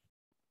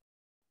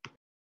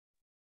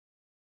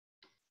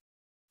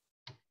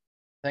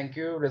 Thank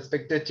you,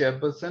 respected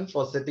chairperson,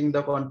 for setting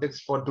the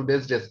context for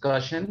today's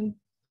discussion.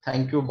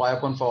 Thank you,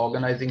 Biocon, for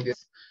organizing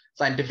this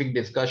scientific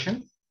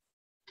discussion.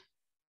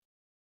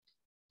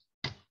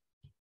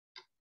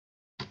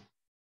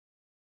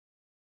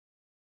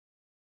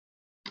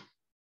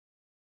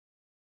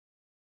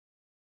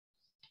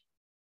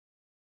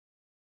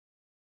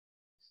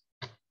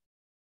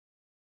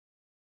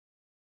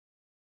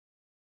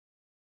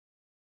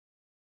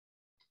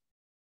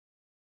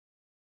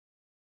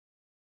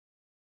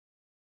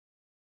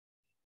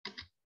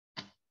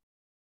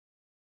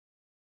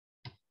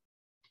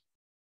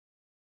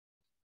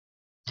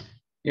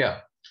 Yeah.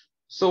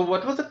 So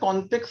what was the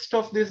context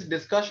of this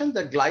discussion?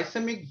 The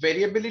glycemic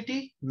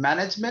variability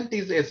management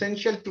is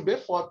essential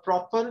today for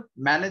proper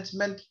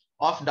management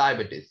of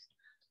diabetes.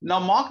 Now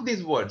mark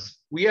these words.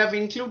 We have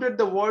included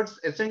the words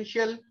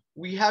essential.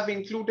 We have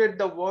included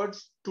the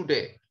words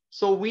today.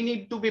 So we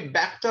need to be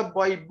backed up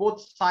by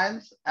both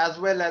science as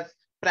well as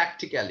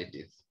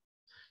practicalities.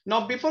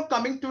 Now, before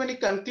coming to any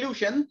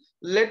conclusion,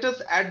 let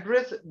us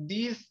address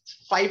these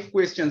 5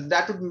 questions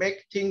that would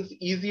make things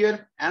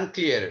easier and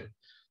clearer.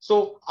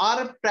 So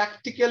are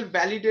practical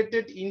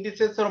validated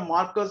indices or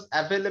markers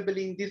available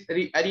in this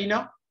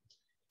arena?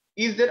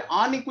 Is there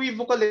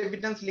unequivocal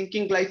evidence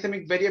linking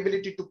glycemic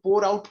variability to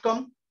poor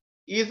outcome?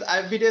 Is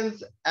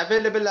evidence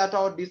available at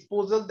our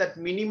disposal that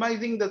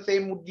minimizing the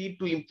same would lead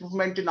to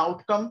improvement in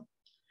outcome?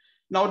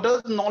 Now,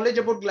 does knowledge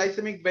about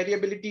glycemic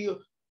variability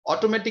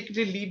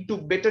automatically lead to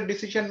better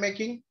decision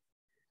making?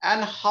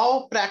 And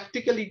how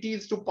practical it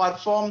is to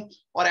perform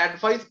or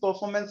advise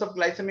performance of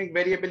glycemic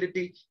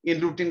variability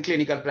in routine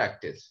clinical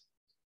practice?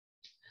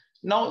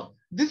 Now,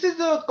 this is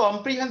a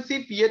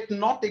comprehensive yet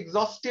not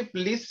exhaustive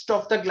list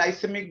of the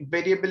glycemic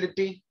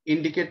variability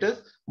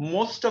indicators,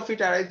 most of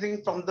it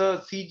arising from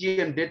the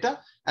CGM data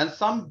and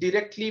some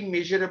directly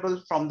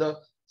measurable from the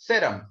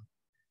serum.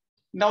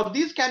 Now,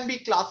 these can be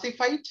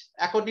classified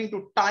according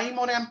to time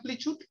or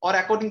amplitude, or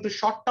according to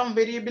short-term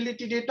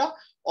variability data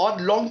or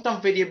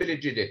long-term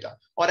variability data,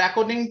 or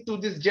according to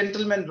this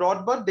gentleman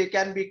Rodber, they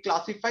can be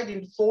classified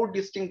in 4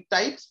 distinct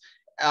types,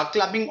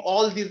 clubbing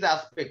all these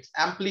aspects: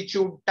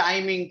 amplitude,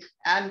 timing,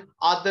 and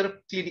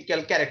other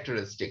clinical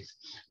characteristics.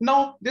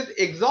 Now, this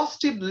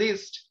exhaustive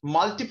list,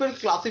 multiple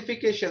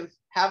classifications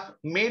have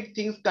made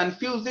things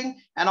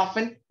confusing and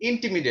often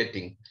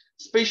intimidating,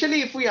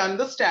 especially if we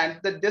understand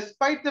that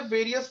despite the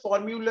various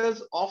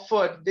formulas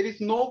offered, there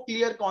is no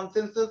clear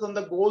consensus on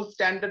the gold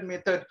standard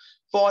method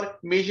for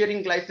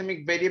measuring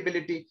glycemic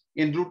variability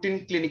in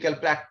routine clinical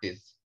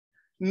practice.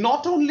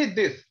 Not only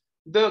this,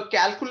 the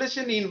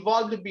calculation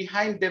involved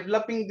behind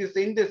developing these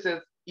indices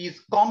is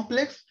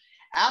complex,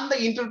 and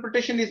the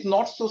interpretation is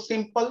not so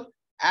simple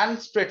and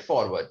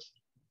straightforward.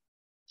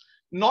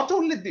 Not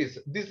only this,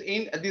 these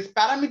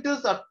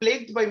parameters are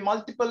plagued by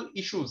multiple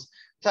issues,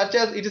 such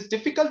as it is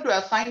difficult to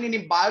assign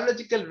any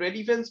biological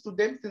relevance to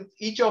them, since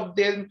each of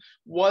them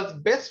was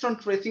based on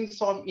tracing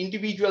some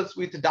individuals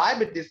with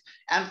diabetes,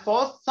 and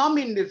for some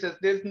indices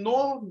there is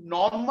no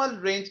normal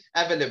range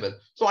available.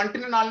 So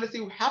until and unless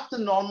you have the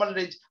normal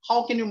range,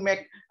 how can you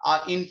make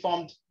an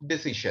informed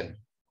decision?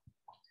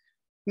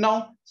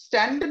 Now,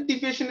 standard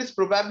deviation is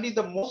probably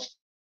the most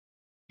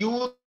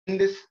used in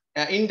this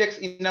index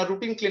in a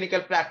routine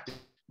clinical practice,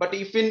 but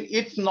even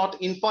it's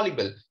not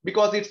infallible,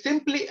 because it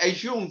simply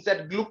assumes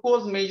that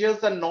glucose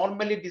measures are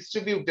normally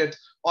distributed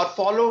or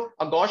follow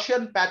a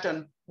Gaussian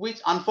pattern,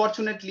 which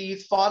unfortunately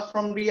is far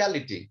from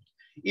reality.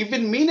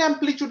 Even mean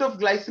amplitude of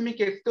glycemic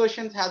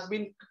excursions has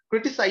been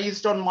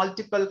criticized on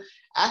multiple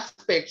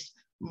aspects,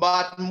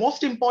 but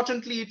most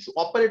importantly, it's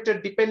operator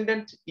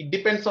dependent. It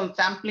depends on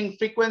sampling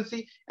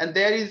frequency, and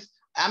there is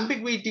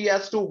ambiguity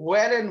as to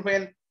where and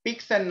when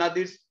peaks and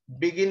nadirs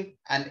begin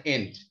and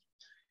end.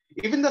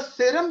 Even the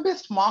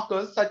serum-based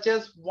markers such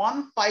as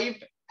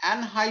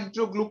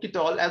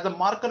 1,5-anhydroglucitol as a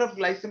marker of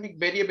glycemic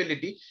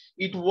variability,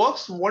 it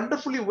works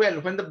wonderfully well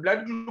when the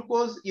blood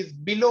glucose is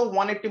below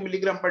 180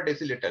 milligram per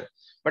deciliter,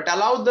 but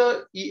allow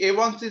the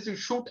A1Cs to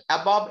shoot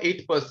above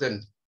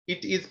 8%.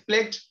 It is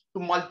plagued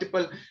to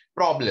multiple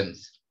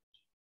problems.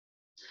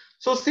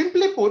 So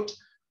simply put,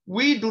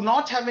 we do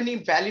not have any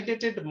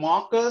validated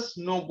markers,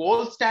 no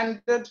gold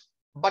standard,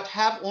 but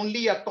have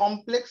only a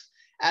complex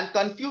and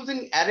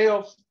confusing array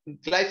of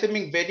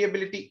glycemic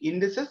variability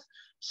indices.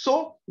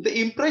 So the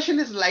impression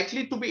is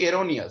likely to be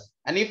erroneous.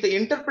 And if the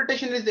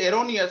interpretation is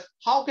erroneous,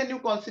 how can you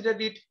consider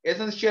it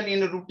essential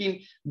in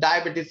routine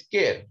diabetes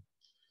care?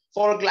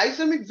 For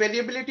glycemic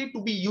variability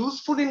to be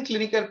useful in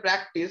clinical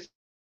practice,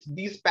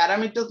 these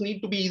parameters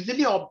need to be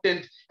easily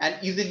obtained and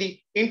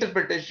easily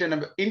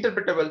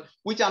interpretable,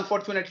 which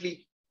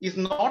unfortunately is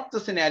not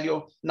the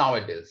scenario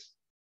nowadays.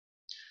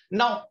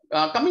 Now,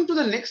 coming to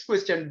the next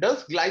question,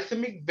 does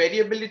glycemic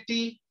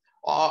variability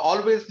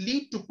always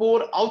lead to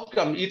poor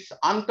outcome? It's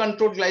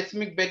uncontrolled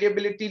glycemic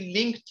variability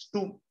linked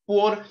to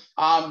poor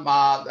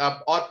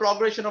or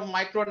progression of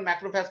micro and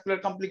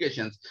macrovascular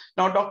complications.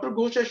 Now, Dr.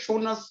 Ghosh has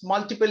shown us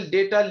multiple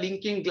data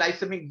linking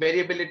glycemic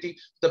variability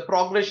to the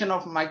progression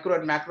of micro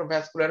and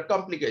macrovascular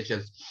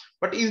complications.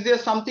 But is there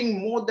something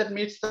more that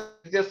is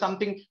there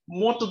something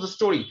more to the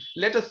story?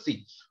 Let us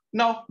see.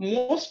 Now,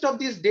 most of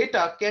these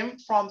data came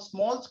from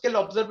small-scale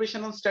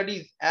observational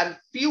studies, and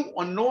few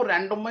or no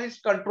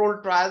randomized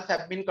controlled trials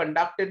have been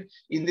conducted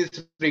in this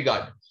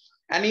regard.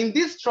 And in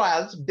these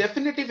trials,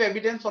 definitive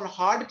evidence on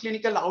hard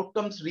clinical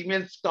outcomes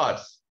remains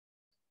scarce.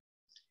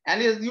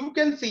 And as you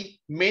can see,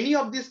 many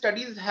of these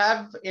studies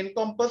have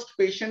encompassed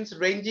patients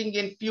ranging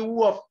in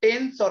few of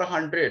tens or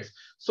hundreds.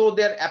 So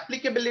their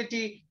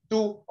applicability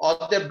to, or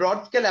their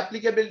broad-scale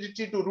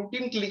applicability to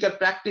routine clinical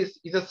practice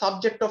is a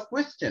subject of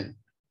question.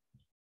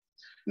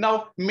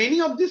 Now,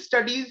 many of these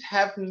studies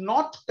have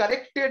not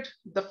corrected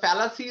the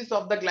fallacies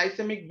of the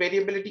glycemic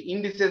variability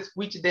indices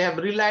which they have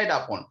relied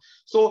upon.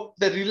 So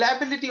the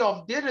reliability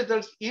of their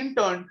results in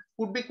turn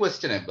could be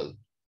questionable.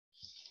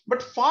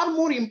 But far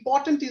more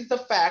important is the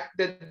fact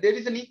that there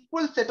is an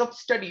equal set of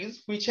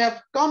studies which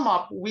have come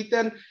up with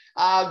an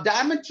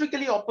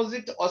diametrically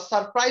opposite or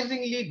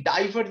surprisingly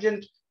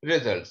divergent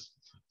results.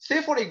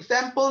 Say, for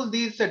example,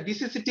 these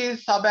DCCT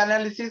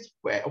sub-analysis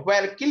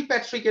where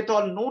Kilpatrick et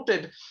al.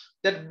 Noted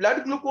that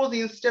blood glucose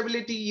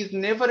instability is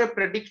never a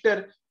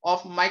predictor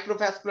of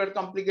microvascular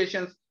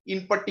complications,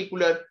 in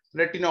particular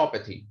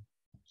retinopathy.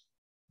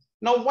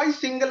 Now, why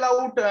single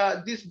out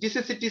this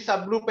DCCT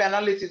subgroup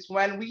analysis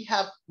when we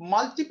have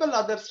multiple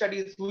other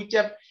studies which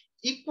have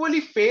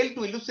equally failed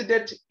to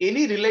elucidate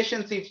any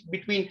relationships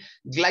between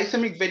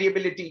glycemic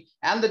variability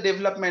and the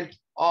development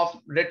of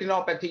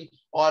retinopathy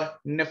or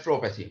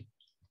nephropathy?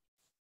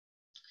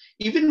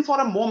 Even for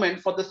a moment,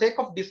 for the sake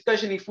of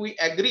discussion, if we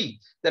agree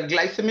that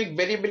glycemic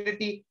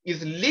variability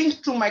is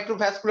linked to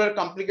microvascular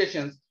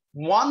complications,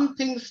 one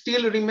thing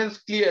still remains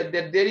clear,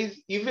 that there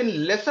is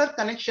even lesser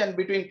connection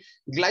between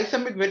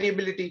glycemic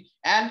variability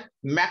and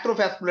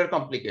macrovascular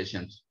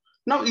complications.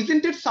 Now,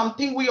 isn't it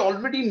something we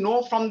already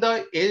know from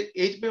the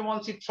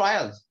HbA1c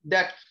trials,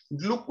 that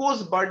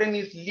glucose burden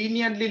is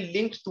linearly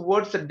linked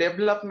towards the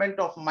development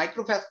of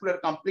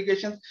microvascular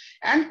complications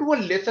and to a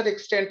lesser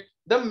extent,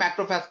 the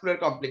macrovascular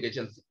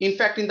complications? In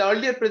fact, in the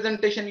earlier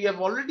presentation, you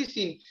have already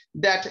seen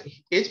that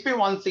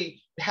HbA1c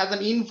has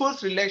an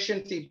inverse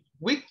relationship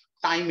with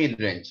time in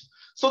range.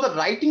 So the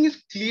writing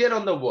is clear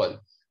on the wall.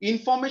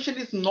 Information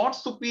is not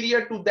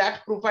superior to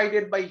that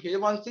provided by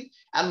HbA1c,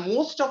 and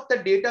most of the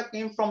data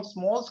came from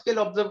small scale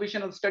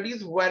observational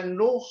studies where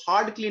no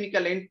hard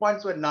clinical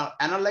endpoints were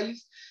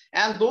analyzed,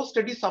 and those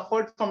studies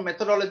suffered from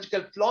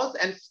methodological flaws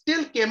and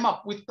still came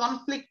up with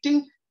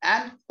conflicting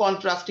and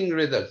contrasting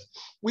results.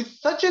 With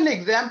such an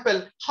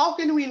example, how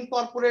can we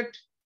incorporate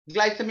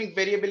glycemic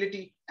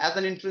variability as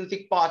an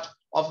intrinsic part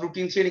of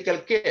routine clinical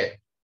care?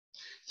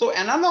 So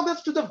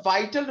analogous to the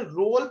vital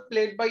role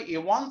played by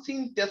A1C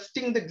in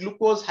testing the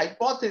glucose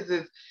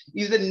hypothesis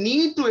is the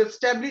need to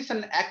establish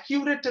an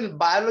accurate and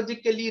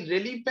biologically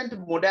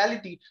relevant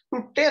modality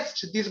to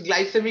test this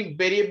glycemic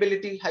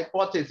variability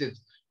hypothesis,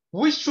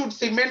 which should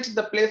cement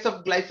the place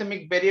of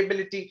glycemic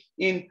variability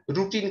in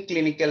routine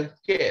clinical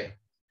care.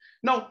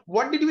 Now,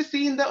 what did we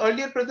see in the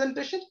earlier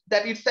presentation?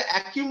 That it's the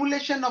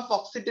accumulation of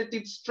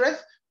oxidative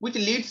stress which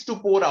leads to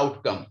poor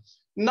outcome.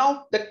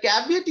 Now, the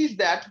caveat is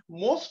that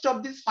most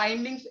of these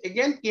findings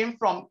again came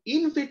from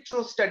in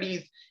vitro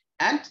studies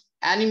and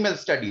animal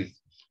studies.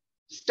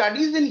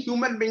 Studies in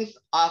human beings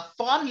are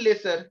far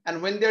lesser,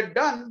 and when they're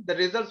done, the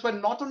results were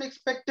not on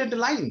expected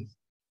lines.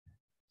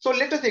 So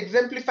let us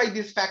exemplify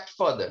this fact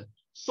further.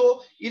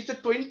 So it's a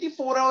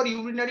 24-hour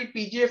urinary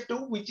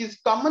PGF2, which is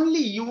commonly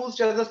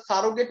used as a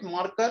surrogate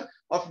marker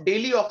of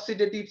daily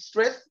oxidative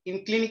stress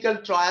in clinical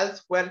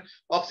trials where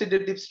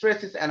oxidative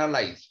stress is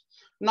analyzed.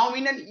 Now,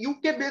 in an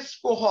UK-based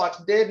cohort,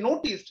 they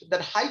noticed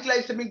that high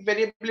glycemic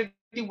variability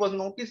was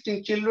noticed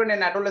in children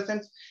and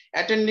adolescents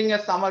attending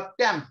a summer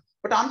camp.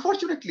 But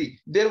unfortunately,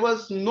 there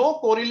was no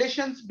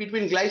correlations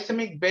between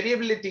glycemic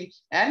variability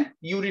and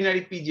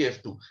urinary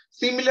PGF2.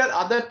 Similar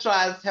other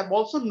trials have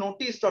also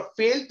noticed or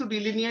failed to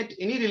delineate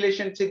any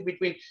relationship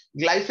between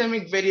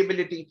glycemic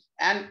variability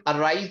and a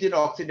rise in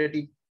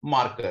oxidative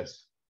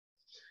markers.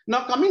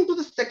 Now, coming to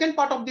the second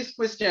part of this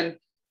question,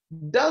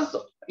 does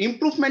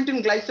improvement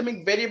in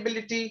glycemic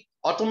variability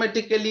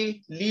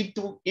automatically lead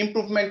to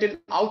improvement in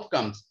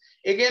outcomes?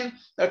 Again,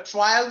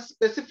 trials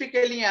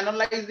specifically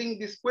analyzing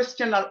this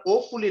question are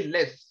awfully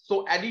less.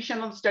 So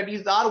additional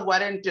studies are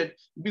warranted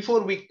before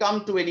we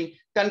come to any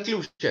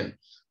conclusion.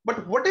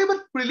 But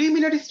whatever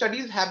preliminary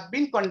studies have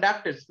been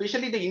conducted,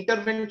 especially the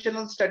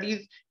interventional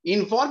studies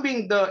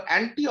involving the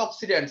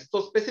antioxidants,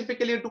 so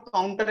specifically to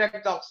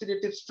counteract the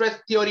oxidative stress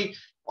theory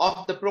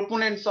of the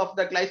proponents of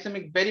the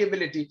glycemic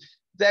variability,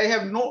 they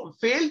have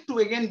failed to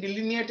again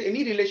delineate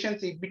any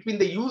relationship between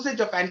the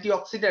usage of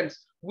antioxidants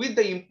with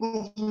the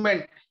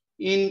improvement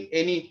in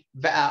any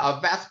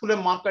vascular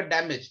marker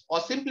damage,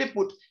 or simply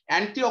put,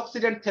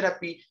 antioxidant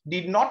therapy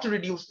did not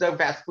reduce the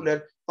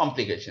vascular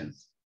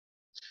complications.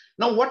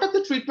 Now, what are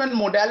the treatment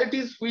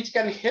modalities which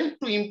can help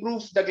to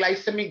improve the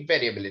glycemic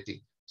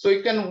variability? So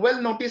you can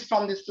well notice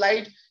from this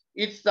slide,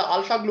 it's the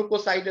alpha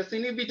glucosidase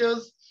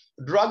inhibitors,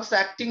 drugs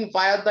acting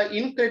via the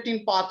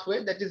incretin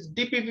pathway, that is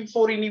DPP-4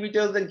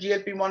 inhibitors and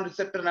GLP-1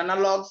 receptor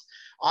analogs,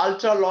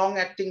 ultra long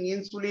acting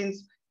insulins,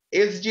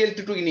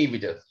 SGLT2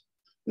 inhibitors.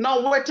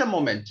 Now, wait a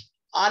moment.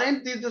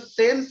 Aren't these the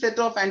same set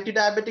of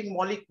antidiabetic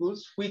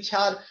molecules which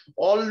are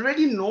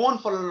already known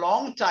for a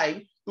long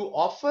time to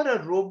offer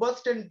a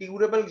robust and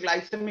durable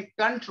glycemic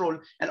control,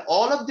 and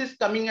all of this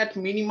coming at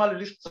minimal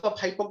risks of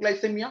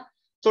hypoglycemia?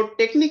 So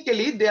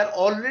technically, they are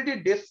already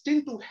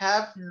destined to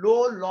have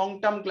low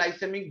long-term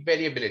glycemic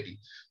variability.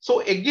 So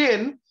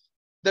again,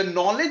 the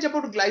knowledge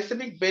about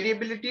glycemic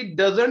variability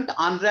doesn't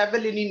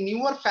unravel any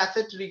newer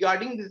facet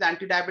regarding these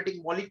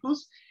antidiabetic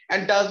molecules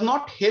and does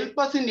not help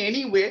us in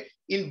any way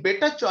in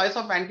better choice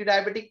of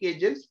anti-diabetic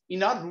agents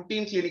in our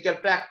routine clinical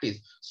practice.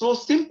 So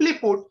simply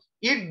put,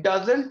 it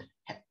doesn't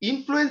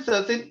influence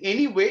us in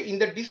any way in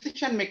the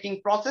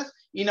decision-making process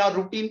in our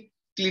routine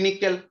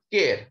clinical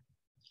care.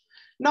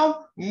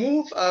 Now,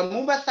 move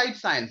aside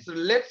science. So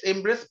let's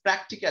embrace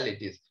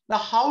practicalities. Now,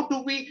 how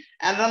do we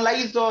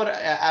analyze or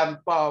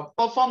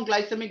perform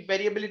glycemic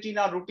variability in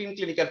our routine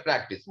clinical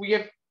practice? We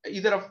have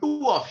either of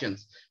two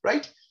options,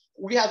 right?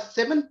 We have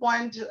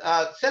 7-point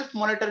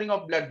self-monitoring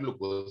of blood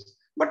glucose.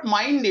 But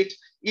mind it,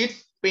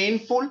 it's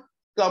painful,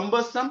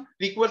 cumbersome,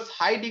 requires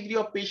high degree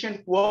of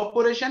patient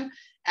cooperation,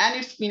 and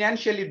it's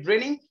financially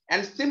draining.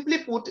 And simply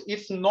put,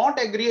 it's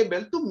not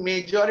agreeable to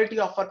majority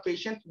of our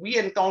patients we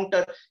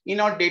encounter in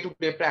our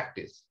day-to-day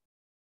practice.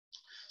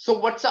 So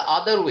what's the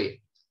other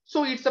way?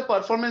 So it's a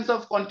performance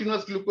of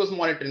continuous glucose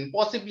monitoring,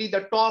 possibly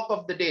the talk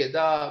of the day,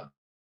 the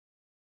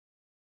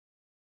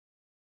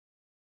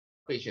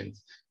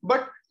patients.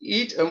 But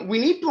we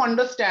need to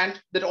understand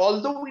that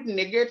although it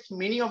negates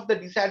many of the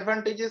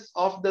disadvantages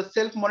of the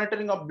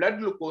self-monitoring of blood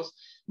glucose,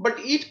 but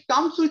it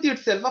comes with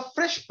itself a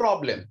fresh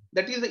problem,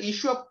 that is the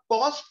issue of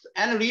costs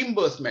and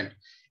reimbursement.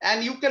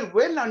 And you can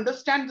well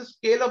understand the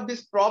scale of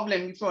this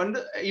problem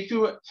if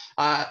you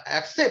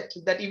accept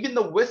that even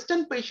the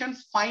Western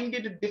patients find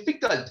it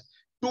difficult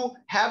to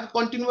have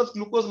continuous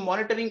glucose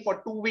monitoring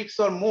for 2 weeks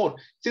or more,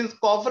 since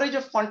coverage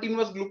of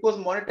continuous glucose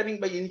monitoring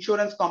by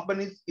insurance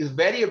companies is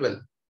variable.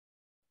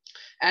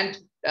 And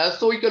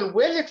so we can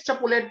well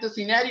extrapolate the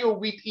scenario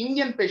with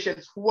Indian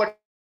patients who are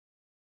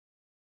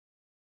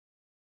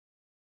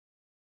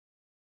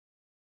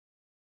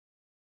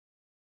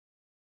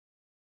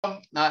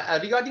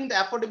regarding the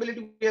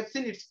affordability, we have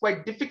seen it's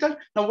quite difficult.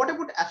 Now, what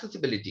about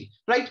accessibility,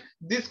 right?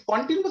 This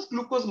continuous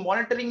glucose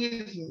monitoring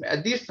is,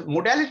 this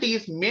modality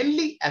is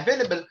mainly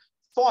available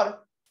for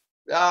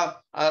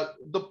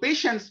the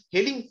patients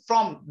hailing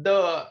from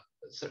the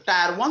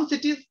Tier 1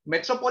 cities,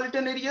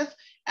 metropolitan areas,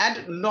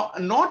 and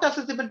not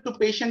accessible to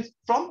patients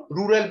from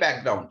rural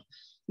background.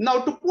 Now,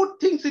 to put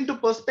things into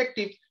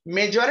perspective,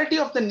 majority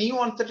of the new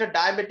onset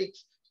diabetics,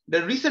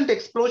 the recent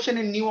explosion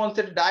in new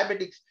onset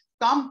diabetics,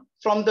 come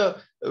from the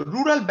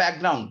rural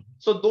background.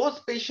 So those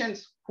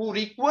patients who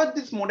require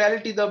this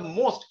modality the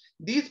most,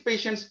 these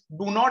patients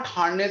do not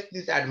harness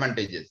these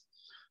advantages.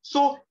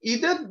 So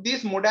either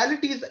this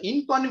modality is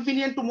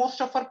inconvenient to most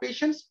of our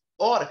patients,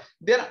 or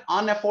they're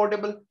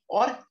unaffordable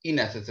or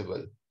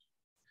inaccessible.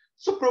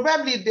 So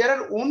probably there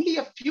are only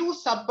a few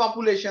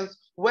subpopulations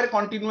where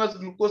continuous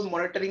glucose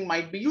monitoring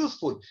might be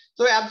useful.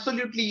 So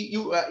absolutely,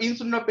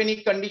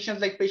 insulinopenic conditions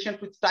like patients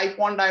with type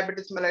 1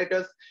 diabetes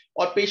mellitus,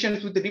 or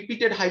patients with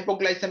repeated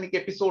hypoglycemic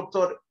episodes,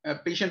 or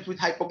patients with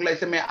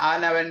hypoglycemia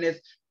unawareness,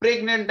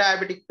 pregnant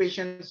diabetic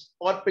patients,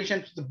 or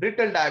patients with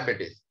brittle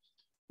diabetes.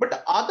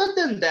 But other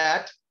than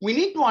that, we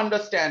need to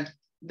understand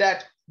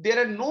that there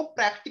are no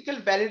practical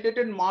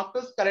validated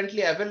markers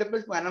currently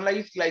available to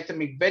analyze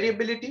glycemic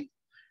variability.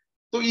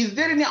 So is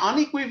there any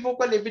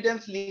unequivocal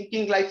evidence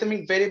linking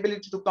glycemic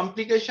variability to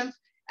complications?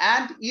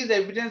 And is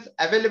evidence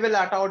available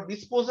at our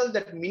disposal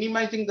that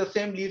minimizing the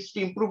same leads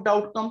to improved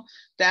outcome?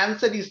 The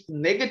answer is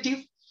negative.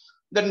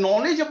 The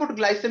knowledge about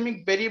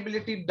glycemic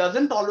variability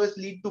doesn't always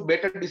lead to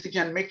better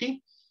decision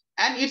making.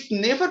 And it's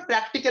never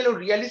practical or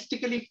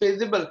realistically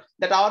feasible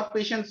that our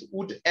patients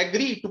would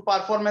agree to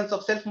performance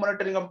of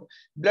self-monitoring of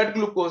blood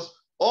glucose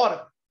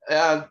or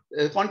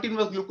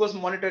continuous glucose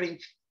monitoring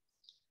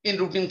in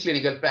routine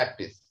clinical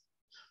practice.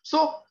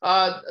 So,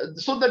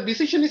 so the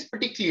decision is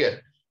pretty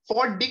clear.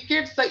 For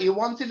decades, the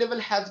A1C level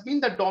has been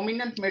the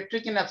dominant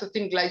metric in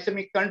assessing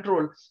glycemic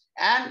control,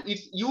 and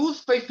it's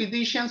used by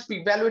physicians to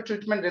evaluate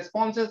treatment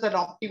responses and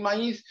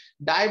optimize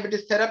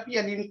diabetes therapy.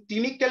 And in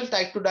clinical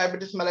type 2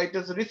 diabetes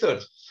mellitus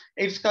research,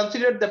 it's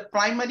considered the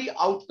primary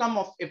outcome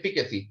of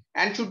efficacy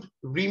and should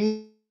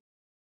remain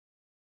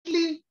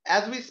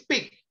as we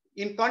speak.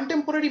 In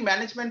contemporary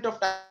management of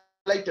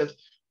mellitus,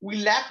 we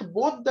lack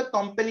both the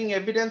compelling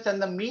evidence and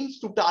the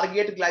means to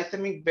target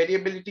glycemic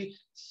variability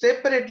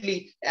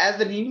separately as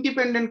an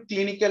independent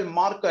clinical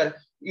marker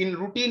in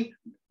routine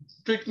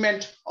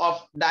treatment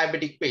of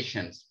diabetic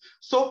patients.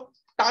 So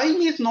time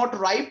is not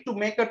ripe to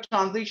make a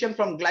transition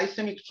from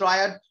glycemic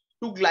triad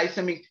to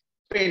glycemic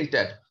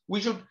pentad.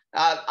 We should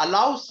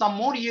allow some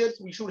more years.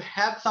 We should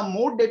have some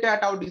more data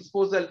at our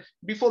disposal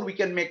before we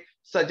can make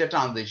such a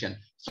transition.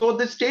 So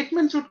the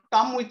statement should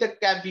come with a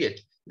caveat,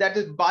 that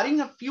is,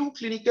 barring a few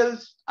clinical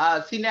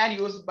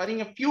scenarios,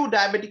 barring a few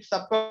diabetic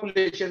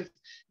subpopulations,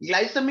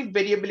 glycemic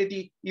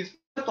variability is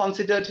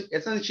considered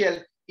essential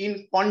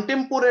in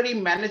contemporary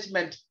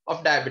management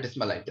of diabetes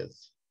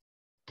mellitus.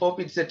 Hope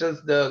it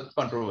settles the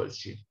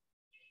controversy.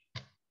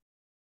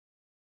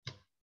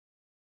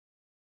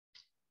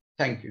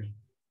 Thank you.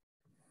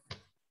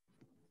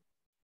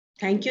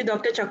 Thank you,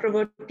 Dr.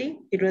 Chakraborty.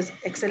 It was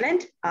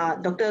excellent.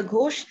 Dr.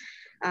 Ghosh,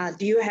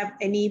 do you have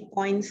any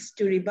points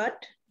to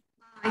rebut?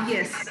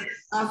 Yes.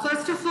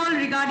 First of all,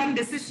 regarding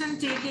decision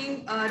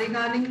taking,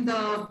 regarding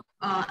the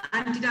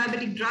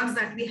anti-diabetic drugs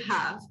that we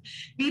have,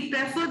 we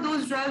prefer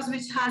those drugs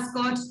which has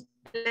got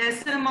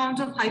lesser amount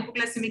of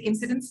hypoglycemic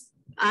incidence.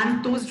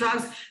 and those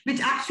drugs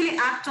which actually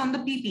act on the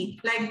PP,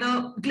 like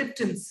the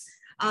gliptins,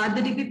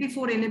 the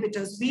DPP-4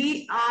 inhibitors.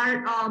 We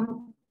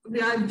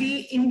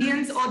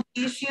Indians or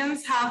the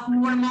Asians have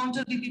more amount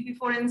of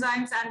DPP-4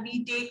 enzymes, and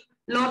we take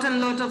lot and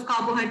lot of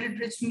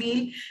carbohydrate-rich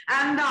meal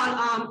and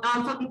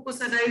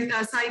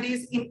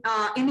alpha-glucosidase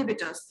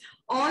inhibitors.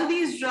 All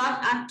these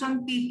drugs act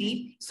on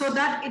PP so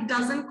that it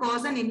doesn't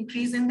cause an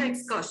increase in the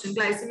excursion,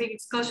 glycemic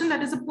excursion,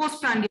 that is a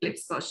postprandial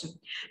excursion.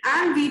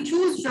 And we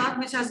choose drug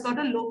which has got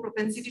a low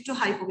propensity to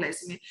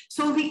hypoglycemia.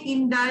 So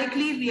we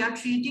are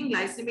treating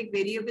glycemic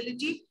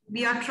variability.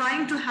 We are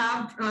trying to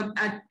have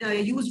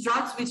use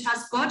drugs which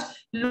has got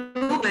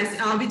low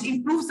which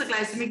improves the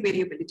glycemic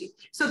variability.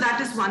 So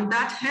that is one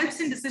that helps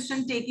in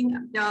decision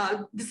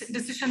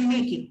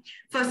making.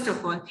 First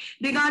of all,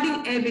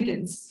 regarding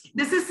evidence,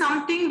 this is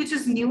something which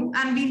is new,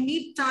 and we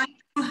need time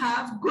to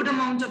have good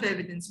amount of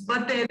evidence.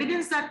 But the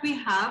evidence that we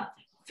have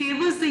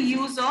favors the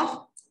use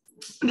of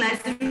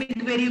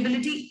glycemic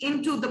variability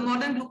into the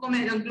modern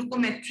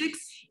glucometrics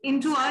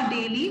into our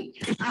daily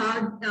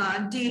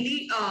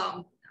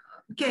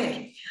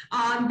care.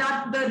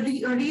 That the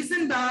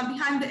reason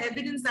behind the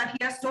evidence that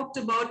he has talked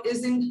about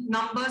is in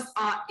numbers,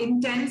 in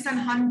tens and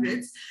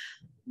hundreds.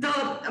 The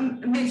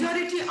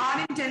majority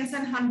are in tens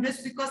and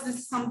hundreds because this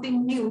is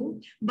something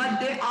new, but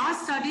there are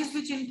studies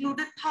which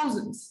included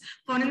thousands.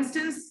 For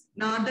instance,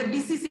 the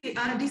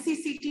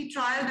DCCT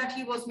trial that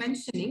he was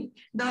mentioning,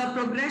 the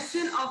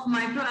progression of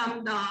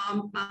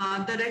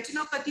the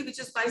retinopathy, which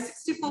is by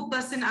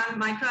 64%,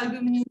 and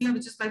microalbuminuria,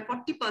 which is by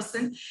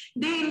 40%,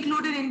 they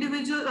included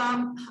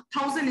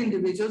 1,000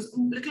 individuals,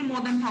 little more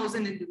than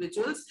 1,000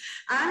 individuals.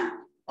 And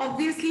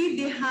obviously,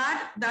 they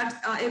had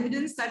that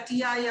evidence that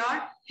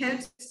TIR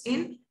helps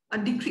in a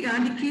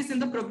decrease in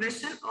the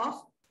progression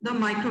of the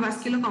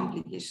microvascular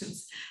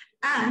complications.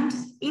 And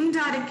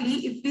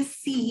indirectly, if we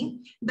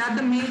see that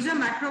the major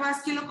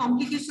macrovascular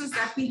complications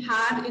that we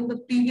had in the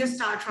previous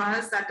STAR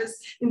trials, that is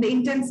in the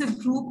intensive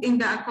group in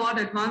the ACCORD,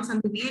 ADVANCE, and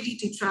the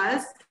VADT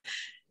trials,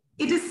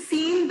 it is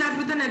seen that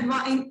with an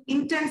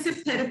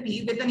intensive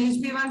therapy with an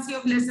HbA1c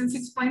of less than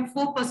 6.4%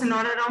 or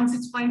around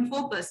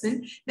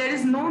 6.4%, there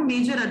is no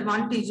major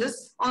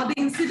advantages, or the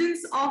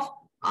incidence of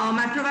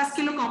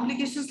macrovascular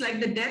complications like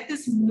the death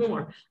is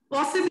more,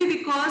 possibly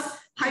because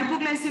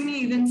hypoglycemia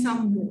even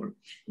some more.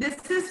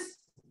 This is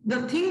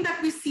the thing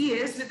that we see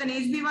is with an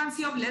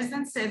HbA1c of less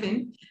than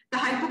 7, the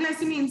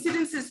hypoglycemia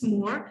incidence is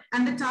more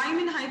and the time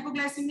in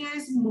hypoglycemia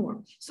is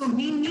more. So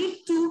we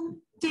need to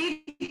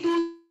take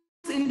those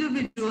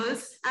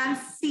individuals and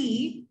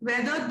see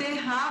whether they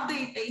have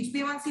the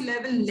HbA1c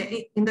level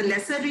in the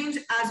lesser range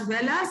as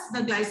well as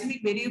the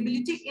glycemic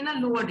variability in a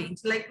lower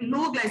range, like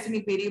low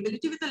glycemic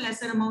variability with a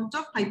lesser amount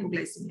of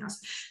hypoglycemias.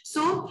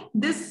 So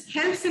this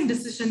helps in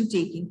decision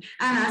taking.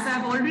 And as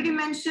I've already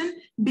mentioned,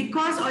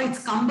 because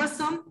it's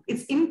cumbersome,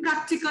 it's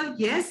impractical,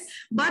 yes,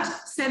 but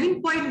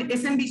 7-point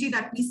SMBG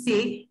that we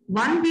say,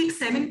 1 week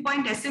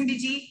 7-point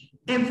SMBG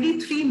every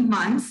 3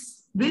 months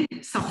will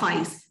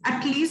suffice,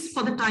 at least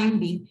for the time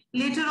being.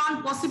 Later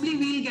on, possibly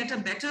we'll get a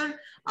better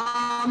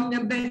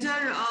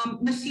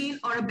machine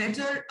or a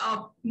better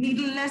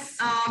needleless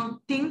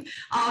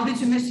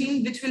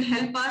machine which will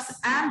help us,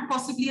 and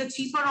possibly a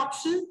cheaper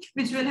option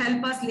which will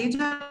help us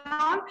later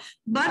on.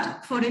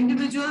 But for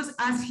individuals,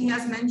 as he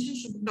has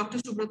mentioned, Dr.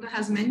 Subrata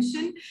has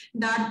mentioned,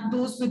 that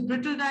those with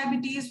brittle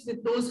diabetes,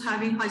 with those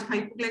having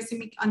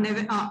hypoglycemic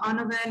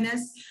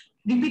unawareness,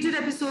 repeated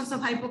episodes of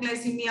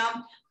hypoglycemia,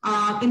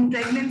 in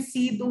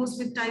pregnancy, those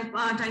with type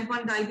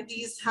 1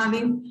 diabetes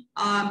having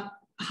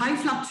high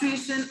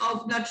fluctuation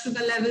of blood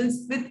sugar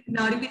levels with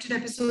repeated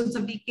episodes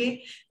of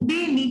decay,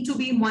 they need to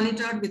be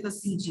monitored with a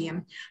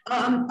CGM.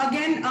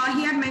 Again,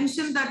 he had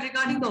mentioned that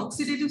regarding the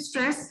oxidative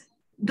stress,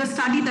 the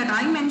study that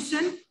I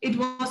mentioned, it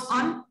was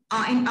on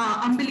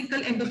umbilical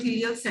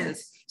endothelial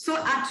cells. So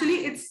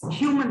actually it's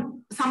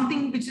human,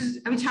 something which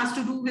has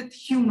to do with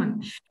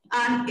human.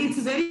 And it's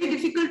very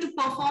difficult to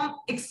perform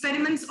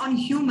experiments on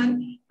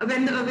human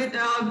when with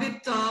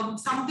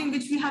something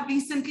which we have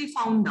recently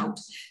found out.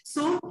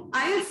 So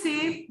I'll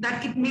say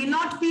that it may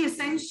not be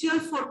essential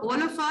for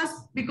all of us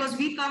because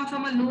we come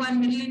from a low and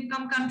middle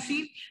income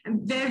country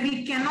where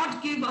we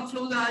cannot give a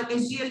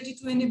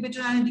SGLT2 inhibitor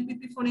and a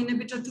DPP-4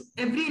 inhibitor to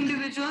every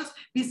individual.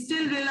 We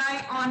still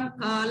rely on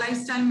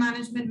lifestyle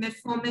management,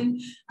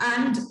 metformin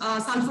and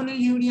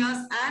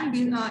sulfonylureas and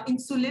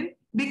insulin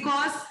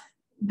because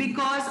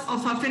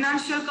of our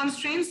financial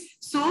constraints.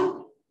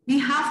 So we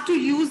have to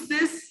use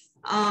this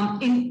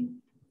in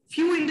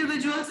few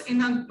individuals, in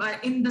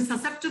the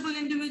susceptible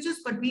individuals,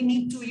 but we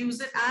need to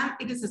use it and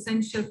it is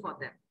essential for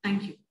them.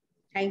 Thank you.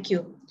 Thank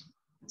you.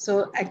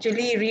 So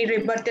actually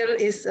re-rebuttal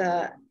is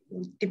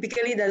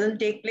typically doesn't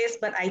take place,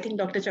 but I think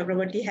Dr.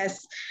 Chakrabarty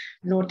has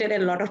noted a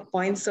lot of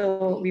points,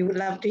 so we would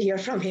love to hear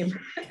from him.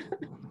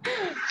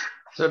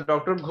 So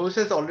Dr. Ghosh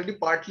has already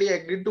partly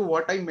agreed to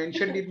what I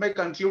mentioned in my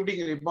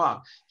concluding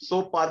remark.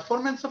 So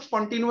performance of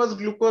continuous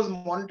glucose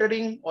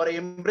monitoring or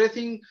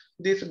embracing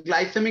this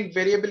glycemic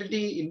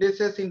variability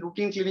indices in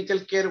routine clinical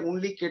care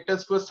only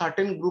caters to a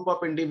certain group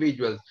of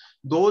individuals.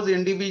 Those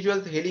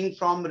individuals hailing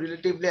from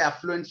relatively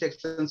affluent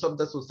sections of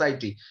the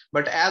society.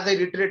 But as I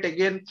reiterate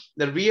again,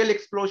 the real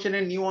explosion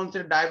in new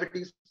onset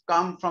diabetes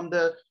come from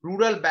the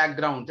rural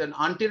backgrounds, and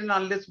until and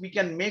unless we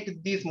can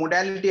make this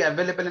modality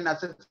available and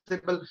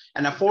accessible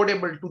and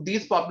affordable to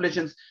these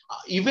populations,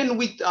 even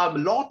with a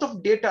lot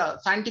of data,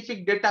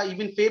 scientific data,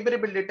 even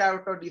favorable data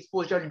at our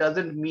disposal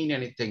doesn't mean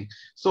anything.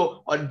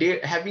 So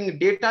having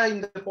data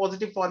in the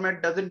positive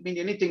format doesn't mean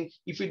anything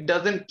if it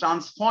doesn't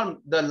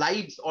transform the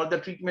lives or the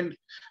treatment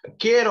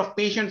care of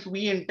patients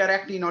we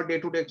interact in our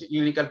day-to-day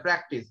clinical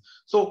practice.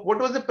 So what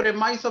was the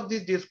premise of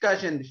this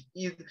discussion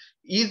is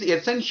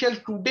essential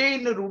today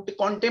in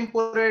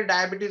contemporary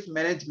diabetes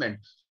management.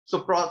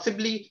 So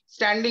possibly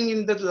standing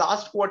in the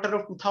last quarter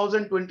of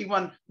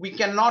 2021, we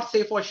cannot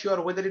say for sure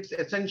whether it's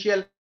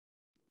essential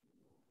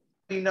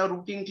in a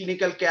routine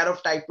clinical care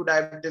of type 2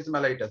 diabetes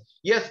mellitus.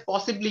 Yes,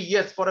 possibly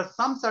yes, for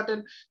some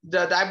certain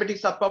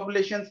diabetic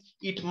subpopulations,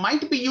 it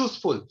might be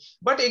useful.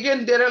 But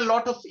again, there are a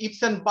lot of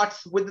ifs and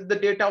buts with the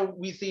data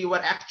we see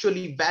were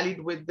actually valid,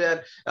 with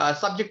their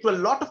subject to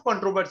a lot of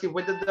controversy,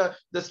 whether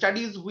the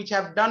studies which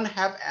have done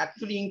have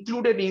actually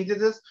included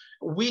indices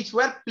which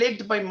were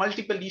plagued by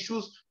multiple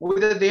issues,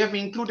 whether they have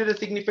included a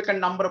significant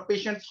number of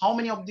patients, how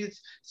many of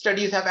these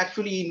studies have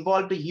actually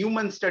involved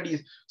human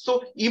studies.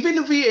 So even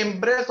if we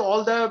embrace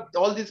all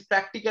these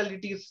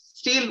practicalities,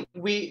 still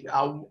we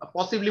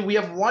possibly we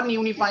have one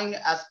unifying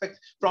aspect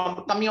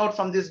from coming out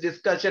from this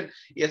discussion.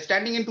 Yes,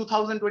 standing in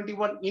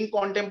 2021 in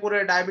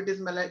contemporary diabetes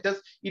mellitus,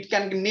 it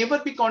can never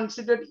be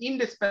considered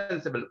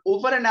indispensable.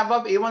 Over and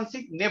above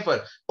A1C,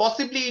 never.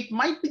 Possibly it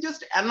might be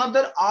just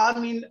another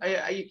arm in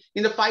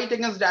the fight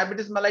against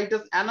diabetes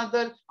mellitus,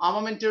 another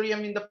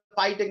armamentarium in the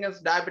fight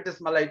against diabetes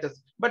mellitus.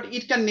 But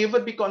it can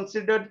never be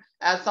considered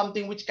as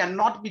something which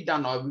cannot be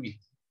done or with.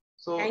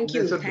 So thank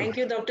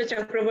you, Dr.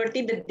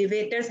 Chakraborty. The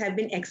debaters have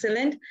been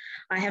excellent.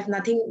 I have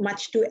nothing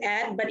much to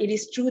add, but it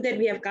is true that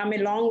we have come a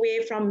long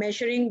way from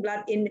measuring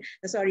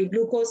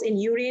glucose in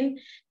urine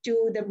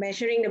to the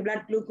measuring the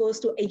blood glucose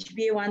to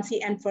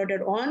HbA1c and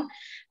further on.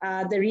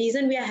 The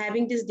reason we are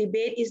having this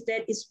debate is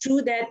that it's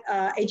true that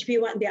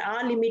HbA1, there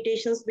are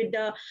limitations with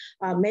the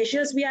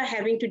measures we are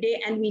having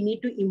today, and we need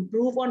to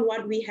improve on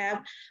what we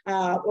have.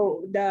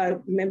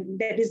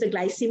 That is the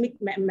glycemic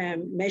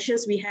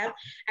measures we have.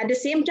 At the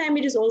same time,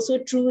 it is also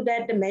true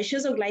that the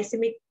measures of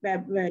glycemic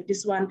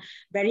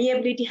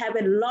variability have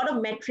a lot of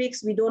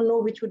metrics. We don't know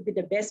which would be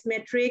the best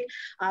metric.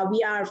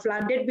 We are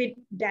flooded with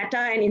data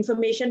and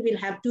information. We'll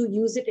have to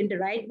use it in the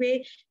right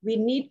way. We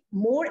need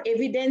more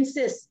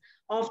evidences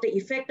of the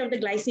effect of the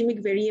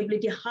glycemic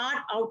variability, hard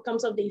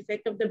outcomes of the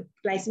effect of the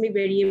glycemic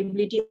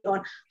variability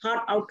on hard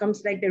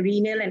outcomes like the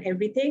renal and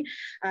everything,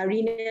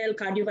 renal,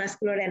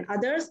 cardiovascular, and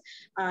others.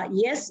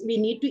 Yes, we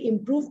need to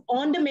improve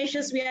on the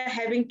measures we are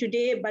having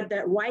today, but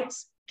the wide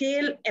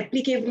scale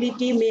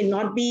applicability may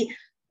not be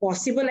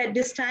possible at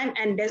this time,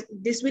 and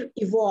this will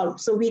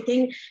evolve. So we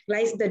think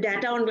the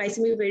data on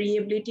glycemic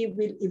variability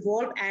will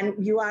evolve, and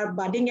you are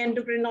budding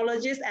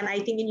endocrinologist, and I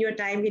think in your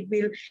time it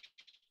will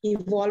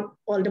evolve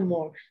all the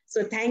more.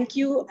 So thank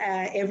you,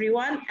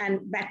 everyone,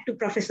 and back to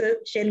Professor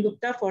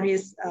Sengupta for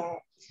his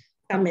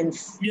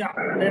comments.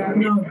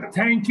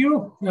 Thank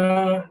you.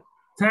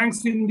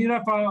 Thanks,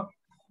 Indira, for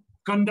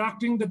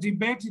conducting the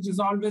debate. It is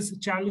always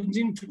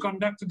challenging to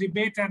conduct a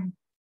debate, and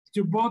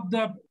to both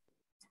the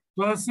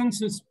persons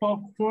who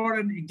spoke for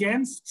and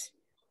against,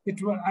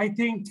 I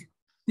think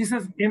this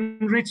has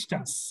enriched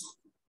us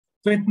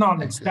with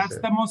knowledge. That's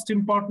the most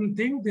important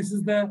thing. This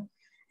is the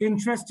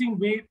interesting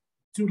way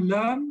to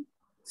learn.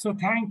 So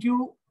thank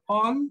you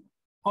all.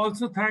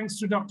 Also thanks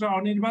to Dr.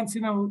 Anirban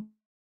Sinha, who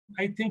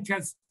I think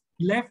has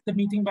left the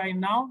meeting by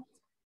now.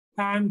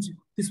 And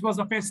this was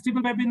a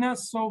festival webinar,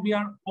 so we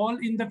are all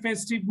in the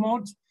festive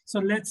mode. So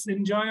let's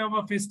enjoy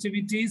our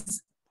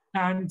festivities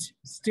and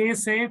stay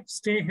safe,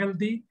 stay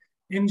healthy,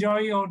 enjoy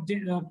your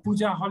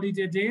puja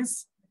holiday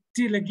days.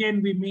 Till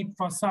again we meet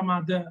for some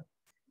other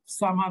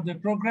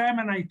program.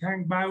 And I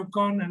thank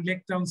Biocon and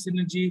Lake Town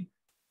Synergy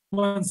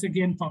once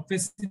again for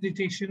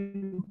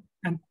facilitation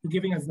and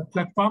giving us the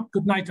platform.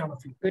 Good night, all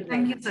of you. Good night.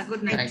 Thank you, sir.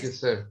 Good night. Thank you,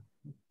 sir.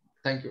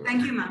 Thank you.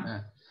 Thank you,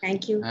 ma'am.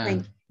 Thank you.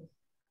 Thank you.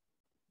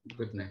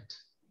 Good night.